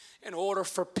 In order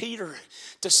for Peter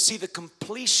to see the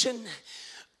completion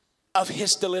of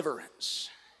his deliverance,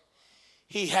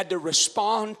 he had to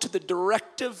respond to the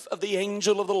directive of the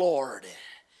angel of the Lord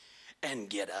and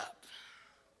get up.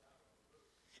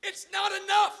 It's not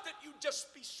enough that you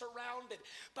just be surrounded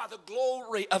by the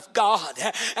glory of God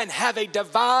and have a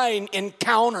divine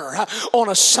encounter on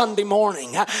a Sunday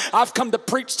morning. I've come to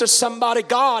preach to somebody.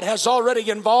 God has already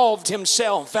involved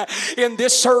himself in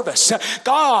this service.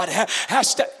 God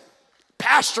has to...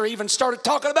 Pastor even started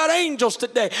talking about angels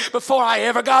today before I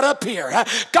ever got up here.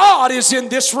 God is in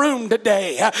this room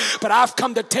today. But I've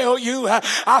come to tell you,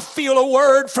 I feel a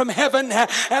word from heaven,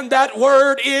 and that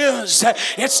word is,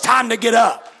 it's time to get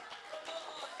up.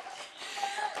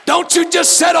 Don't you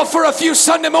just settle for a few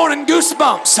Sunday morning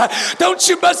goosebumps. Don't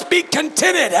you must be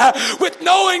contented with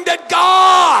knowing that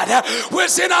God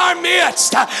was in our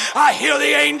midst. I hear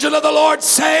the angel of the Lord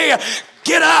say,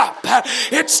 get up.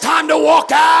 It's time to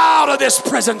walk out of this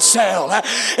prison cell.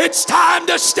 It's time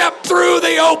to step through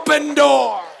the open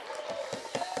door.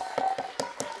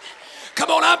 Come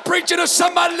on, I'm preaching to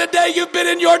somebody today. You've been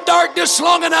in your darkness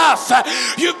long enough.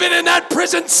 You've been in that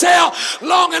prison cell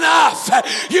long enough.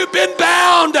 You've been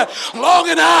bound long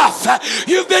enough.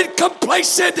 You've been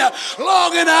complacent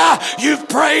long enough. You've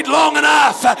prayed long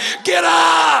enough. Get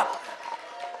up.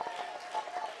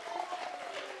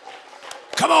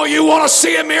 Come on, you want to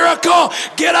see a miracle?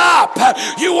 Get up.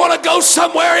 You want to go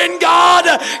somewhere in God?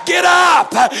 Get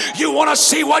up. You want to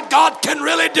see what God can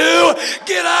really do?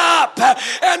 Get up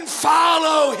and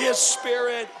follow His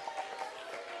Spirit.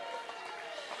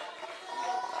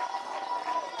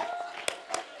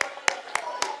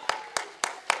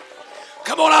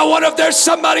 Come on, I wonder if there's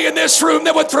somebody in this room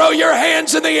that would throw your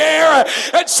hands in the air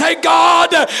and say, God,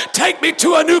 take me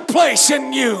to a new place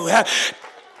in you.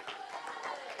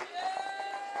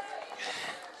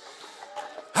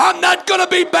 I'm not going to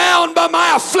be bound by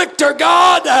my afflictor,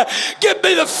 God. Give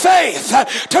me the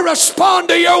faith to respond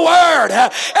to your word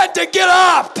and to get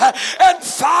up and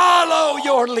follow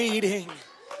your leading.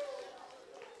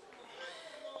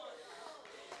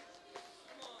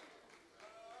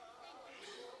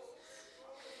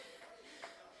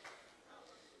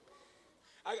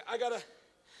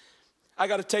 I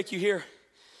gotta take you here.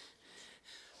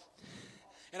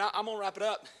 And I'm going to wrap it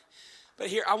up. But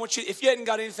here, I want you, if you hadn't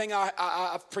got anything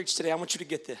I've preached today, I want you to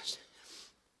get this.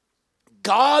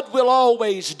 God will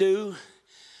always do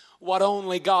what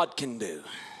only God can do.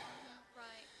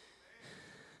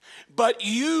 But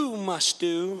you must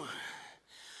do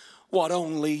what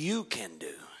only you can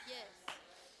do.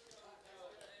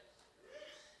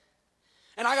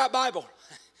 And I got Bible.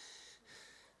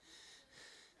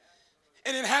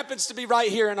 And it happens to be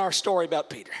right here in our story about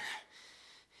Peter.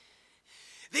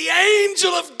 The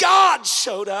angel of God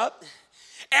showed up,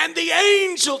 and the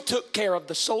angel took care of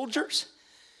the soldiers.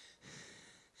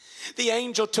 The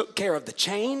angel took care of the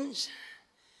chains,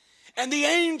 and the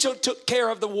angel took care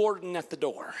of the warden at the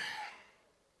door.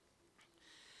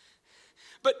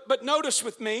 But notice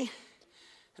with me,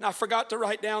 and I forgot to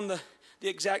write down the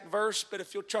exact verse, but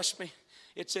if you'll trust me,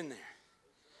 it's in there.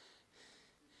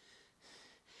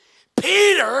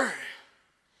 Peter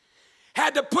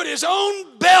had to put his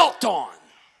own belt on.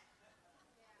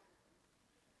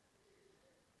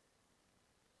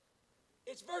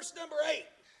 It's verse number 8.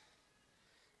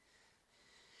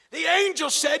 The angel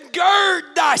said,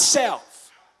 gird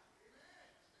thyself,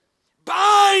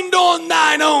 bind on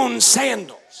thine own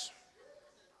sandals.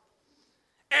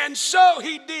 And so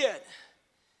he did.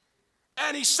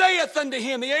 And he saith unto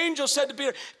him, the angel said to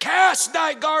Peter, cast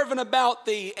thy garment about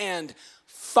thee and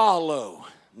follow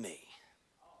me.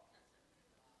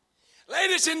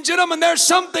 Ladies and gentlemen, there's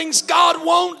some things God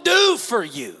won't do for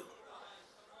you.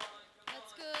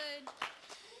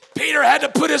 Peter had to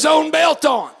put his own belt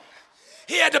on.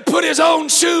 He had to put his own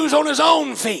shoes on his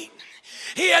own feet.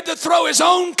 He had to throw his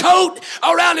own coat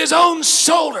around his own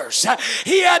shoulders.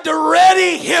 He had to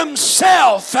ready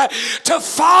himself to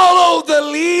follow the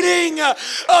leading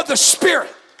of the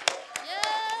Spirit.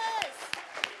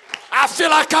 I feel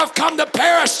like I've come to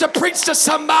Paris to preach to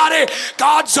somebody.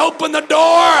 God's opened the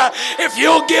door. If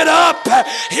you'll get up,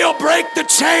 He'll break the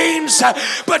chains,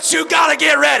 but you got to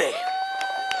get ready.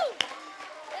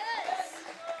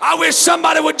 I wish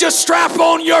somebody would just strap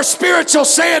on your spiritual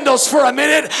sandals for a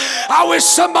minute. I wish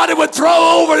somebody would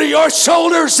throw over your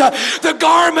shoulders the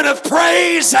garment of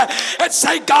praise and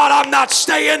say, God, I'm not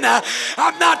staying down.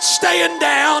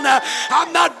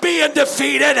 I'm not being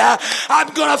defeated.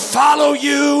 I'm going to follow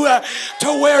you to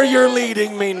where you're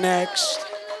leading me next.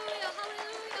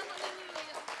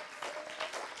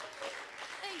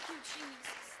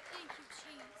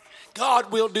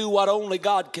 God will do what only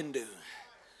God can do.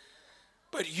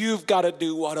 But you've got to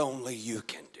do what only you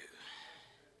can do.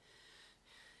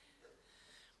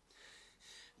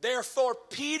 Therefore,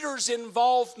 Peter's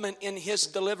involvement in his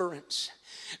deliverance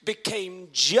became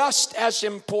just as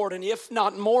important, if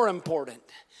not more important,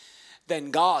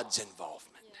 than God's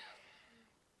involvement.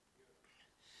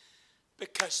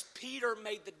 Because Peter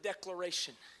made the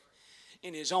declaration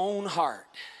in his own heart,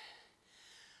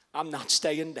 I'm not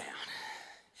staying down.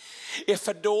 If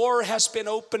a door has been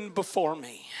opened before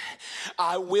me,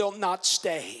 I will not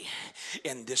stay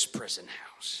in this prison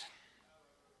house.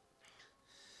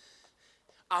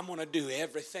 I'm going to do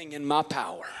everything in my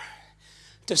power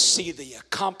to see the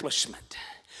accomplishment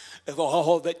of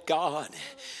all that God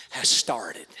has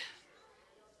started.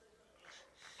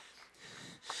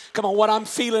 Come on, what I'm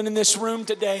feeling in this room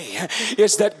today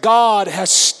is that God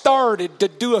has started to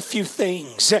do a few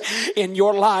things in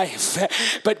your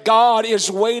life. But God is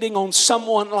waiting on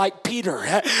someone like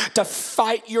Peter to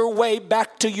fight your way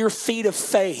back to your feet of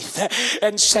faith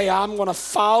and say, I'm going to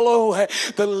follow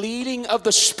the leading of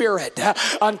the Spirit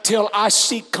until I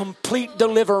see complete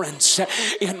deliverance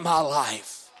in my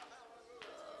life.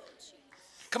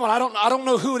 Come on, I don't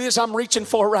know who it is I'm reaching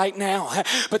for right now,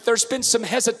 but there's been some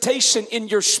hesitation in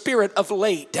your spirit of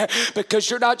late because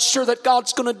you're not sure that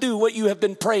God's going to do what you have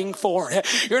been praying for.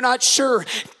 You're not sure.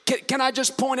 Can I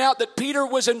just point out that Peter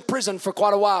was in prison for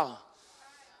quite a while?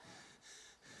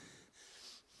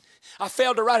 I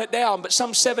failed to write it down, but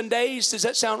some 7 days. Does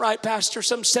that sound right, Pastor?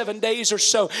 Some 7 days or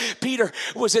so. Peter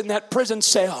was in that prison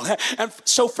cell. And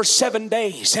so for 7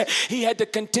 days, he had to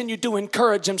continue to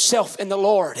encourage himself in the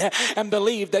Lord and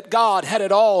believe that God had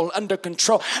it all under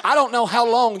control. I don't know how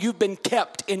long you've been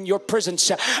kept in your prison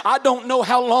cell. I don't know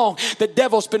how long the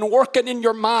devil's been working in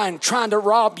your mind trying to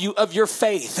rob you of your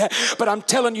faith. But I'm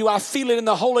telling you, I feel it in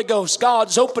the Holy Ghost.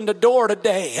 God's opened a door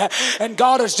today. And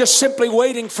God is just simply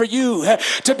waiting for you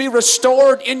to be restored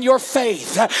in your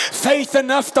faith. Faith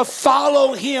enough to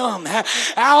follow him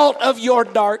out of your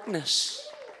darkness.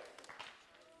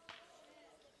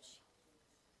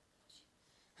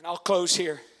 And I'll close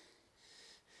here.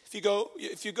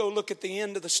 If you go look at the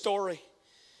end of the story,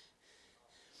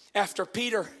 after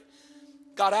Peter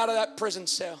got out of that prison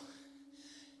cell,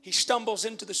 he stumbles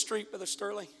into the street, Brother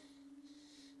Sterling.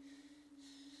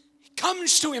 He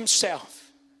comes to himself.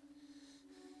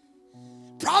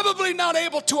 Probably not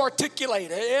able to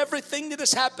articulate everything that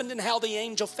has happened and how the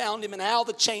angel found him and how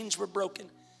the chains were broken.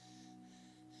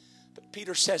 But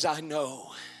Peter says, I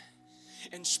know.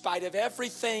 In spite of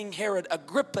everything Herod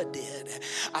Agrippa did,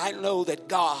 I know that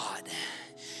God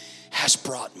has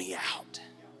brought me out.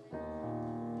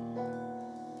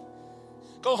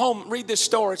 Go home, read this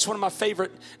story. It's one of my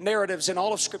favorite narratives in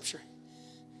all of Scripture.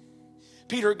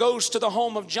 Peter goes to the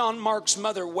home of John Mark's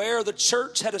mother, where the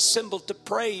church had assembled to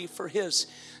pray for his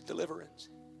deliverance.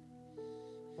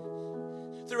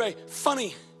 Through a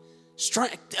funny,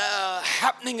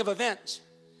 happening of events,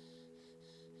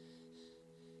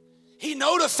 he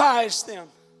notifies them,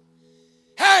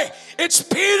 hey, it's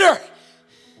Peter.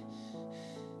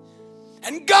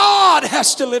 And God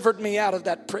has delivered me out of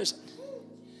that prison.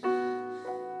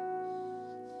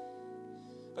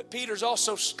 But Peter's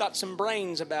also got some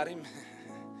brains about him.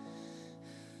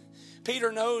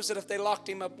 Peter knows that if they locked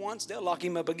him up once, they'll lock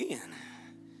him up again.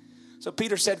 So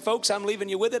Peter said, folks, I'm leaving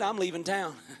you with it. I'm leaving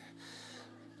town.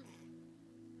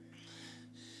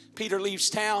 Peter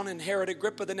leaves town, and Herod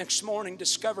Agrippa the next morning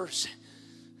discovers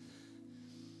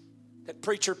that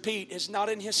Preacher Pete is not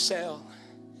in his cell.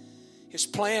 His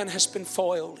plan has been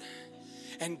foiled,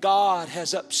 and God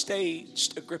has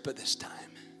upstaged Agrippa this time.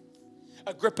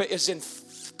 Agrippa is in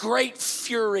great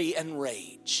fury and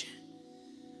rage.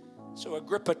 So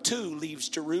Agrippa too leaves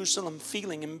Jerusalem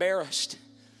feeling embarrassed,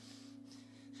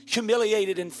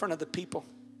 humiliated in front of the people.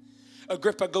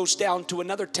 Agrippa goes down to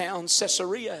another town,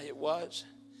 Caesarea it was,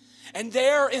 and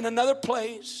there in another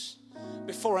place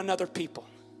before another people,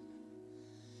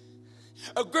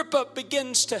 Agrippa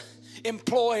begins to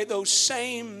employ those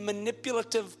same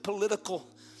manipulative political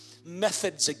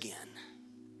methods again.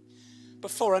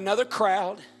 Before another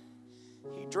crowd,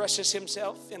 he dresses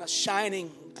himself in a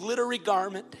shining, glittery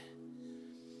garment,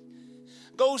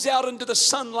 goes out into the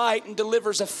sunlight and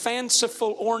delivers a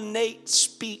fanciful, ornate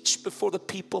speech before the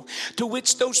people, to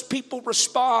which those people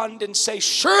respond and say,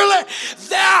 surely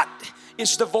that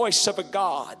is the voice of a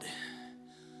God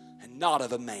and not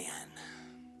of a man.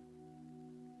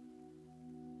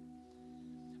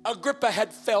 Agrippa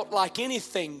had felt like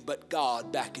anything but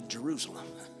God back in Jerusalem.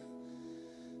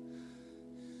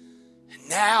 And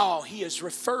now he is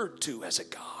referred to as a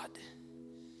God.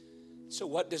 So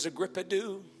what does Agrippa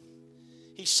do?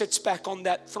 He sits back on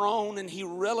that throne and he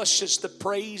relishes the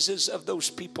praises of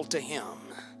those people to him.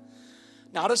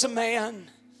 Not as a man,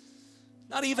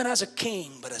 not even as a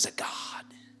king, but as a God.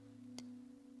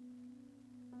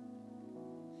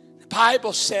 The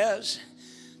Bible says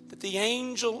that the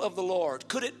angel of the Lord,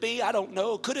 could it be, I don't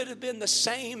know, could it have been the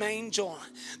same angel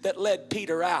that led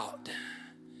Peter out?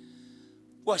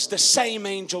 Was the same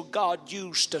angel God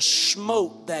used to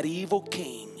smote that evil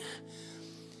king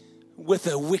with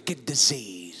a wicked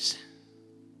disease.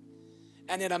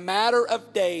 And in a matter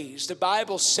of days, the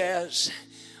Bible says,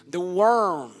 the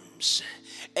worms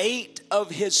ate of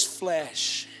his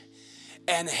flesh,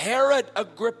 and Herod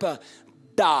Agrippa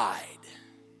died.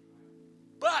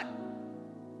 But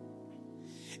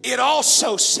it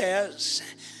also says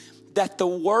that the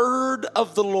word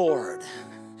of the Lord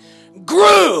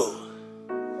grew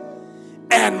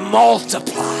and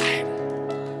multiplied.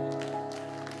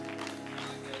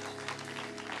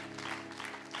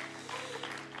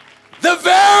 The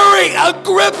very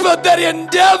Agrippa that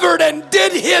endeavored and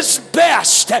did his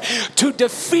best to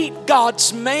defeat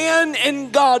God's man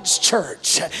in God's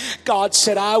church, God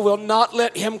said, I will not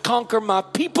let him conquer my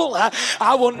people.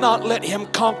 I will not let him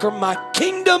conquer my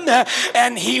kingdom,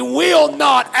 and he will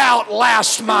not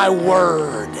outlast my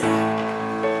word.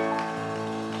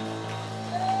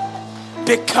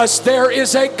 Because there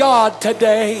is a God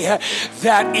today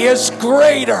that is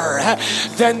greater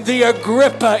than the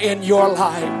Agrippa in your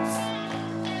life.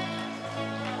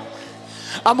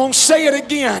 I'm going to say it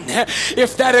again.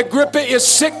 If that Agrippa is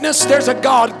sickness, there's a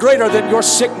God greater than your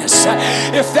sickness.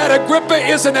 If that Agrippa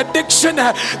is an addiction,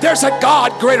 there's a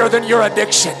God greater than your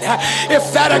addiction.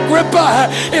 If that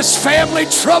Agrippa is family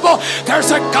trouble,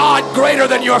 there's a God greater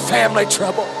than your family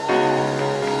trouble.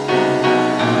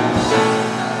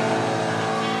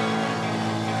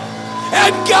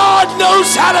 And God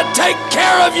knows how to take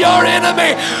care of your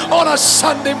enemy on a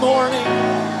Sunday morning.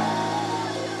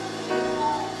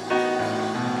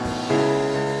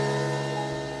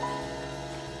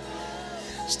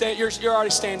 You're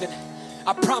already standing.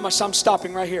 I promise I'm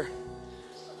stopping right here.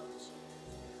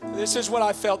 This is what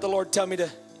I felt the Lord tell me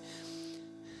to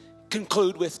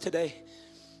conclude with today.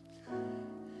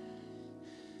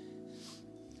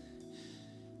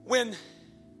 When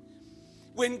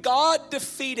God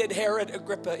defeated Herod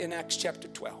Agrippa in Acts chapter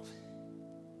 12,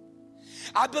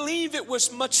 I believe it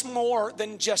was much more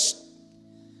than just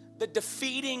the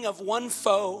defeating of one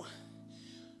foe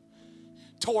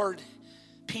toward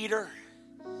Peter.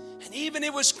 And even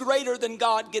it was greater than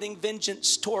God getting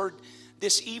vengeance toward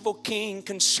this evil king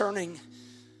concerning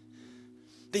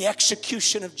the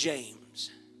execution of James.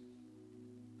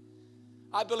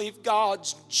 I believe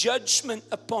God's judgment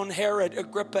upon Herod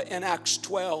Agrippa in Acts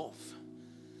 12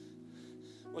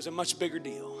 was a much bigger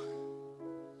deal.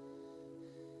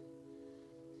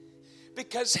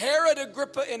 Because Herod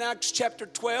Agrippa in Acts chapter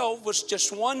 12 was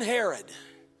just one Herod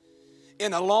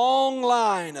in a long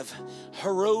line of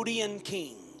Herodian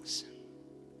kings.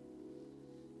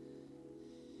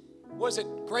 Was it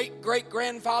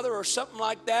great-great-grandfather or something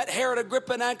like that? Herod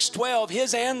Agrippa in Acts 12,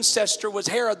 his ancestor was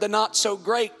Herod the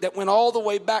not-so-great that went all the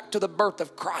way back to the birth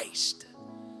of Christ.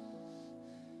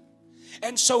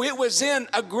 And so it was in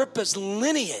Agrippa's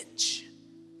lineage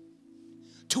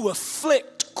to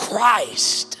afflict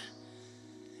Christ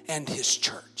and his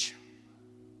church.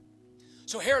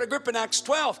 So Herod Agrippa in Acts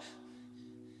 12,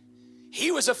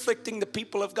 he was afflicting the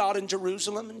people of God in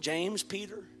Jerusalem, and James,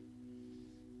 Peter.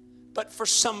 But for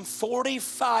some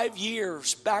 45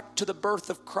 years back to the birth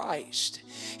of Christ,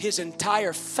 his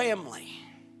entire family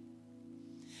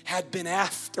had been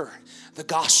after the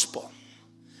gospel,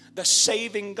 the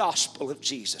saving gospel of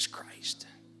Jesus Christ.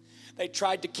 They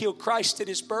tried to kill Christ at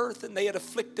his birth, and they had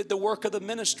afflicted the work of the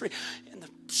ministry and the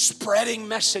spreading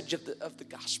message of the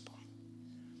gospel.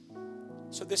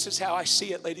 So this is how I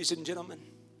see it, ladies and gentlemen.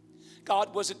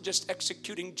 God wasn't just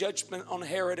executing judgment on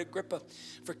Herod Agrippa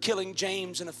for killing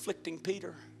James and afflicting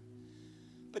Peter,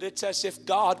 but it's as if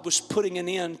God was putting an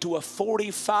end to a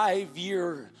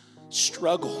 45-year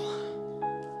struggle.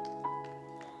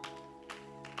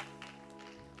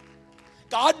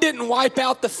 God didn't wipe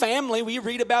out the family. We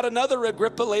read about another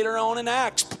Agrippa later on in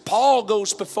Acts. Paul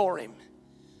goes before him.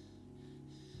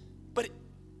 But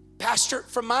Pastor,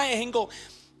 from my angle,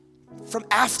 from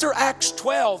after Acts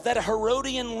 12, that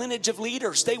Herodian lineage of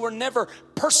leaders, they were never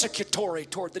persecutory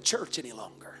toward the church any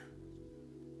longer.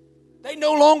 They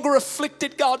no longer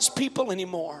afflicted God's people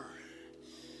anymore,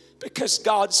 because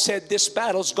God said, this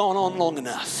battle's gone on long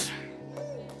enough.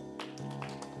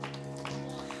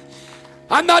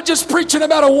 I'm not just preaching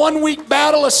about a 1-week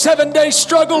battle, a 7-day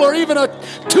struggle, or even a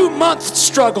 2-month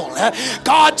struggle.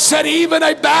 God said even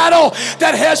a battle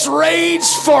that has raged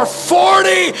for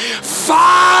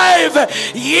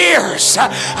 45 years,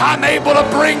 I'm able to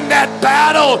bring that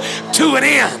battle to an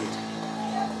end.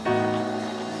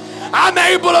 I'm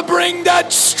able to bring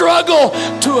that struggle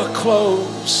to a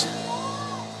close.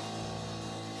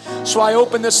 So I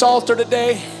open this altar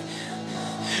today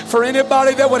for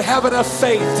anybody that would have enough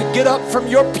faith to get up from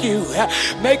your pew,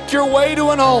 make your way to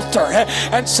an altar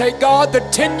and say, God, the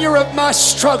tenure of my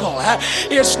struggle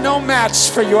is no match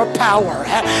for your power.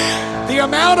 The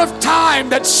amount of time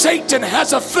that Satan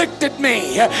has afflicted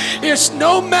me is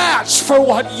no match for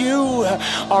what you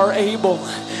are able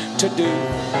to do.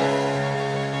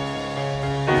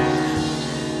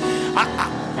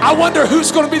 I wonder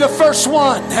who's going to be the first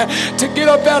one to get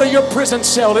up out of your prison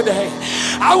cell today.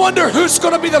 I wonder who's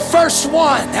going to be the first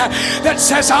one that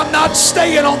says, I'm not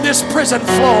staying on this prison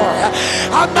floor.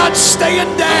 I'm not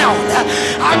staying down.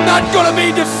 I'm not going to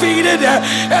be defeated,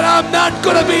 and I'm not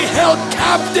going to be held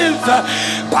captive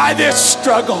by this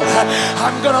struggle.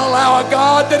 I'm going to allow a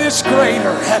God that is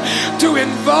greater to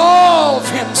involve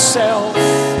himself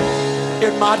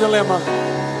in my dilemma.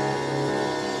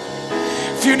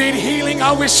 If you need healing,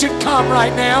 I wish you'd come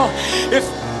right now.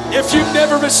 If you've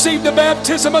never received the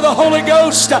baptism of the Holy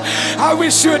Ghost, I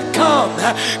wish you would come.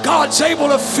 God's able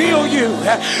to fill you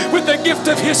with the gift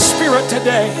of His Spirit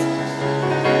today.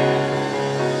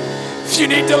 If you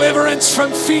need deliverance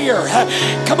from fear,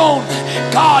 come on.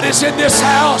 God is in this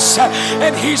house,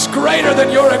 and He's greater than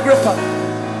your Agrippa.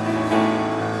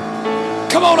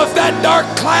 Come on, if that dark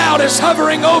cloud is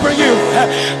hovering over you,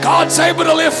 God's able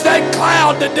to lift that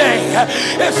cloud today.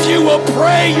 If you will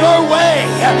pray your way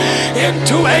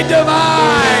into a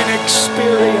divine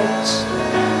experience.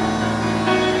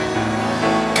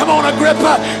 Come on,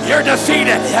 Agrippa, you're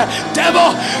defeated.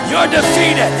 Devil, you're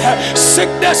defeated.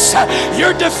 Sickness,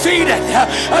 you're defeated.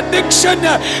 Addiction,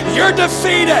 you're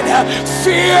defeated.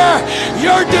 Fear,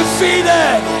 you're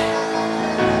defeated.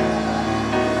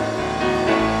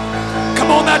 Come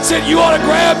on, that's it. You ought to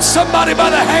grab somebody by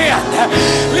the hand.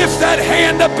 Lift that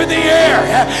hand up in the air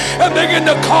and begin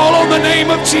to call on the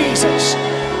name of Jesus.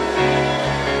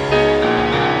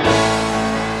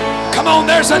 Come on,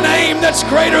 there's a name that's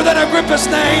greater than Agrippa's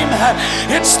name.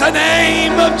 It's the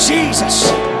name of Jesus.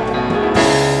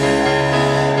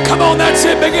 Come on, that's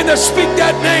it. Begin to speak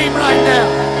that name right now.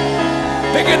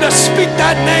 Begin to speak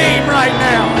that name right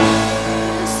now.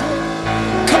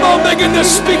 Come on, begin to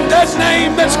speak that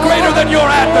name that's greater than your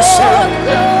adversary.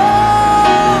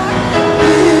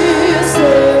 Is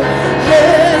there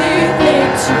anything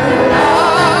too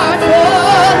hard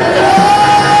for the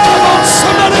Lord? Come on,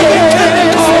 somebody begin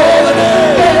to call the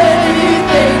name.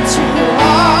 Anything too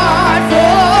hard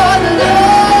for the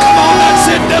Lord? Come on, that's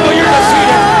it. Devil, you're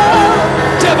defeated.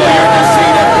 Devil, you're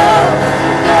defeated.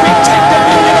 We take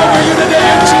dominion over you today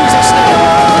in Jesus' name.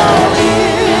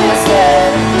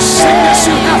 Sickness,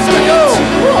 you have to go.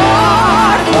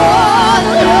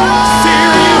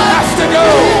 Fear, you have to go.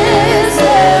 Is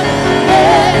there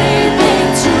anything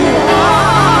too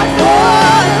hard for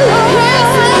the Lord?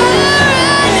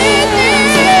 Is there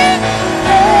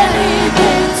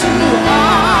anything too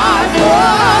hard for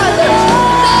the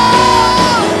Lord?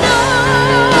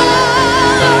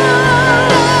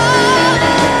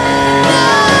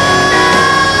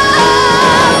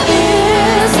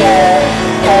 Is there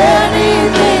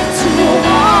anything too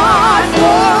hard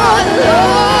for the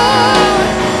Lord?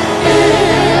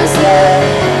 Is there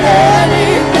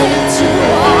anything too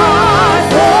hard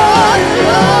for the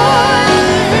Lord?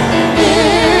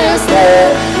 Is there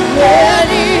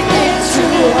anything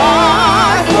too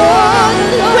hard for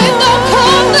the Lord? With no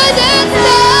confidence,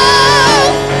 no,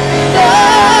 no,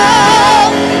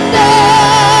 no,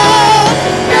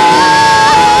 no.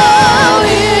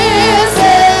 Is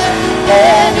there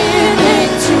anything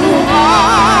too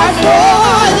hard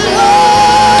for the Lord?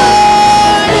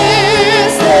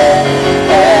 Is there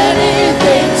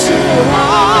anything too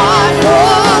hard for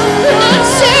the Lord? I'm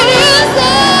serious,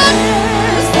 Lord.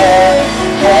 Is there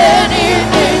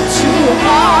anything too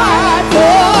hard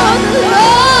for the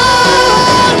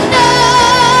Lord? No,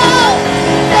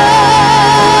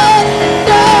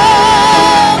 no, no,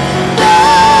 no.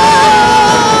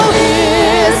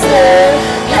 Is there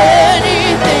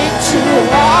anything too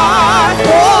hard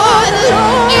for the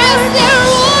Lord? Is there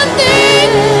one thing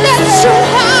that's too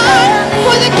hard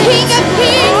for the King of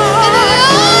Kings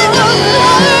and the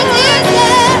Lord of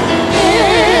Lords?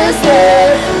 Is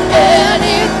there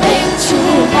anything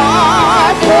too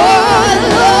hard for the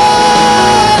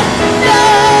Lord? No,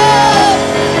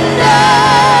 no,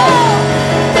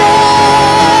 no,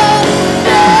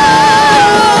 no.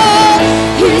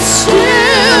 He's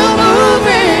still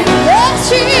moving. Yes,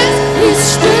 He is. He's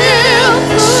still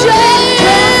moving.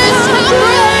 How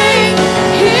great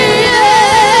He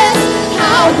is.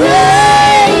 How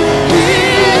great He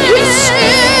is. He's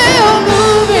still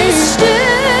moving.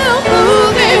 Still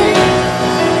moving.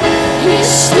 He's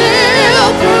still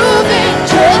proving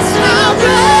just how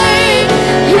great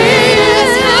He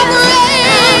is. How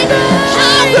great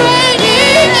He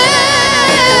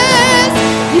is.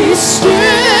 He's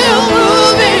still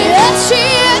moving. Yes, He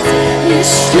is. He's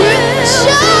still